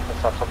 sorry,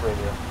 mishaps up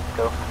radio.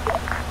 Go.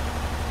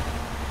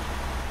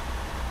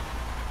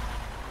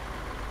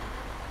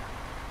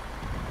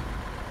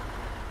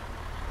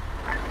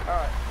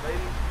 Alright,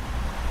 ladies.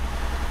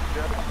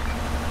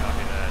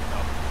 Copy that.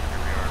 Alpha,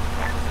 your rearm.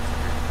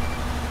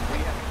 We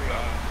have a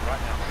rearm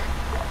right now.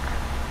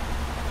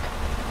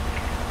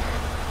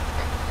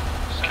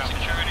 Set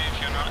security if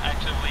you're not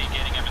actively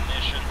getting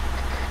ammunition.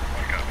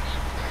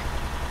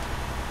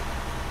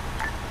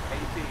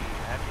 AT,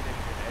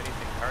 ammunition,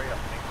 anything. Hurry up,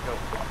 things go.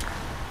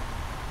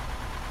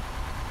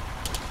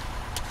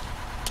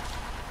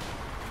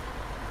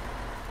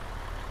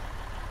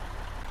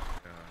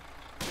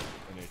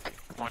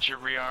 Once you're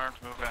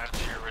rearmed, move back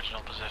to your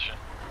original position.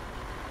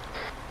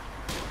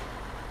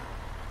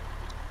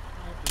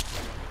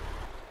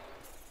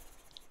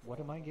 What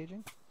am I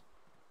engaging?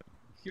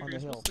 Curious, on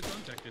the hill. what's the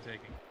contact you're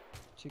taking?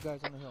 2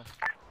 guys on the hill.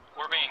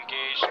 We're being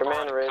engaged.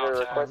 Command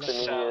Raider, Contact request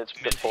immediate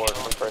south, support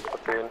midfield. from 1st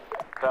Platoon.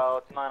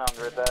 About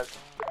 900, that's...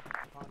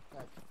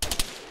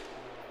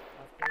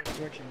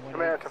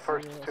 Command to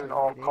 1st Platoon,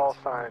 all call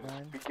signs.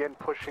 Begin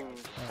pushing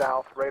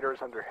south.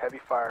 Raiders under heavy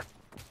fire.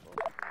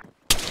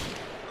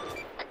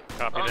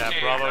 Copy that.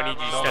 Bravo, I need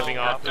you stepping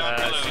off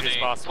as soon as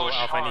possible.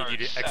 Alpha, I need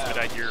you to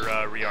expedite your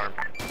rearm.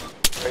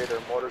 Raider,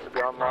 mortars will be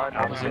online.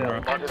 Alpha's in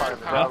row.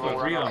 Alpha,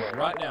 rearm,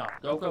 right now.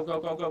 Go, go, go,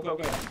 go, go, go,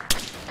 go.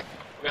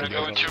 We're gonna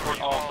go into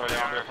Alpha,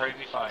 they're under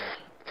heavy fire.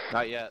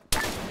 Not yet.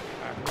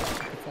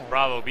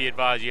 Bravo, be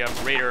advised, you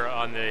have Raider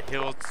on the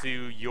hill to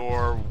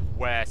your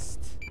west.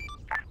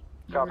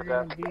 Copy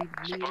that.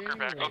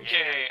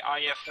 Okay,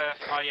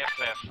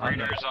 IFF.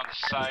 Raiders on the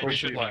side, Full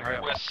should speed. be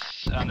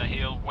west, on the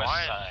hill, west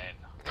side.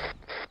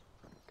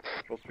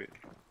 Full speed.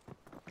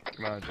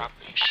 Come on, Jim.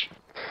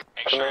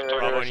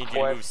 Bravo, I need you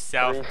to move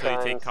south until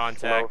you take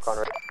contact.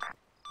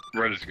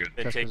 Red is good.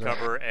 Then take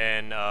cover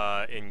and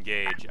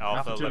engage.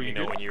 Alpha, Alpha 2, let me you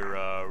know good? when your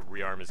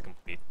rearm is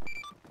complete.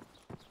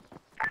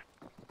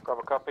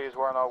 Bravo copies,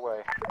 we're on our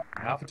way.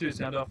 Alpha 2,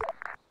 sound off.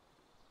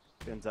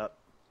 Fins up.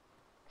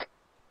 2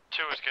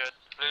 is good.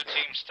 Blue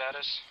team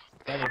status.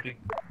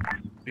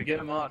 Begin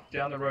a march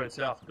down the road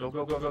south. Go,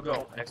 go, go, go,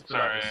 go.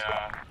 Expedite this.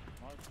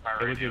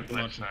 They would be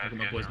launching. Look at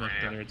my boys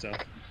marching down there itself.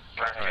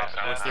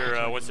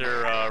 Alright, what's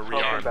their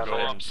rearm? Go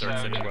ahead and start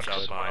sending them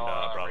south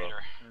behind Bravo.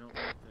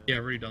 Yeah,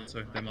 I've already done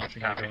so. They're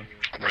marching. They're going.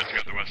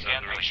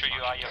 And make sure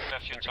you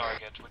IFF your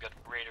target. We got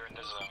Raider in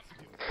the zone.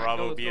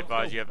 Bravo, be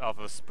advised you have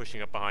Alphas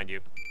pushing up behind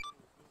you.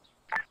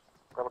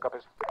 Bravo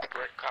copies.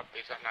 Great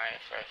copies on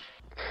IFF.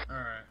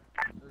 Alright.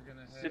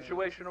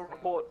 Situational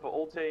report for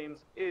all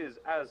teams is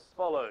as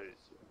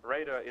follows.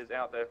 Raider is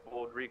out there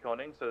forward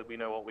reconning so that we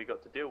know what we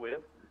got to deal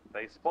with.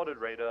 They spotted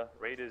Raider.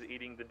 Raider's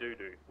eating the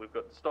doo-doo. We've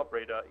got to stop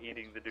Raider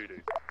eating the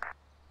doo-doo.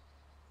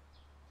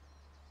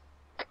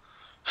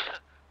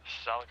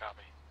 Solid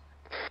copy.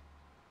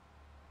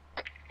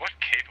 What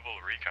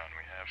capable recon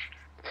we have?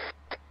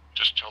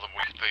 Just tell them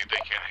they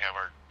can't have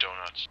our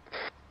donuts.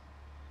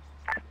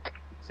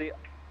 See,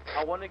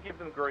 I want to give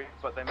them grief,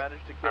 but they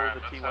managed to kill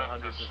the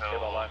T-100s and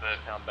save our life and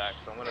town back,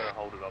 so I'm going to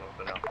hold it on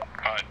for now.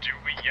 Do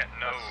we yet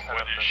know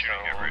what is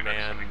shooting at Raider?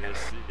 Man,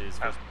 this is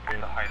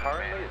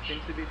currently it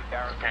seems to be the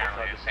garrison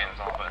inside the stands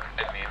Alpha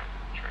enemy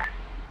infantry.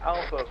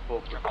 Alpha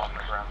full on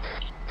the ground.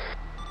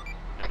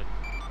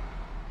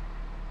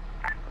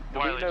 Do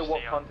we know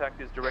what contact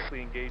is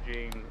directly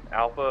engaging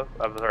Alpha?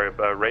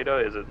 Raider?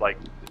 Is it like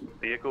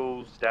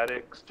vehicles,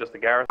 statics, just the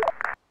garrison?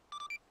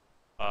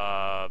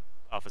 Alpha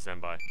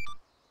standby.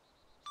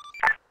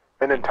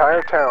 An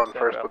entire town,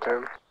 first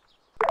platoon.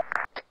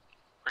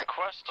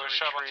 Request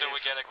push up until we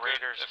get a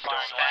greater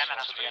firing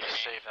line so we can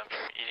save them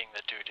from eating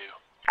the doo-doo.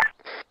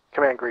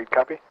 Command Greed,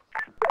 copy.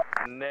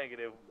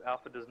 Negative.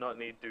 Alpha does not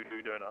need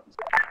doo-doo donuts.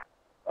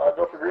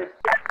 Go for Greed.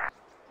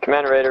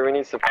 Command Raider, we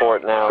need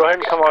support now. Go ahead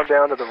and come on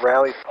down to the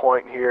rally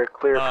point here,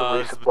 clear for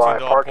resupply,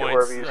 park it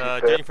wherever you see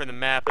fit. Judging from the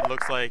map, it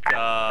looks like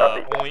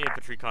only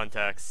infantry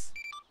contacts.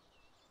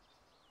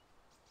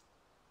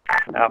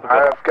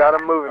 I've got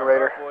them moving,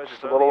 Raider.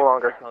 Just a little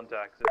longer.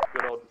 Contacts. It's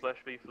good old flesh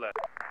v flesh.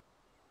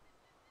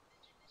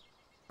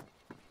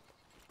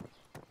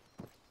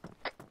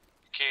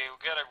 Okay, we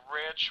got a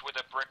ridge with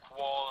a brick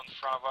wall in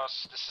front of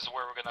us. This is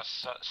where we're gonna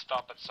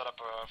stop and set up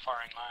a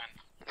firing line.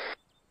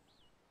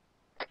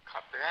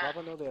 Copy that.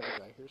 Bravo, know they have a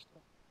guy here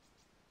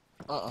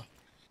still.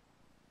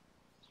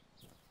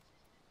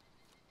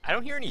 I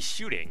don't hear any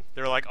shooting.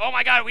 They're like, oh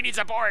my god, we need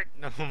support!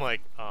 I'm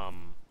like,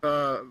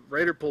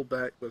 Raider pulled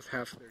back with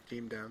half of their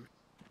team down.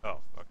 Oh,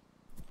 okay.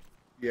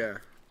 Yeah,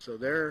 so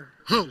they're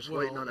just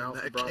waiting on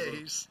Alpha Bravo.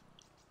 Case.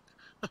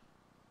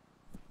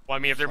 Well, I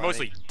mean, if they're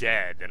mostly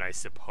dead, then I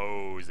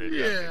suppose they've got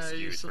an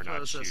excuse for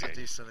not shooting. That's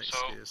a decent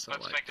excuse. So,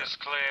 let's make this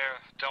clear.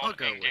 Don't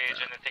engage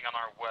anything on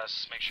our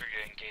west. Make sure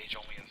you engage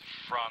only in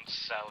front,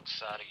 south,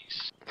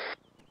 southeast.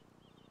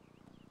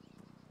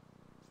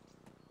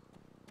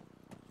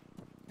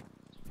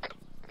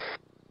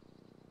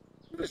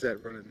 Who is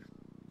that running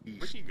east?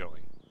 Where's he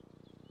going?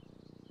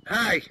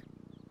 Hi!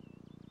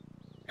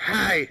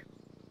 Hi!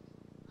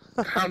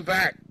 Come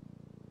back!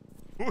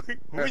 Who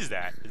is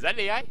that? Is that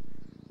an AI?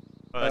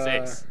 Oh, that's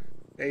Ace.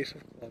 Ace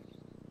of Clubs.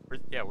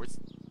 Where's...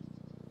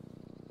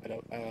 I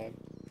don't.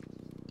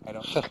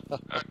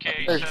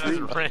 Okay,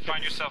 so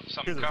find yourself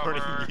some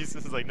cover. This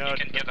is like, no, you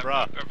can get a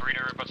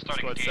breeder, but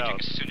start engaging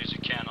as soon as you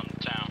can on the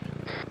town.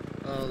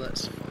 Oh,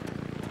 that's fun.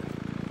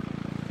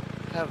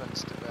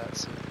 Heavens to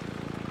Betsy.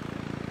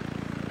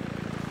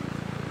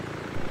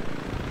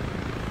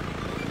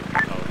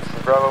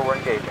 Bravo, we're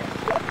engaging.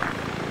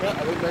 Yeah,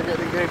 I think they're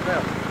getting engaged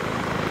now.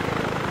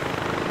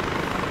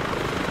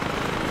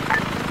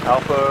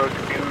 Alpha,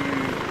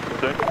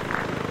 soon.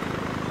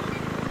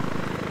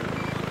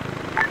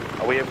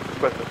 Are we able to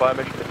request a fire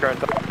mission at the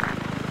current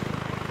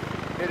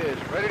time? It is.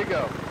 Ready to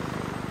go.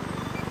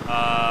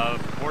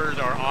 Orders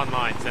are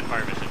online. Send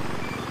fire mission.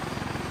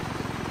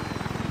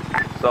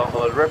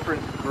 Solid.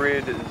 Reference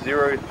grid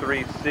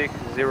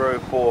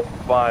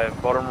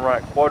 036045. Bottom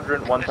right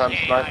quadrant, one-time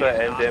sniper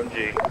and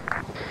MG.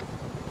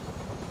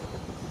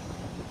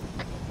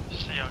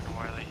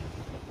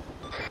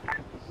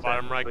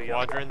 Bottom right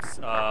quadrants,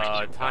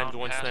 times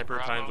one sniper,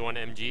 times one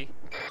MG.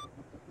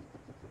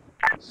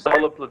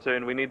 Solid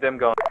platoon, we need them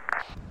gone.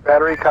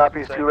 Battery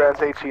copies, 2 rounds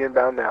HE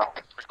inbound now.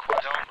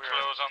 Request don't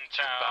close on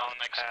town,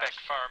 expect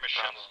fire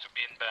missions to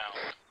be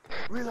inbound.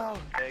 Reload!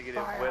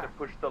 Negative, where to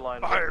push the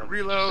line. Fire,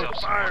 reload!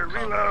 Fire,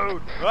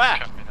 reload!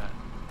 Ah!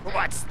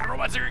 Robots! The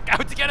robots are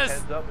out to get us!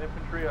 Heads up,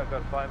 infantry, I've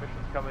got fire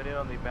missions coming in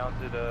on the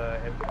mounted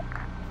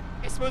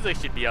I suppose they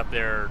should be up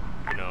there,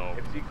 you know,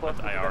 MC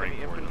clusters of enemy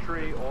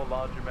infantry or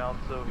large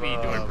amounts of doing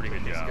a pretty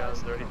good job.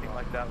 guns or anything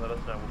like that, let us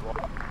know.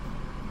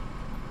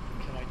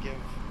 Can I give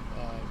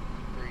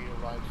Bree a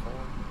ride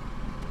forward?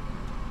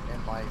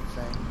 And my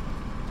thing?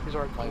 He's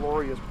our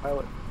glorious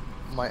pilot.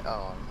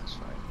 Oh, that's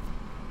right.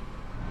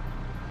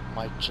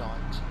 My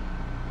jaunt.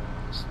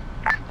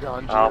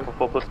 John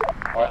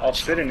I'll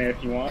sit in it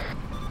if you want.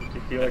 If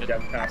you feel like you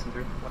have a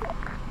passenger.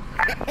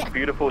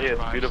 Beautiful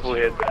hits, beautiful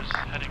hits.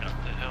 Heading up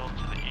the hill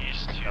to the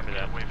east to get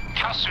away from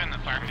how soon the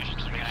fire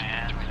missions are going to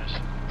end between us?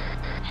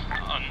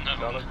 Unknown.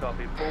 Solid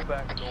copy, pull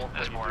back north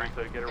when you do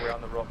so, get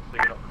around the rocks so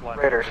you're not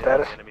climbing Raider,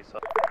 status? the enemy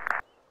side.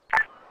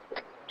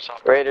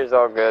 Raider's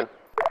all good.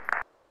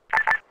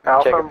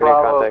 Alpha Check and it for new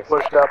Bravo context.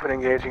 pushed up and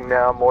engaging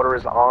now. Mortar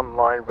is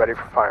online, ready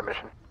for fire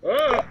mission.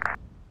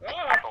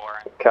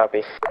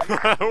 Copy.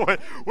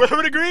 What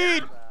happened to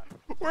Green?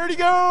 Where'd he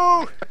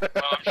go? Well,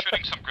 I'm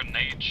shooting some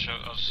grenades,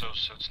 so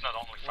it's not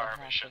only fire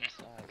mission.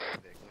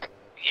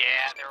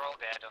 Yeah, they're all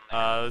dead on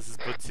there. This is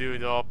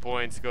Platoon to all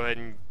points. Go ahead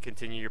and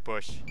continue your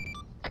push.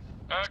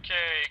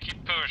 Okay,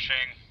 keep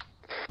pushing.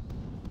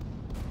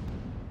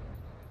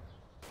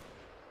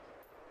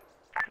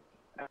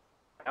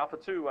 Alpha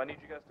 2, I need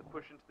you guys to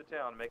push into the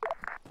town. Make.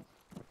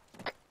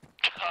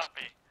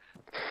 Copy.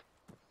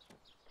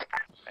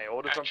 Hey,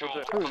 orders from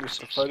Platoon. Ooh, this is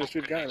the farthest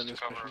we've gotten in this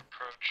mission.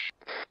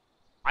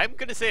 I'm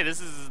gonna say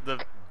this is the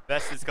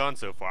best it's gone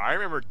so far. I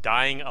remember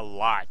dying a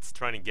lot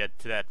trying to get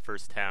to that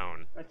first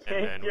town, and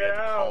then we had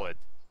to call it.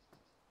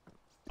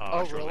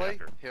 Oh, shortly really?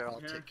 after. Here, I'll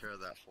take care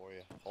of that for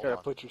you. Hold Gotta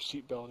on. put your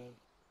seatbelt in.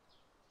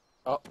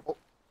 Oh.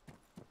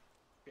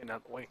 Getting out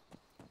of the way.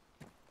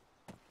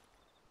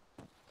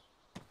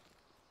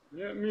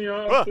 Get me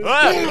off this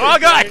Oh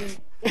god!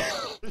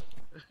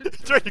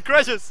 It's trying to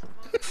crush us!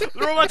 The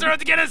robots are out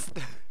to get us!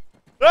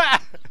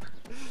 Ah!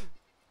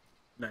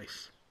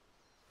 Nice.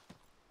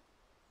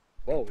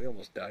 Whoa, we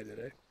almost died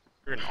today.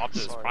 You're an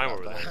Optimus Prime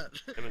over there.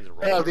 Him and the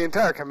Yeah, robot. the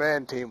entire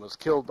command team was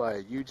killed by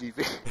a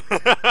UGV.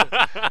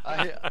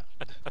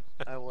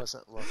 I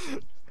wasn't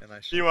looking, and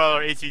I should. Meanwhile,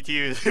 our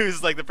HCT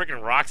who's like the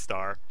freaking rock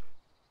star.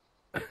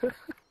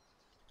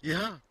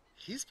 Yeah,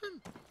 he's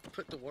been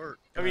put to work.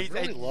 I mean, I'm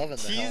really loving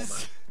the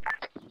helmet.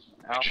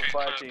 Alpha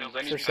 5 teams,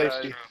 I need you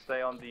guys to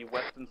stay on the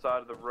western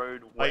side of the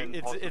road when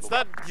Like, possible. it's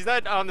not, he's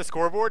not on the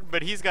scoreboard,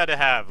 but he's got to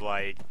have,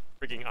 like,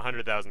 freaking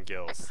 100,000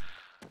 kills.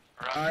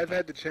 I've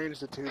had to change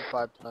the tune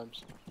 5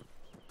 times.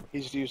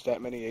 He's used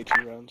that many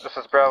HE runs. This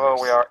is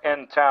Bravo. We are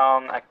in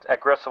town,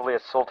 aggressively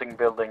assaulting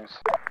buildings.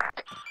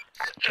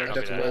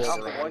 That's well over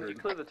Alpha 1, you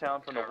 100. clear the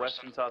town from the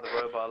western side of the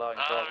road by allowing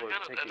Bravo to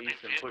take it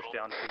east and push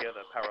down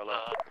together,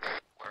 parallel.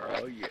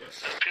 Oh,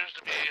 yes. Appears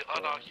to be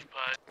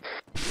unoccupied.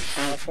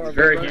 How far have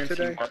Very we gone handsome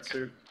today?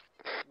 wetsuit.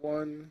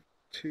 1,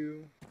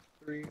 2,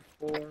 3,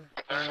 4,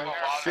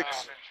 5,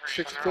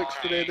 6 clicks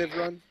today they've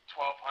run.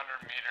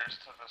 1,200 meters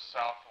to the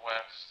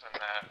southwest in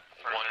that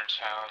further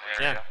town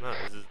area. Yeah, no,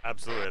 this is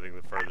absolutely, I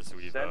think, the furthest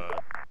we've, We've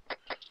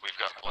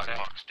got Black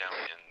Box down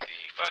in the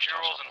first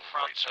house Rolls on in the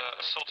front, right side.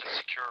 assault and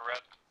secure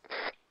red.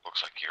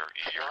 Looks like you're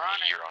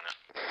on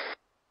it.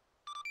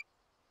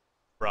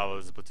 Bravo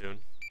is a platoon.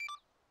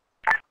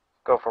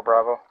 Go for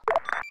Bravo.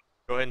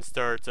 Go ahead and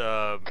start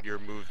your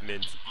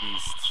movement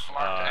east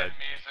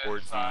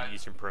towards the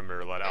eastern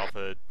perimeter. Let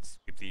Alpha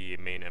sweep the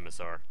main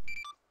MSR.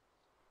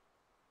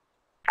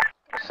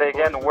 Say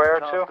again, where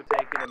to?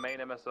 Taking the main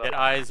MSR. Get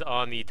eyes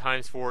on the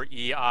 ×4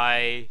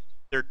 EI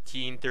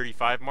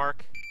 1335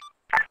 mark.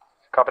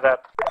 Copy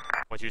that.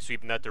 Once you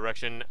sweep in that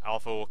direction,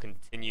 Alpha will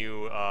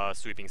continue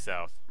sweeping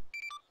south.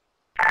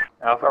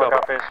 Alpha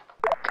copies.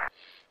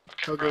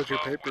 How goes your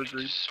paper,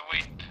 Green?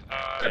 Sweep,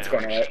 That's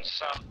going alright.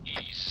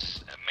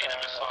 southeast, main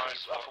MSR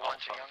is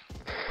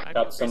Alpha.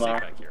 Got some,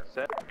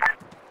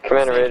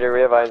 Commander Raider,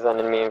 we have eyes on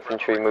enemy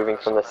infantry moving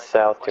from the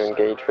south to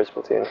engage first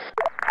platoon.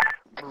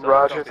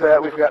 Roger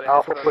that. We've got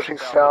Alpha pushing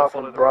south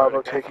and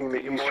Bravo taking the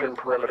eastern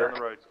perimeter.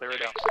 Clear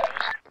it out.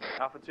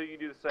 Alpha 2, you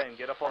do the same.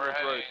 Get up on those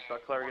roads.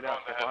 Start clearing it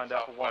out. Get behind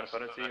Alpha 1. If I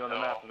don't see you on the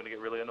map, I'm going to get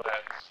really annoyed.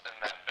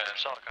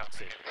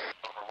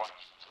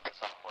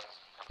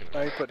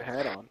 I put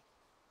hat on.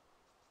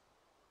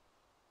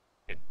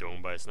 Get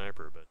domed by a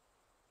sniper, but...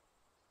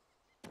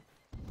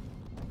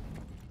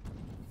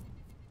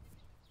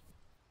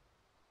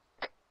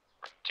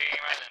 Team,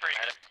 that's pretty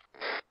good.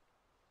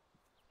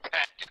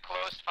 Too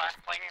close, fire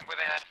playing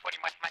within a 40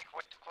 mic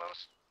foot too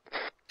close.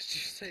 Did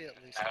you say at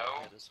least my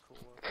head is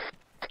cooler?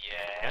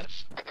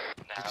 Yes.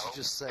 Did you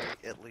just say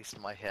at least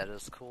my head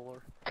is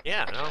cooler?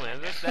 Yeah, no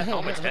man, that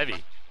helmet's heavy.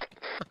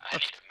 I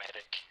need a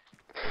medic.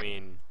 I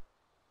mean,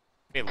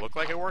 it may look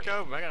like a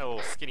workout, but I got a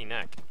little skinny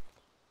neck.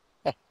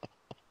 That's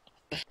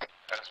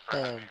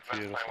perfect.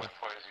 Beautiful.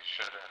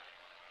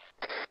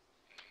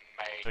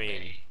 I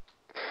mean,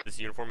 does this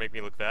uniform make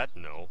me look fat?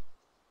 No.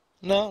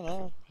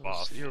 No.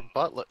 Buff. Your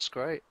butt looks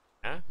great.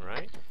 Yeah,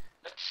 right?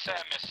 Let's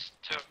miss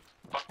 2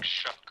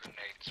 buckshot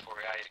grenades for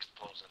AI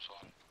explosives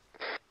on.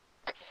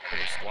 How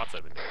many squats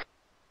I've been doing.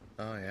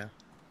 Oh yeah.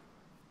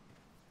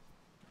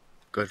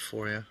 Good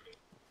for you.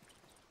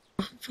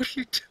 What are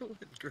you doing,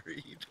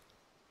 Greed?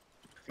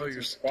 Oh,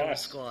 you're doing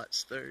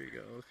squats. There you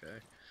go.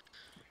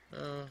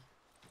 Okay.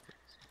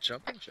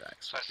 Jumping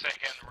jacks. So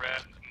second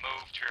red,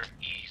 move to your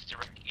east,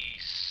 direct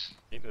east.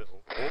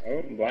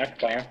 Oh, Black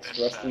Box,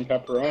 Western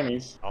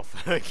pepperonis.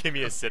 Alpha, give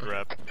me a sit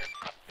rep.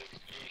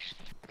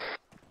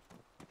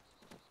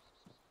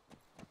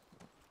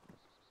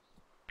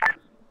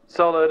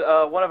 Solid.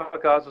 One of our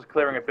guys was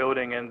clearing a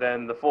building, and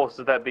then the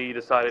forces that be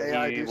decided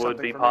he would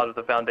be part of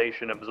the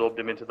foundation, absorbed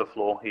him into the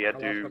floor. He had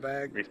to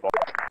respawn.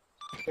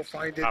 We'll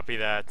find it. Copy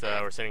that.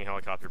 We're sending a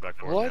helicopter back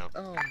for What? him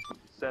now.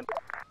 Send.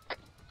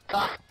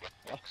 I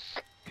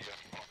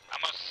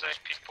must say,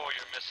 people,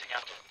 you're missing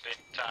out on big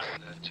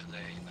time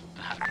today.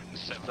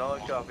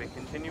 Solid copy.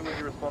 Continue with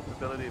your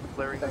responsibility of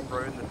clearing this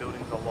road and the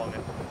buildings along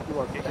it.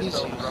 Get He's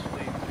yourself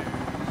roughly to a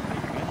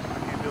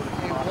few buildings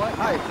past. What?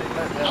 Hi.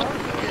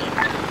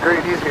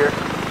 Agreed, he's here.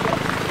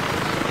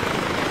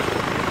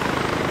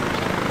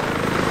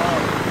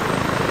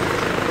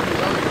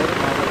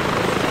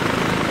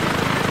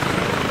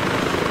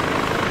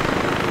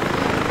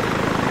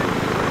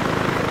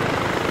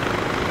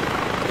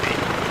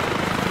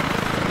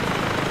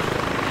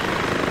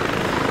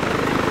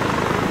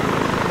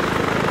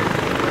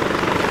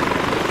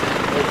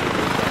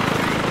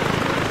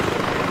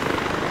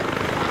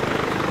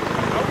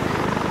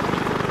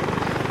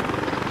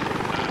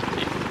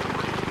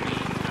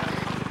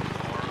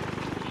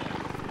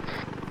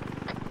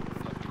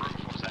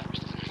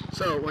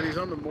 So when he's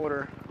on the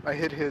mortar, I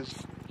hit his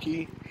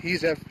key.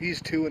 He's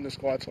 2 in the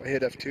squad, so I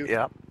hit F2.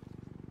 Yeah.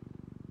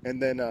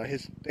 And then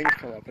his things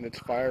come up, and it's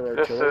fire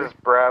This artillery. is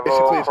Bravo.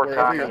 Basically, it's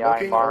wherever you're Cortana,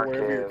 looking or mark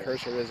wherever your is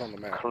cursor is on the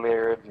map.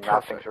 Cleared,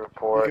 nothing to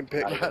report. You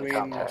can pick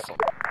between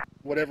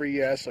whatever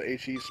you ask, so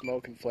HE,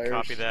 smoke, and flares.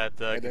 Copy that.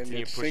 And then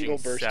Continue it's pushing single,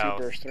 burst south.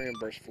 2, burst 3, and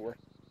burst 4.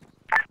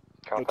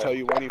 He'll tell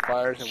you when he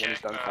fires and when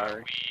he's done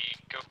firing.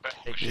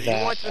 Hey, do you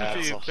want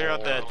them to clear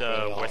out that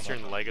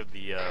western leg of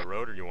the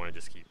road, or do you want to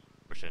just keep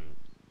pushing?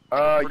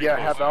 Yeah,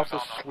 have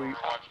Alpha sweep.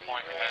 I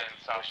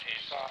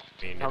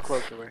mean, How it's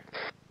close are we?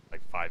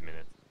 Like 5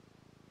 minutes.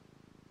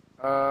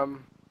 I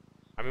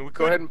mean, we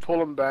go ahead and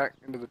pull him back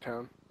into the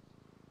town.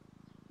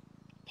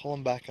 Pull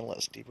him back and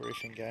let's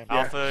debriefing game.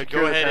 Alpha,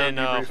 go ahead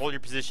and hold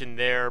your position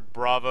there.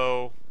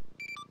 Bravo,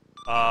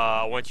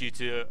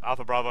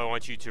 Alpha Bravo, I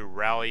want you to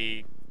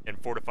rally and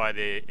fortify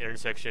the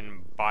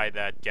intersection by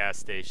that gas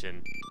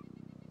station.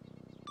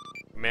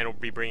 Man will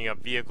be bringing up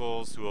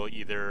vehicles who will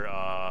either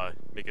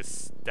make a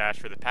dash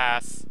for the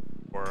pass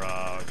or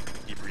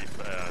debrief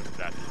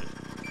that position.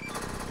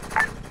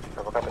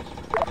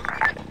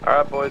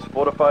 Alright boys,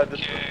 fortify this.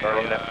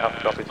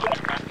 Alpha copies.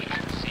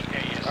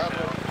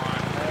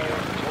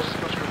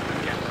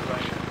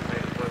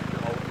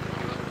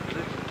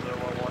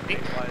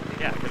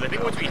 Yeah, because I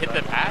think once we hit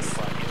the pass,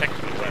 we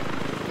technically win.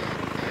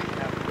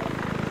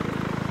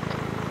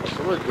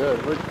 So we're good.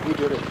 We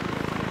did it.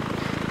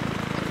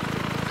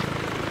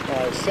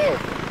 So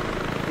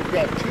we've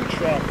got 2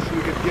 trucks.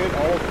 We could get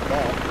all of them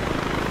back.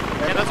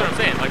 Yeah, that's what I'm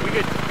saying. Like, we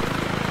could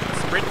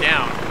sprint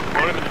down,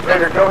 load them in the truck.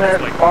 Raider, go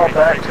ahead and fall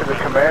back to the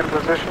command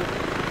position.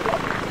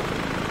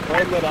 Go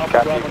ahead and let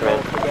Alpha Bravo know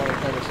if we're down and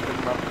kind of spin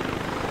them up.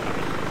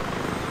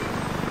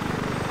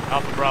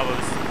 Alpha Bravo,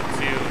 this is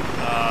Platoon.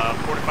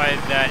 Fortify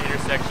that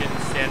intersection,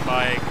 stand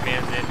by,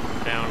 commands it,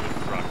 down with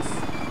trucks.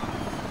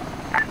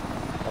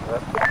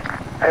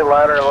 Hey,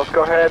 Ladder, let's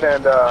go ahead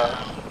and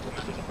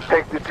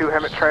take the 2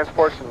 Hemet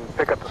transports and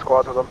pick up the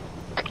squads with them.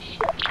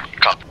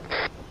 Copy.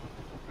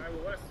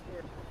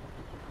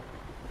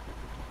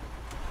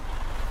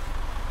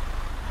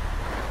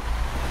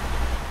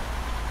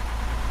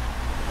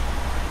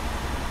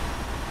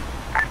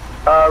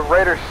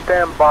 Raider,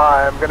 stand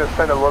by. I'm going to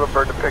send a little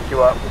bird to pick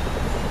you up.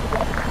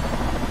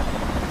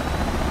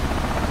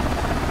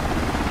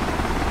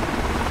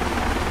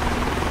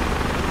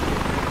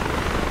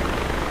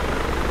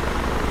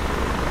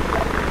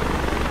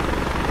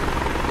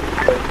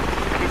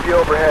 Keep you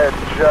overhead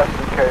just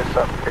in case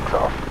something kicks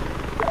off.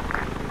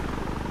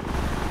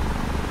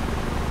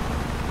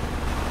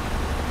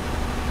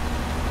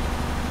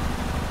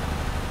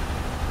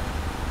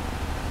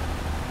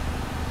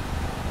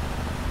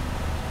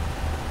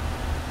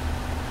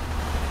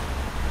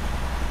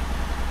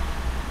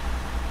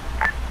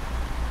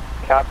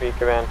 Copy,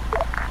 command.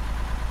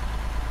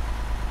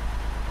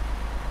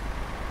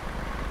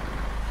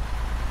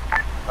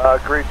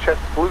 Agreed, check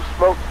blue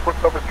smoke,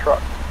 flipped over the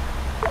truck.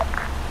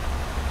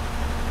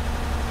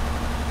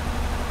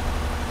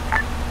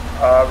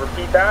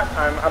 Repeat that.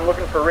 I'm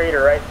looking for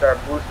Raider, right? There are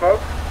blue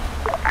smoke.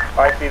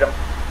 I see them.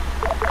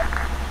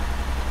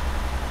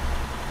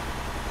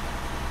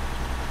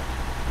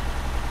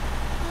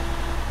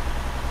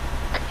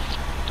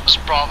 Is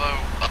Bravo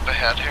up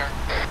ahead here?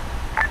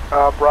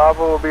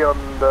 Bravo will be on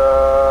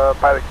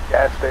by the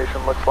gas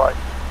station, looks like.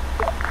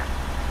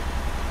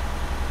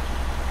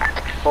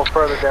 A little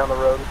further down the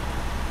road.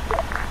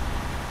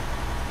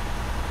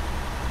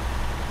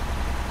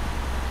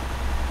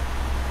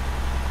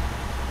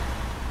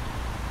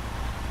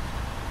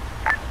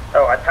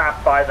 Oh, I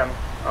passed by them.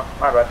 Oh,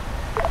 my bad.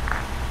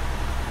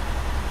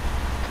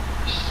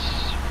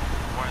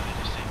 Why are they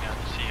just staying out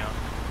to see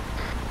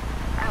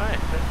Alright,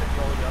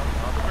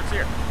 what's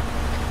here?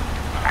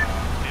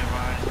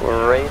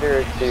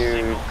 Raider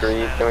to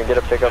Grease, can we get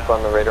a pickup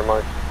on the Raider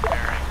mark?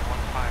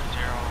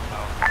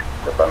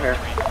 Yep, I'm here.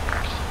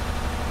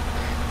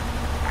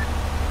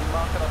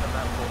 Mark it on the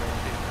map for me and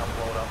see if it comes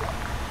rolled up.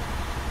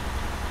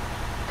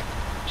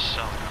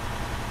 So,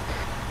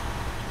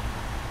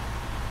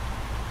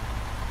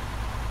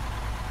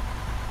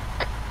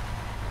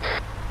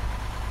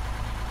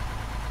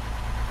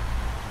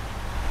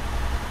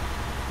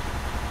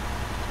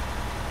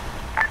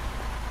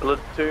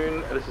 Platoon,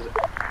 this is...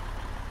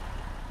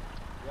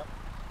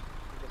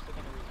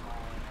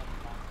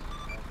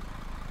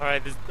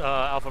 Alright, this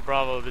Alpha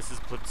Bravo, this is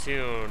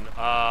Platoon.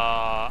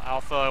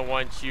 Alpha, I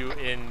want you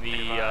in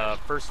the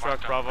first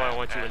truck. Bravo, I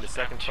want you in the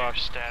second truck.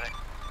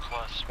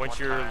 Once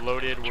you're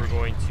loaded, we're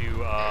going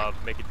to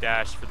make a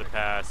dash for the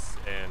pass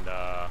and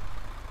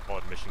call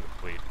it mission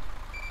complete.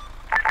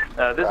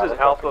 This is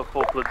Alpha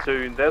for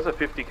Platoon. There's a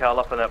 50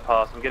 cal up in that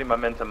pass. I'm getting my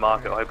men to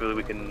mark it. Hopefully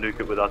we can nuke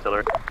it with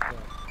artillery.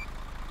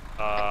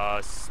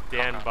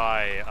 Stand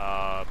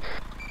by.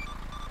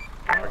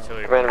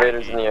 Artillery. Commander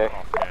Raiders in the air.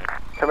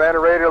 Commander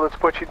Raider, let's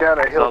put you down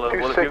at hill Solid.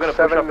 Well, if you're going to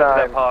push up into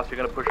 2679. that pass, you're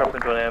going to push up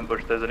into an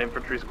ambush. There's an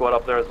infantry squad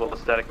up there as well as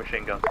static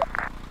machine guns.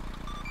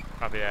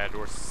 Copy that.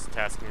 We're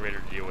tasking Raider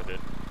to deal with it.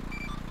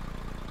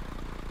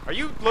 Are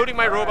you loading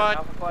my robot?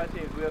 Alpha fire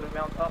teams, we are to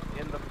mount up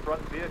in the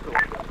front vehicle.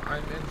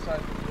 I'm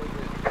inside the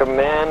building.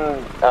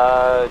 Command,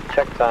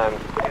 check time.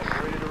 Yes,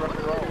 ready to rock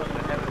and roll.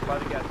 And have it by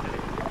the gas city.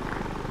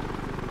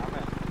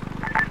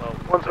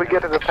 Once we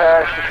get to the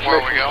pass, it's Where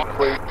we mission go?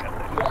 complete.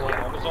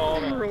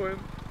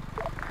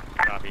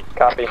 Copy.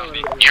 Copy.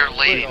 You're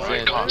leading,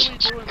 right,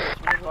 Constance?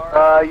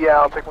 Yeah,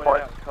 I'll take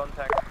point.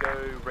 Contacts go,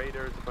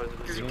 Raider supposedly.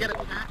 Because you get a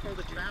pack all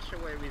the trash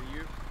away with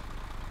you.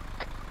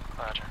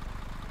 Roger.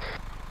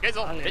 You guys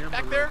all fit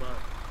back there?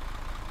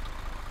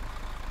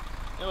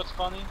 You know what's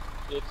funny?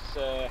 It's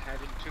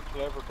having two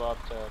clever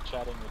bots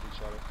chatting with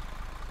each other.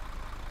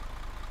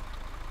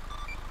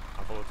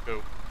 Alpha, let's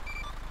go.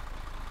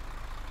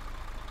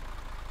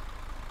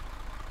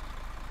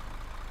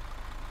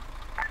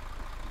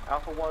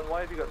 Alpha 1,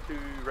 why have you got two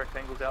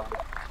rectangles out?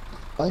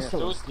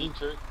 Those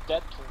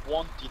that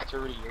one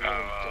D30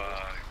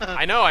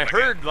 I know, I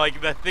heard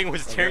like that thing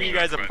was tearing you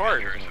guys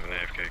apart.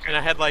 And I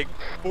had like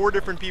 4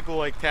 different people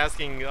like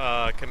tasking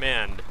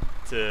command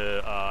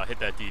to hit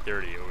that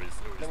D30. It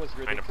was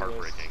kind of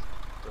heartbreaking.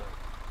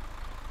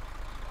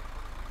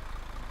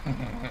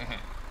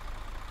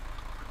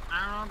 I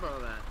don't know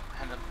about that.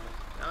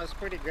 That was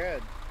pretty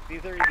good.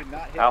 D30 did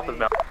not hit Alpha's me.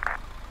 mount.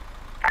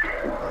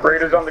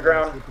 Raiders on the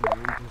ground.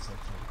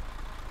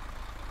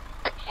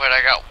 Wait,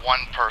 I got one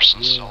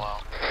person still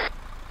out.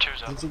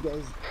 Two's up. Did you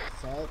guys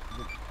saw it?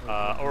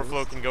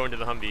 Overflow can go into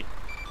the Humvee.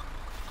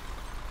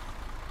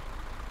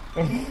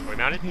 Are we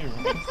mounted? I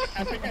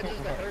think I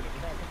just heard the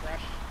truck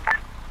crash.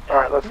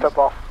 Alright, let's step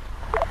off.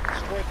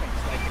 Destroy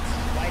things like it's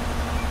like.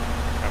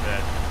 Copy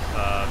that.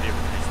 Vehicle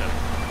 37.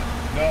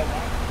 No,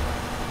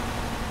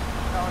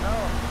 Oh no.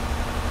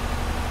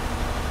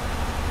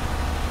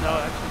 no,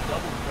 actually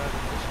double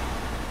gravitation.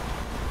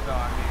 No,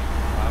 I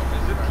mean,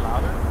 is it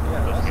louder?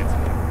 Yeah, Let's get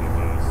some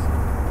infos.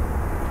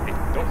 Hey,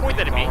 don't point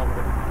that at me.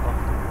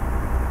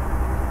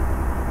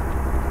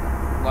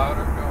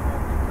 Louder, go home.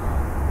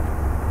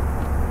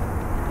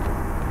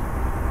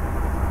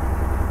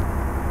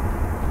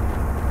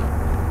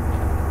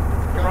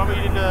 Probably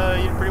you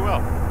did pretty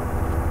well.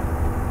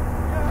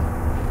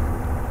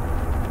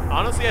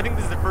 Honestly, I think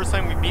this is the first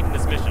time we've beaten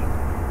this mission.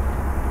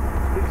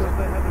 Because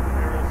they have an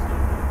arrow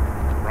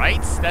stick.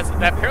 Right?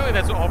 Apparently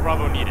that's what all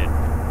Bravo needed,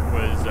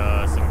 was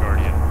some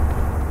Guardian.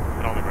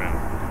 And on the ground.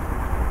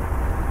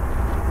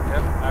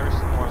 Yep, Irish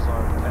Moors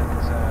are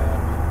 10s,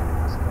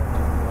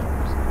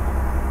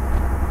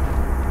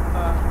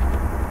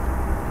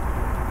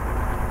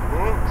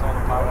 it's all the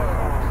power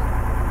bombs.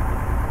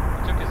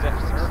 He took his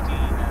F-16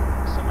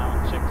 and somehow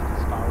checked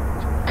his power.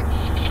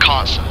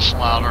 Constance,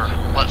 louder.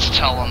 Let's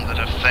tell them that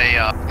if they,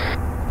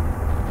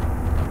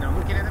 Now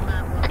looking at the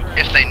map.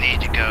 if they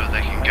need to go,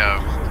 they can go.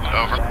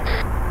 Over.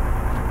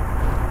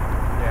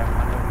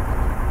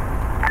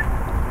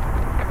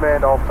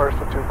 Command all first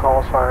platoon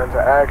call signs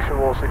are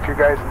actuals. If you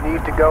guys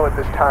need to go at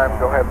this time,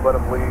 go ahead and let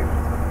them leave.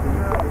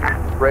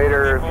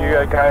 Raider, if you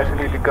got guys who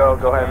need to go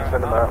ahead and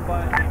send them out.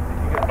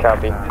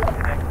 Copy.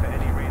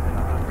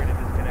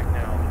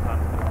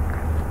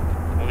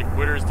 Only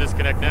quitters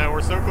disconnect now.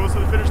 We're so close to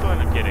the finish line.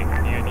 I'm kidding.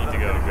 You need to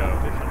go. Yeah,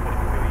 if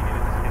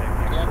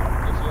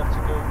you have to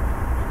go.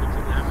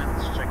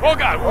 Oh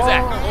god, what was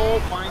that? Oh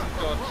my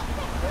god.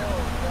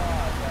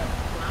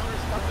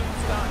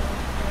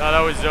 No,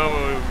 that was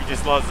Zomu. We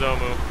just lost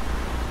Zomu.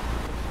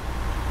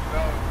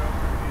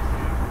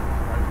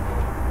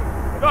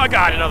 Oh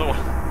god, another one.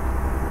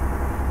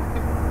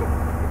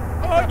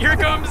 Oh, here it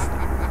comes.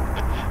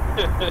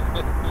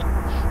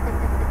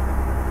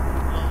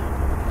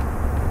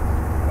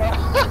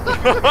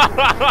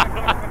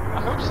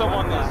 I hope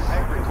someone is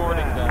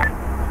recording that.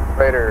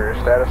 Raider,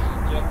 status.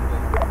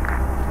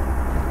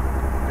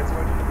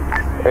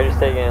 Raiders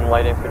taking in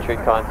light infantry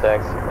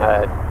contacts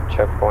at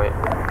checkpoint.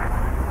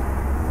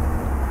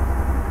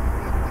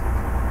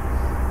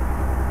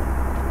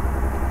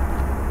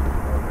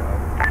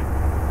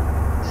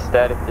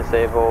 Static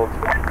disabled,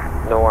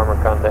 no armor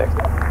contact.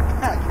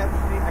 I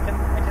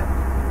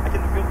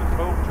can feel the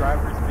both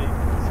drivers being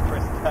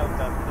stressed out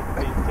that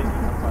they're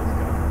taking up my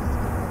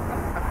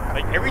guns.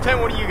 Like every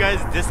time one of you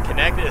guys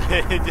disconnect,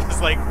 it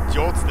just like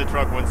jolts the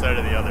truck one side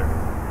or the other.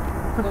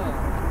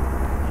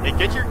 Hey,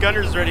 get your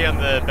gunners ready on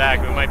the back.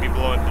 We might be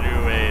blowing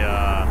through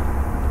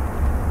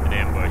an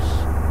ambush.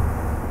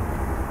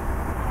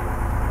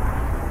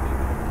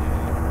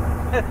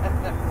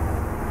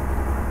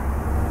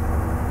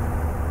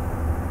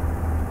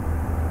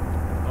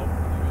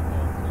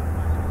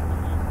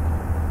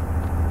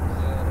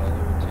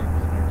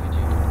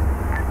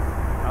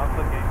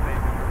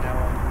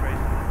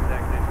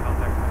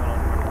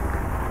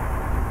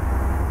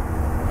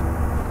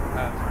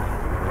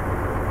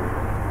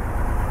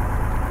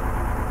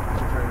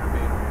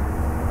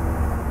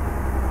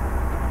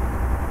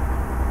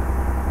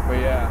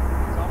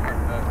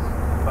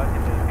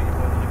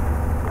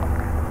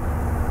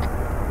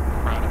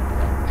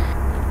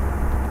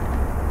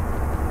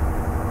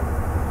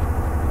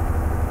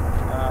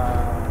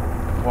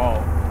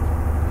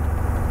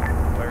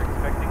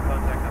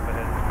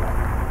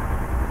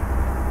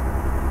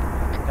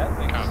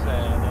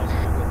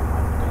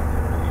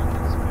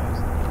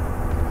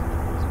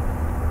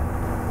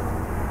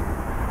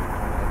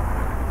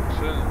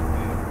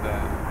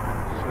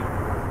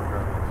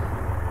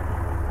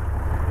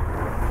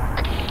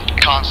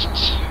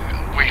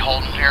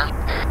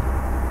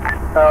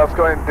 Let's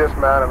go ahead and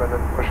dismount him and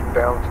then push him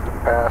down to the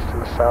pass to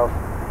the south.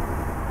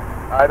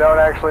 I don't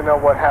actually know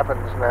what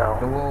happens now.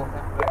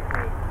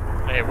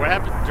 Hey, what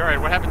happens? Jared,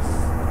 what happens?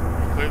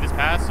 You clear this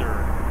pass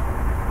or?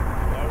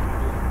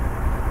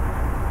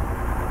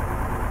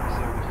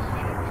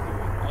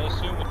 I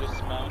assume we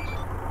dismount.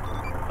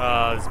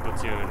 This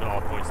platoon,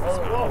 all points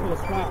dismount.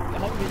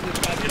 Dismount.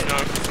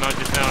 Dismount.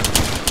 Dismount.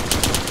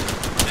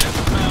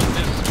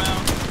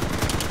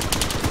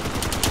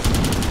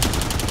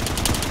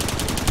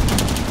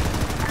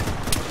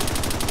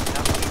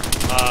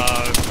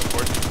 Of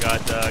course, we've got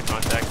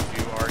contacts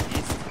to our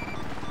east.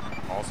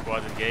 All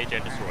squads engage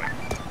and destroy.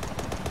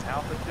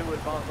 Alpha 2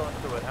 advance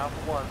onto it.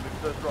 Alpha 1, move to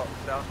those rocks.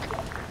 South.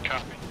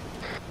 Copy.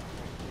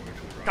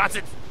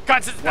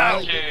 Constance, no!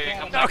 Okay,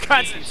 No,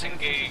 Constance!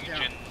 Engage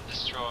and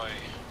destroy.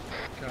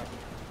 Copy.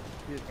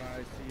 Be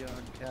advised, the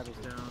cattle's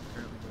down,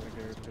 currently moving to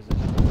their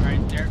position.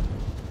 Alright, there.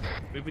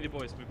 Move with your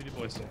boys,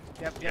 sir.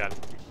 Yep. Got it.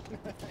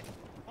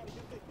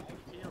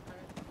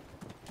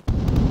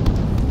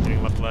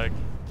 Hitting left leg.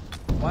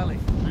 Wiley,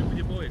 move with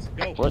your boys.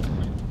 Go. What?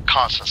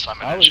 Constance, I'm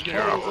an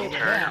engineer. I will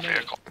repair your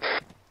vehicle.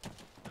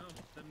 No,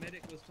 the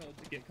medic was told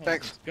to get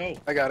Thanks. Go.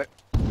 I got it.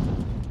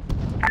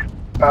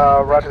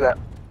 Roger that.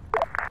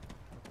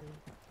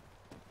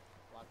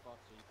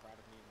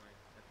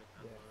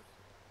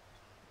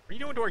 What are you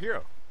doing to our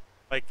hero?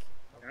 Like,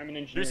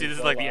 seriously, this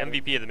is like the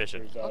MVP of the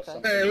mission.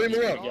 Hey, leave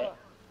me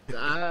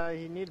alone.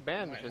 He needs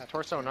banned because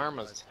torso and arm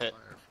was hit.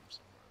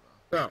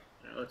 No.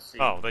 Let's see.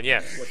 Oh, then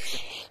yes.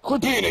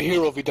 Quit being a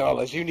hero,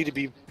 Vidalis. You need to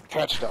be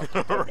patched up.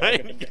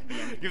 Right?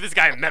 Give this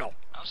guy a medal.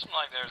 Doesn't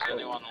like there's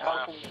anyone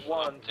Alpha left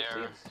 1, up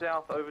there. proceed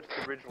south over to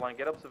the ridge line.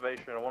 Get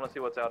observation. I want to see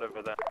what's out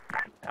over there.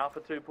 Alpha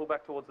 2, pull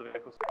back towards the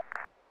vehicles.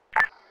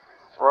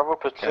 Bravo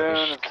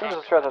platoon, it seems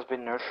the threat has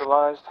been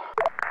neutralized.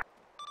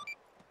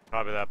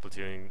 Copy that,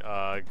 platoon.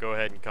 Go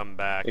ahead and come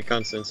back. Hey,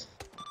 Constance.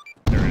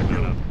 They're gonna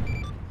mount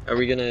up. Are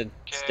we gonna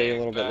stay a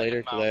little bit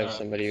later? Because I have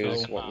somebody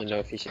who's wanting to know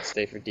if he should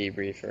stay for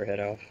debrief or head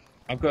off.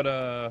 I've got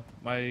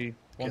my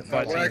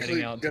 1-5 team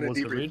heading out towards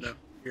the ridge. Now.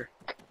 Here.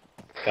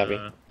 Copy.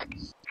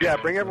 Yeah,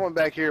 bring everyone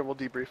back here and we'll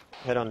debrief.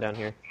 Head on down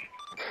here.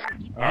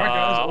 Alright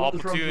guys, all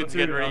orders from platoons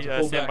get ready,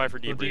 platoon, stand by back for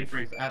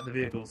debrief. at the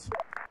vehicles.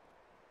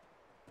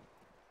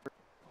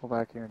 Pull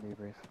back here and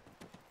debrief.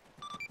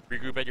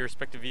 Regroup at your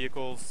respective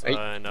vehicles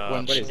and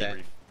what is that?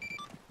 debrief.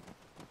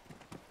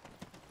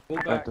 Pull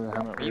back.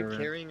 Are you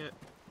carrying it?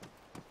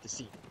 To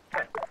see.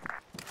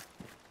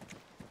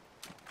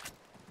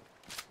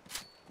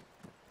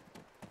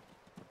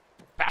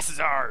 Pass is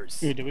ours!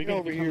 Dude, do we get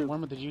over to become here.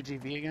 one with the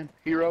UGV again?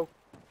 Hero.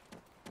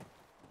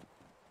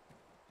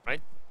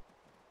 Right?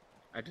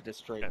 I had to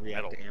destroy Yeah, react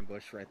metal. to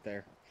ambush right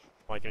there.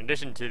 Like, in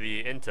addition to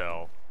the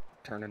intel,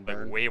 Turn and like,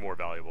 burn. way more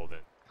valuable than...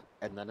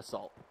 And then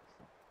assault.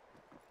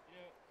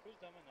 Who's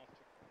dumb enough to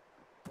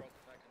brought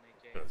back an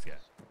AK? Those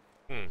guys.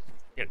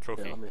 Get a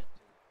trophy. Yeah,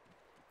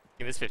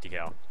 Give this 50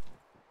 cal.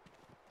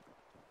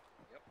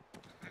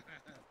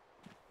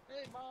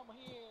 Hey, mama,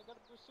 here, got a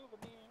good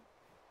souvenir.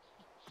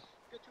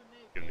 Get your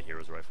name. Give him the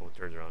hero's rifle and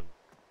turns around.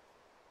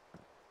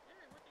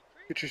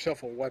 Get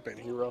yourself a weapon,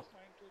 hero.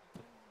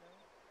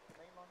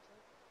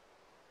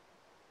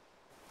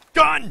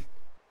 Gun!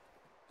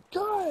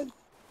 Gun!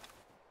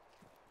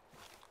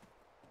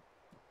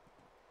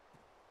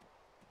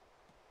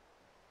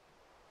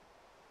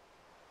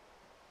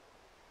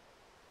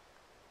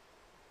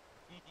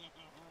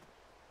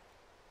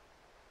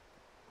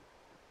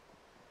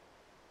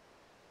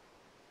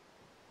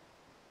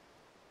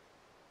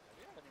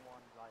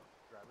 Anyone like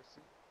driver's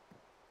seat?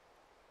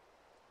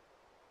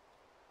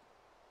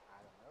 I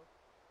don't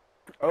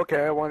know.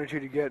 Okay, I wanted you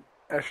to get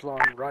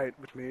echelon right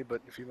with me,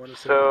 but if you want to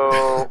say...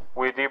 So,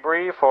 we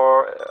debrief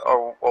or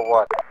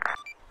what?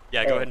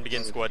 Yeah, go ahead and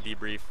begin squad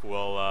debrief.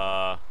 We'll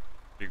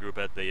regroup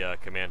at the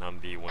command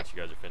Humvee once you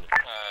guys are finished.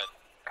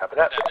 Copy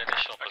that. That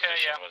initial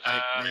position was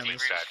man, really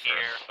this sad is- here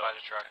by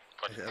the truck.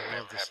 But I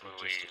love this happily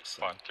logistics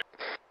fought thing.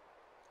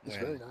 It's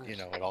When, very nice. you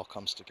know, it all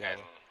comes together.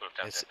 moved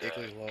up It's into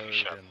igloo load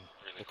shop and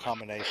really the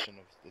combination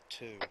of the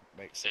two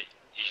makes it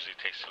usually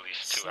takes at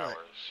least 2 slick,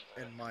 hours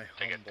in my to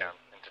get humble down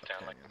into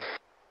town like opinion.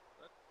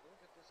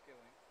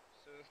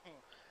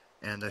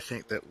 that. And I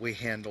think that we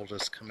handled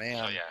as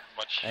command. So, yeah,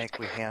 much- I think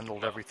we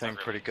handled no, everything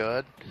not pretty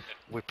really. good.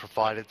 We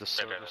provided the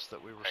Better service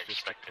that we were I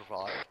supposed to expected.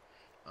 provide,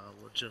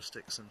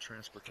 logistics and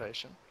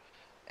transportation,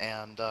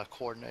 and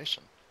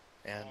coordination.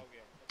 And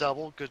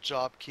double, good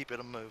job keeping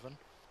them moving.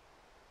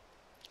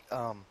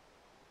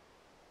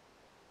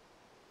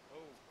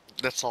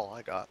 That's all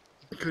I got.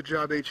 Good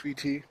job,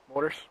 HVT.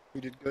 Motors,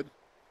 you did good.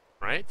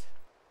 Right?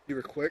 You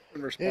were quick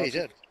and Yeah, responsive. you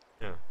did.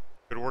 Yeah.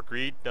 Good work,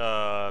 Reed.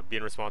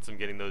 Being responsive,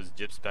 getting those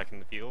gyps back in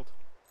the field.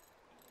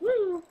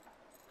 Woo!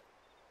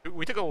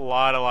 We took a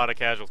lot of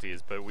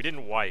casualties, but we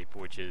didn't wipe,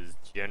 which is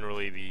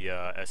generally the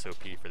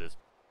SOP for this.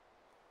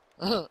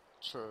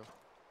 True.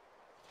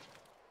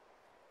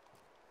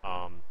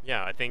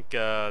 Yeah, I think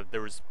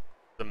there was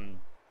some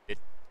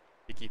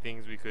nitpicky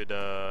things we could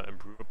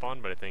improve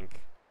upon, but I think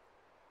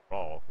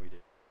overall we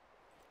did.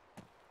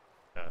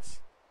 Yes.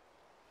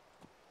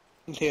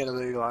 Yeah,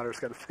 the Eagle Honor's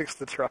got to fix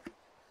the truck.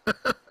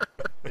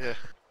 Yeah.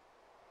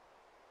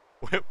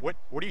 What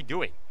are you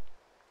doing?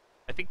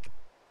 I think...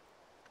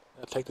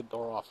 Take the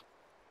door off.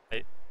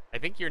 I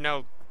think you're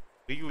now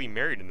legally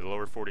married in the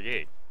lower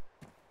 48.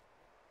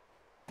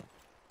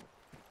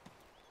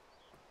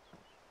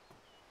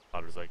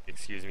 Otter's like,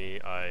 excuse me,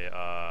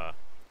 I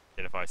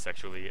identify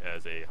sexually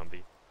as a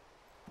Humvee.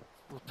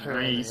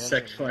 Nice,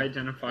 sexually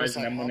identifies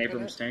an Emblem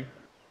Abrams tank.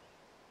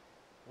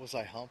 Was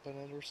I humping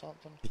it or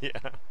something? Yeah.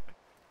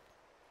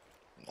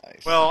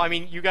 Nice. Well, I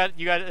mean, you got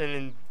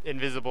an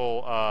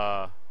invisible,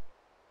 oh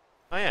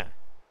yeah,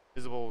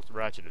 invisible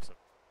ratchet or something.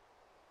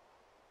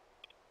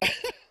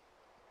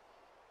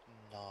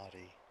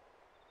 Naughty.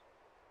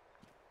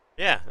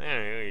 Yeah,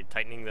 you're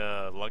tightening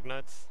the lug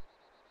nuts.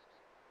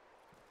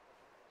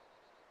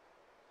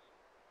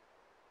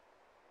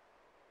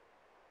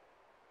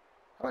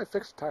 How do I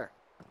fix the tire?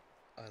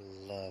 I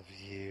love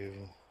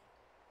you.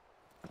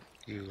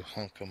 You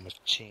hunk of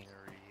machinery,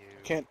 you.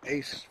 Can't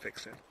Ace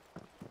fix it?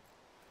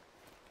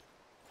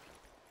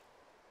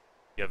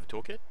 You have a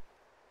toolkit?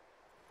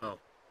 Oh.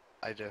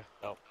 I do.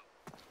 Oh.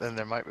 Then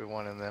there might be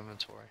one in the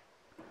inventory.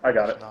 I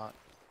got If it. not,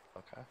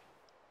 okay.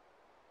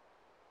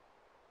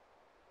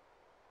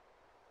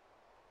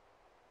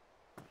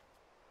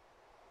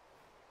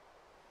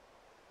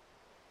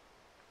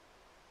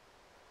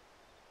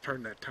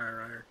 Turn that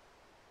tire iron.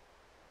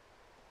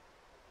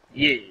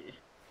 Yeah.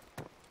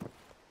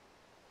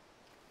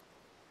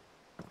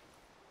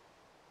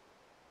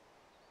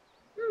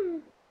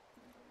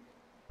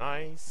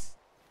 Nice.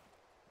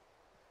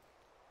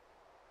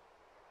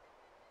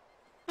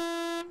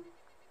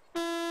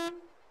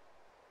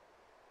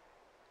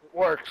 It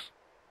works.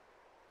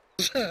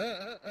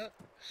 It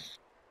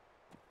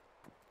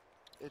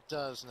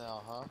does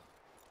now, huh?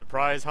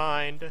 Surprise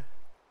hind.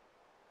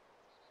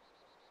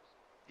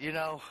 You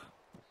know,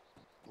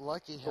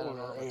 Lucky had an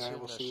AI Arma 2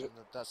 will see mission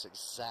it. that's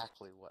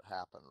exactly what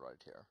happened right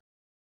here.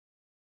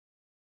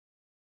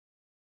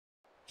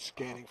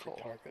 Scanning cool.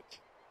 for targets.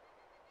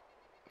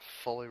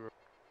 Fully.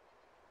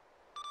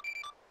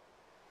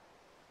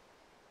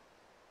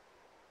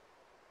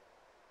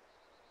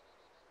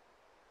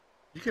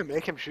 You can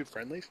make him shoot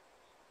friendlies?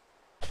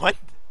 What?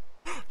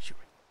 Shoot.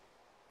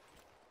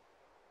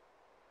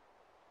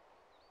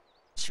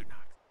 Shoot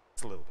knock.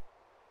 It's a little bit.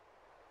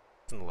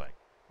 It's in the leg.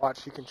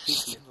 Watch, you can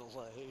shoot you. In the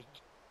leg.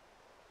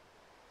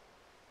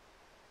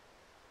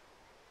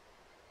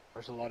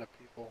 There's a lot of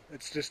people.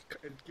 It's just,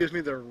 it gives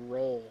me the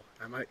roll.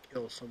 I might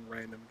kill some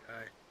random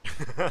guy.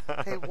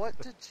 Hey, what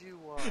did you,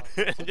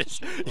 you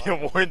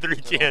have 1 in 3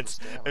 chance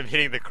of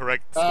hitting the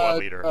correct squad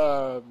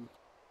leader.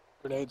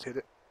 Grenades hit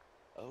it.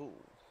 Oh.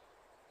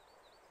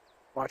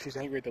 Watch, he's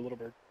angry at the little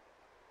bird.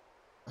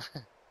 I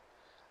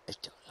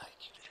don't like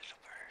you,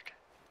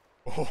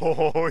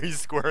 little bird. Oh, he's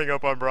squaring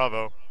up on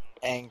Bravo.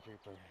 Angry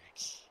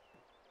birds.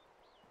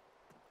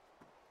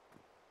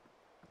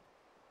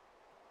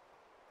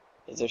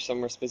 Is there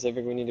somewhere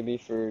specific we need to be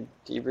for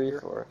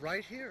debrief, or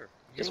Right here.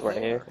 just You're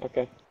right here? there.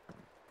 Okay.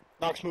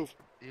 Knox, move.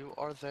 You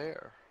are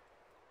there.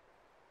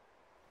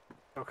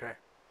 Okay.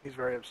 He's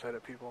very upset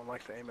at people and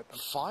likes to aim at them.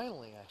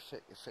 Finally, I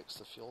fixed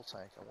the fuel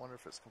tank. I wonder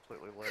if it's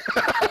completely lit.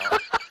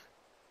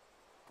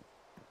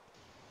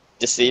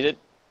 Deceited?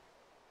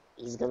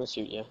 He's gonna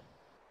shoot you.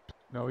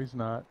 No, he's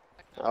not.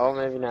 Oh,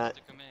 maybe not.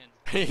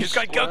 He's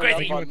got go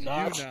crazy. No.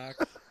 He's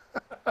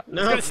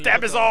gonna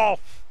stab us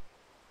all.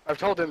 I've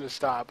told him to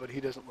stop, but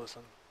he doesn't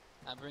listen.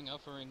 I bring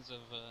offerings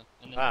of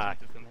an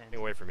Get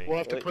away from me. We'll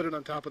have to put it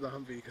on top of the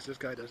Humvee because this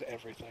guy does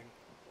everything.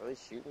 Really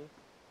shooting?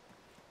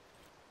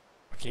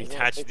 Can you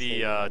attach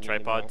the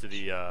tripod to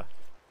the Oh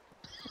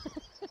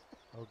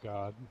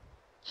god.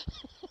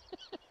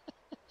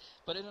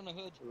 Put it on a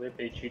hood. Rip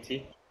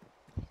HUT.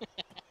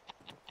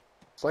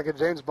 It's like a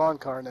James Bond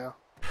car now.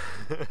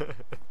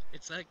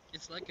 It's like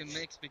a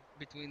mix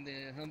between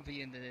the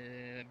Humvee and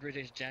the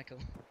British Jackal.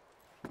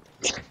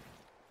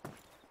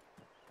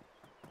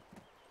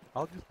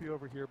 I'll just be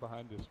over here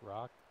behind this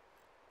rock.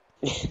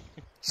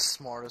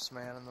 Smartest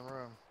man in the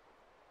room.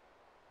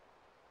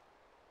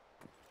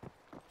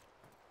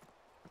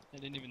 I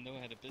didn't even know I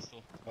had a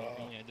pistol.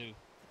 Apparently I do.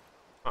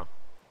 Huh.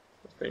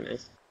 That's pretty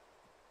nice.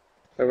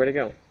 So where'd it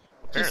go?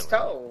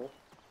 Pistol.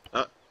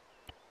 Oh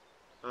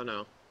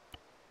no.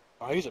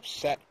 Oh, he's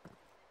upset.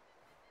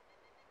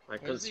 I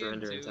couldn't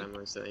surrender in time when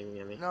he's aiming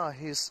at me. No,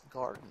 he's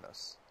guarding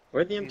us.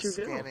 Where'd the He's M2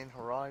 go? scanning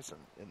horizon.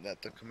 Isn't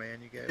that the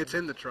command you gave It's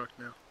him? in the truck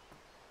now.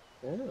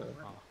 Oh.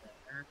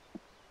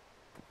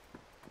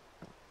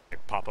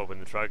 pop open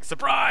the truck?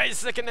 Surprise!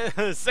 Second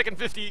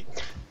 50.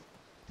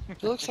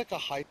 It looks like a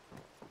hype.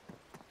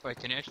 Wait,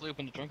 can you actually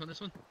open the trunk on this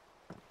one?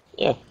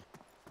 Yeah.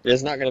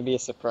 There's not gonna be a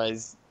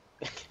surprise.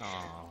 Aww.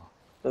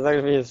 There's not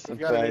gonna be a got an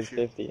surprise issue.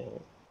 50.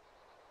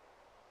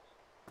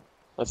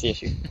 What's the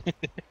issue?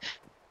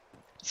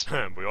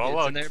 We all It's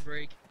lucked. an air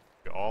brake.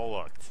 We all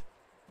lucked.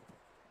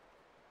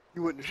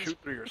 You wouldn't shoot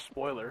through your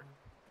spoiler.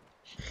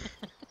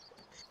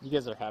 You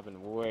guys are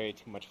having way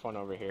too much fun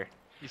over here.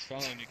 He's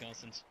following you,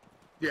 Constance.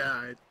 Yeah,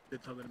 I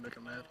did something to make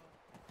him mad.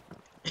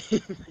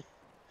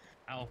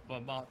 Alpha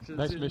marches.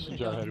 Nice mission,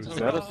 Jarhead. Is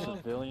that a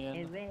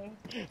civilian?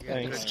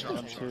 Thanks.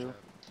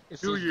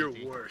 Do your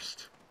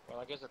worst. Well,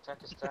 I guess the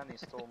Takistani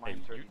stole Hey,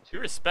 mine 32. you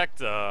respect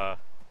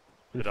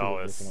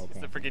Vidalis.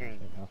 He's the freaking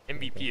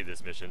MVP of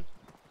this mission.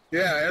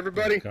 Yeah,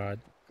 everybody, God.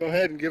 go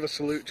ahead and give a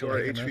salute to our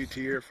Like a mess. HVT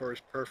here for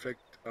his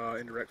perfect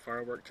indirect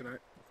firework tonight.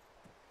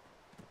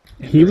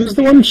 He was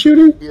the one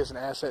shooting? He is an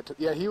asset to...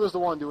 Yeah, he was the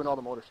one doing all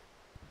the motors.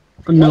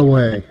 No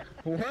way.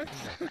 What?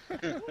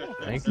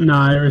 No,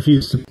 I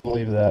refuse to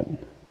believe that.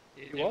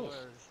 He was.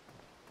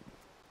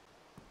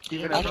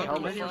 Even at the I can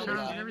helmet confirm sound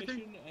that. and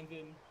everything?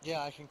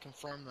 Yeah, I can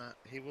confirm that.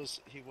 He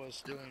was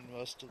doing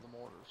most of the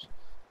mortars.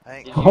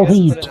 I think How are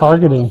you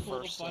targeting?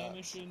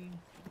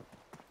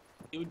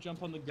 He would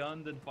jump on the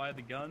gun, then fire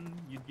the gun.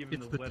 You'd give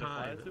him It's the the way to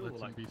tie fire that to, or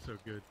lets like him be so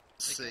good.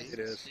 See, it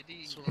is.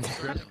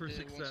 Dress for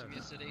success.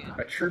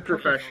 A true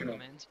professional.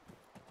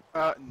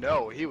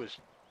 No, he was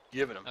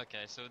giving him.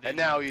 Okay, so And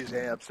now he's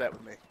upset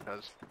with me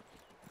because.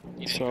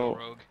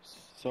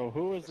 So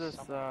who is this?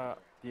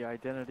 The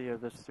identity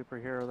of this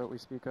superhero that we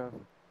speak of?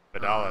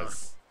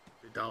 Vidalis.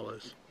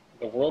 Vidalis.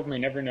 The world may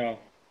never know.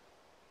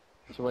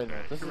 So wait a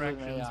minute. This is an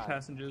Directions, AI.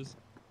 passengers.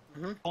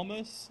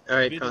 Thomas.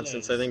 Alright, Vidalis.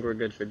 Constance, I think we're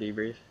good for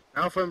debrief.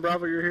 Alpha and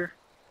Bravo, you're here?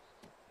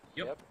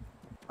 Yep.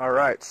 All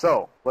right,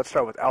 so let's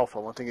start with Alpha.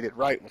 One thing he did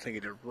right, one thing he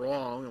did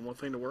wrong, and one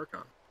thing to work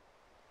on.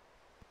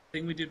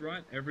 Thing we did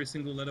right, every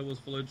single letter was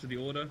followed to the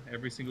order,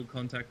 every single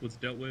contact was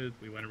dealt with,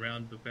 we went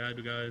around the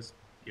bad guys,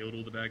 killed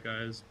all the bad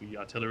guys, we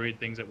artilleried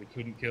things that we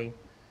couldn't kill.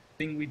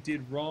 Thing we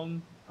did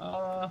wrong,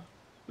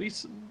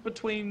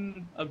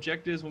 between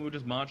objectives when we were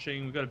just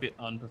marching, we got a bit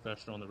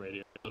unprofessional on the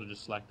radio, sort of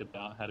just slacked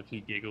about, had a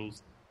few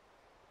giggles.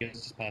 I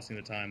guess just passing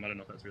the time, I don't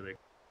know if that's really...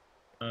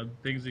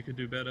 things we could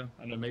do better,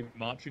 I don't know, maybe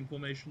marching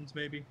formations,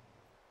 maybe?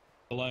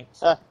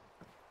 Relax. All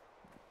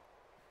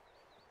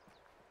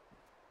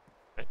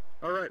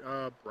right,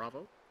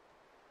 Bravo.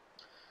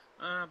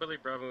 I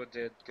believe Bravo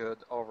did good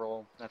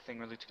overall. Nothing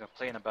really to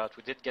complain about.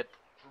 We did get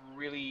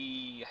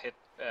really hit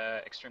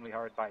extremely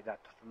hard by that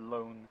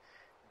lone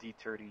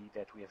D30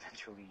 that we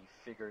eventually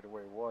figured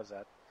where it was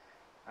at.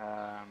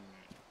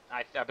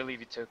 I believe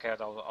he took out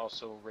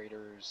also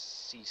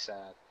Raiders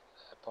CSAT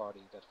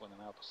party that went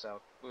and helped us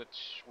out,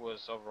 which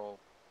was overall,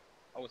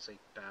 I would say,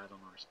 bad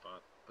on our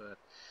spot. But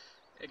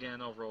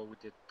again, overall, we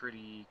did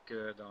pretty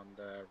good on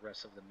the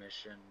rest of the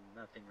mission.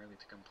 Nothing really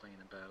to complain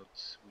about.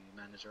 We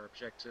managed our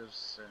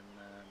objectives, and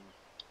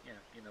yeah,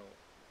 you know,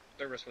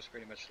 the rest was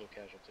pretty much low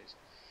casualties.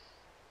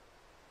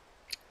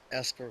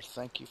 Esper,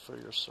 thank you for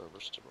your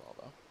service to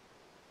Bravo.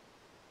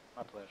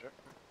 My pleasure.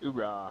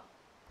 Hoorah.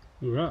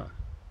 Hoorah.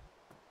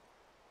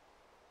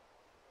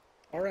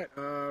 All right,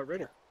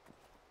 Raider.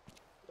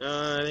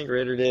 I think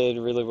Raider did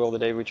really well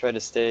today. We tried to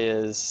stay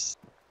as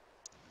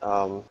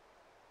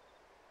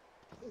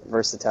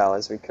versatile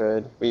as we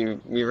could.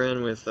 We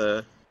ran with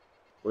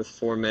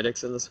 4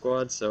 medics in the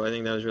squad, so I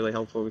think that was really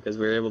helpful because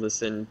we were able to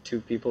send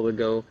 2 people to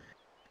go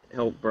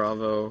help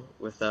Bravo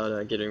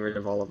without getting rid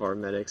of all of our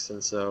medics,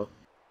 and so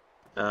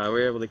we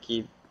were able to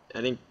keep.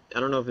 I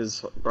don't know if it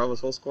was Bravo's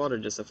whole squad or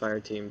just a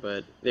fire team,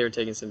 but they were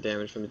taking some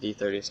damage from the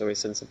D30, so we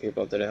sent some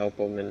people up there to help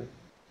them, and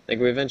I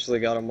think we eventually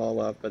got them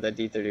all up, but that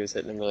D30 was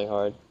hitting them really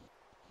hard.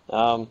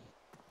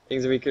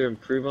 Things that we could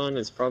improve on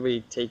is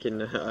probably taking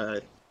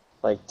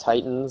like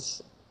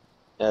Titans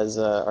as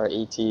our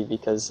AT,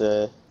 because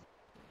the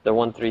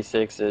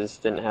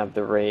 136s didn't have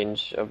the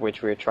range of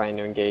which we were trying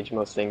to engage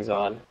most things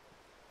on.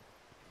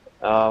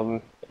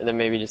 And then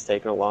maybe just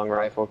taking a long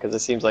rifle, because it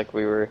seems like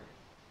we were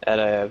at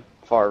a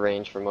far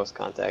range for most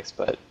contacts,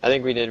 but I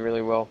think we did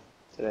really well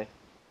today.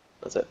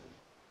 That's it.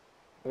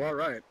 Well, all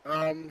right.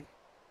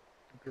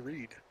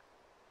 Agreed.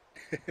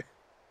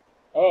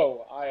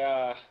 Oh,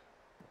 I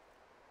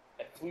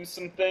flew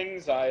some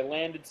things, I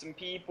landed some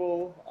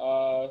people.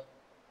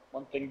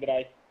 One thing that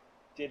I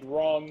did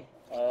wrong,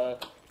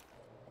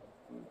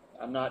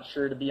 I'm not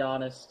sure, to be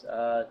honest.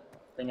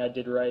 Thing I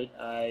did right,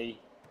 I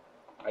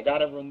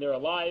got everyone there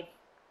alive.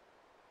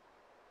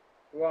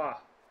 Wow.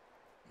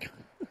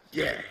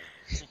 Yeah.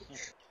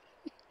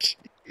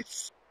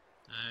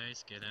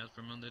 Nice, get out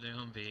from under the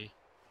Humvee.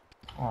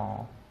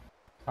 Oh,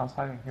 I was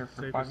hiding here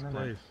for 5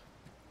 minutes.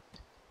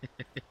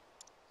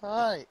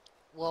 Alright,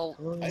 well,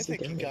 I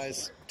think you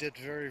guys did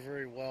very,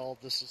 very well.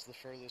 This is the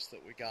furthest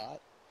that we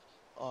got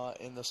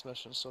in this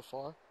mission so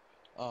far.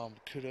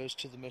 Kudos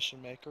to the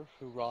mission maker.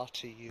 Hoorah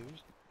to you,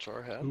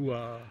 Jarhead.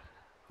 Hoorah.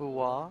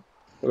 Hoorah.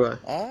 Hoorah.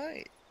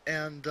 Alright,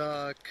 and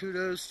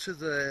kudos to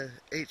the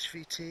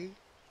HVT,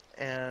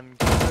 and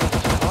kudos to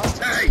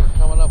Constance for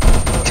coming up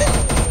with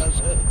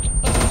Constance,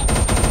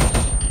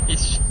 you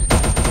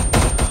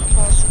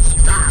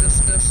can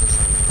dismiss us.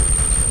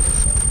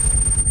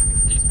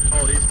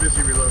 Oh, he's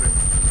busy reloading.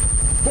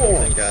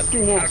 Thank God.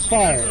 Do not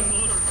fire.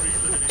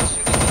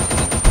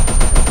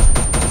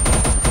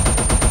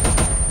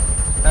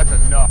 That's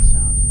enough.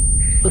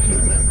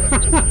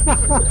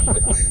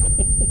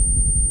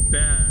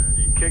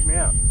 Kick me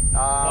out.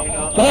 Oh,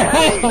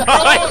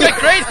 he's going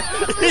crazy!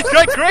 He's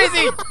going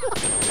crazy!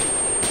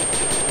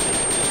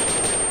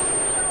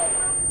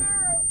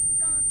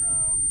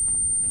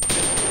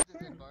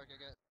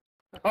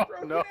 Oh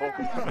no!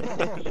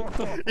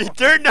 He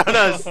turned on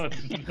us!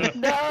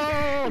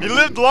 No! He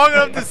lived long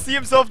enough to see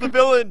himself the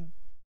villain!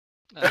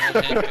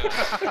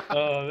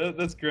 Oh,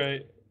 that's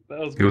great. That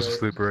was He great. was a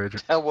sleeper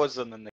agent. That wasn't an